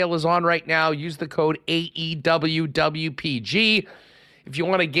 pre-sale is on right now. Use the code AEWWPG. If you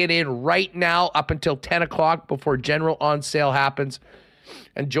want to get in right now up until 10 o'clock before general on sale happens.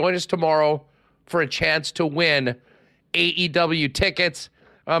 And join us tomorrow for a chance to win AEW tickets.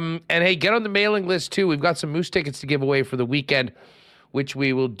 And hey, get on the mailing list too. We've got some Moose tickets to give away for the weekend, which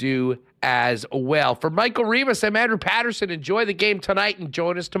we will do as well. For Michael Remus, I'm Andrew Patterson. Enjoy the game tonight and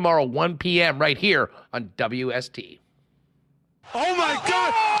join us tomorrow, 1 p.m. right here on WST. Oh my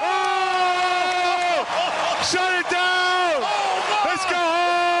God! Oh! Shut it down! Let's go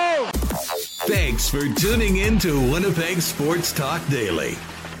home! Thanks for tuning in to Winnipeg Sports Talk Daily.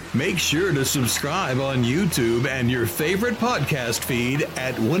 Make sure to subscribe on YouTube and your favorite podcast feed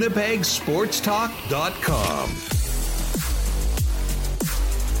at winnipegsportstalk.com.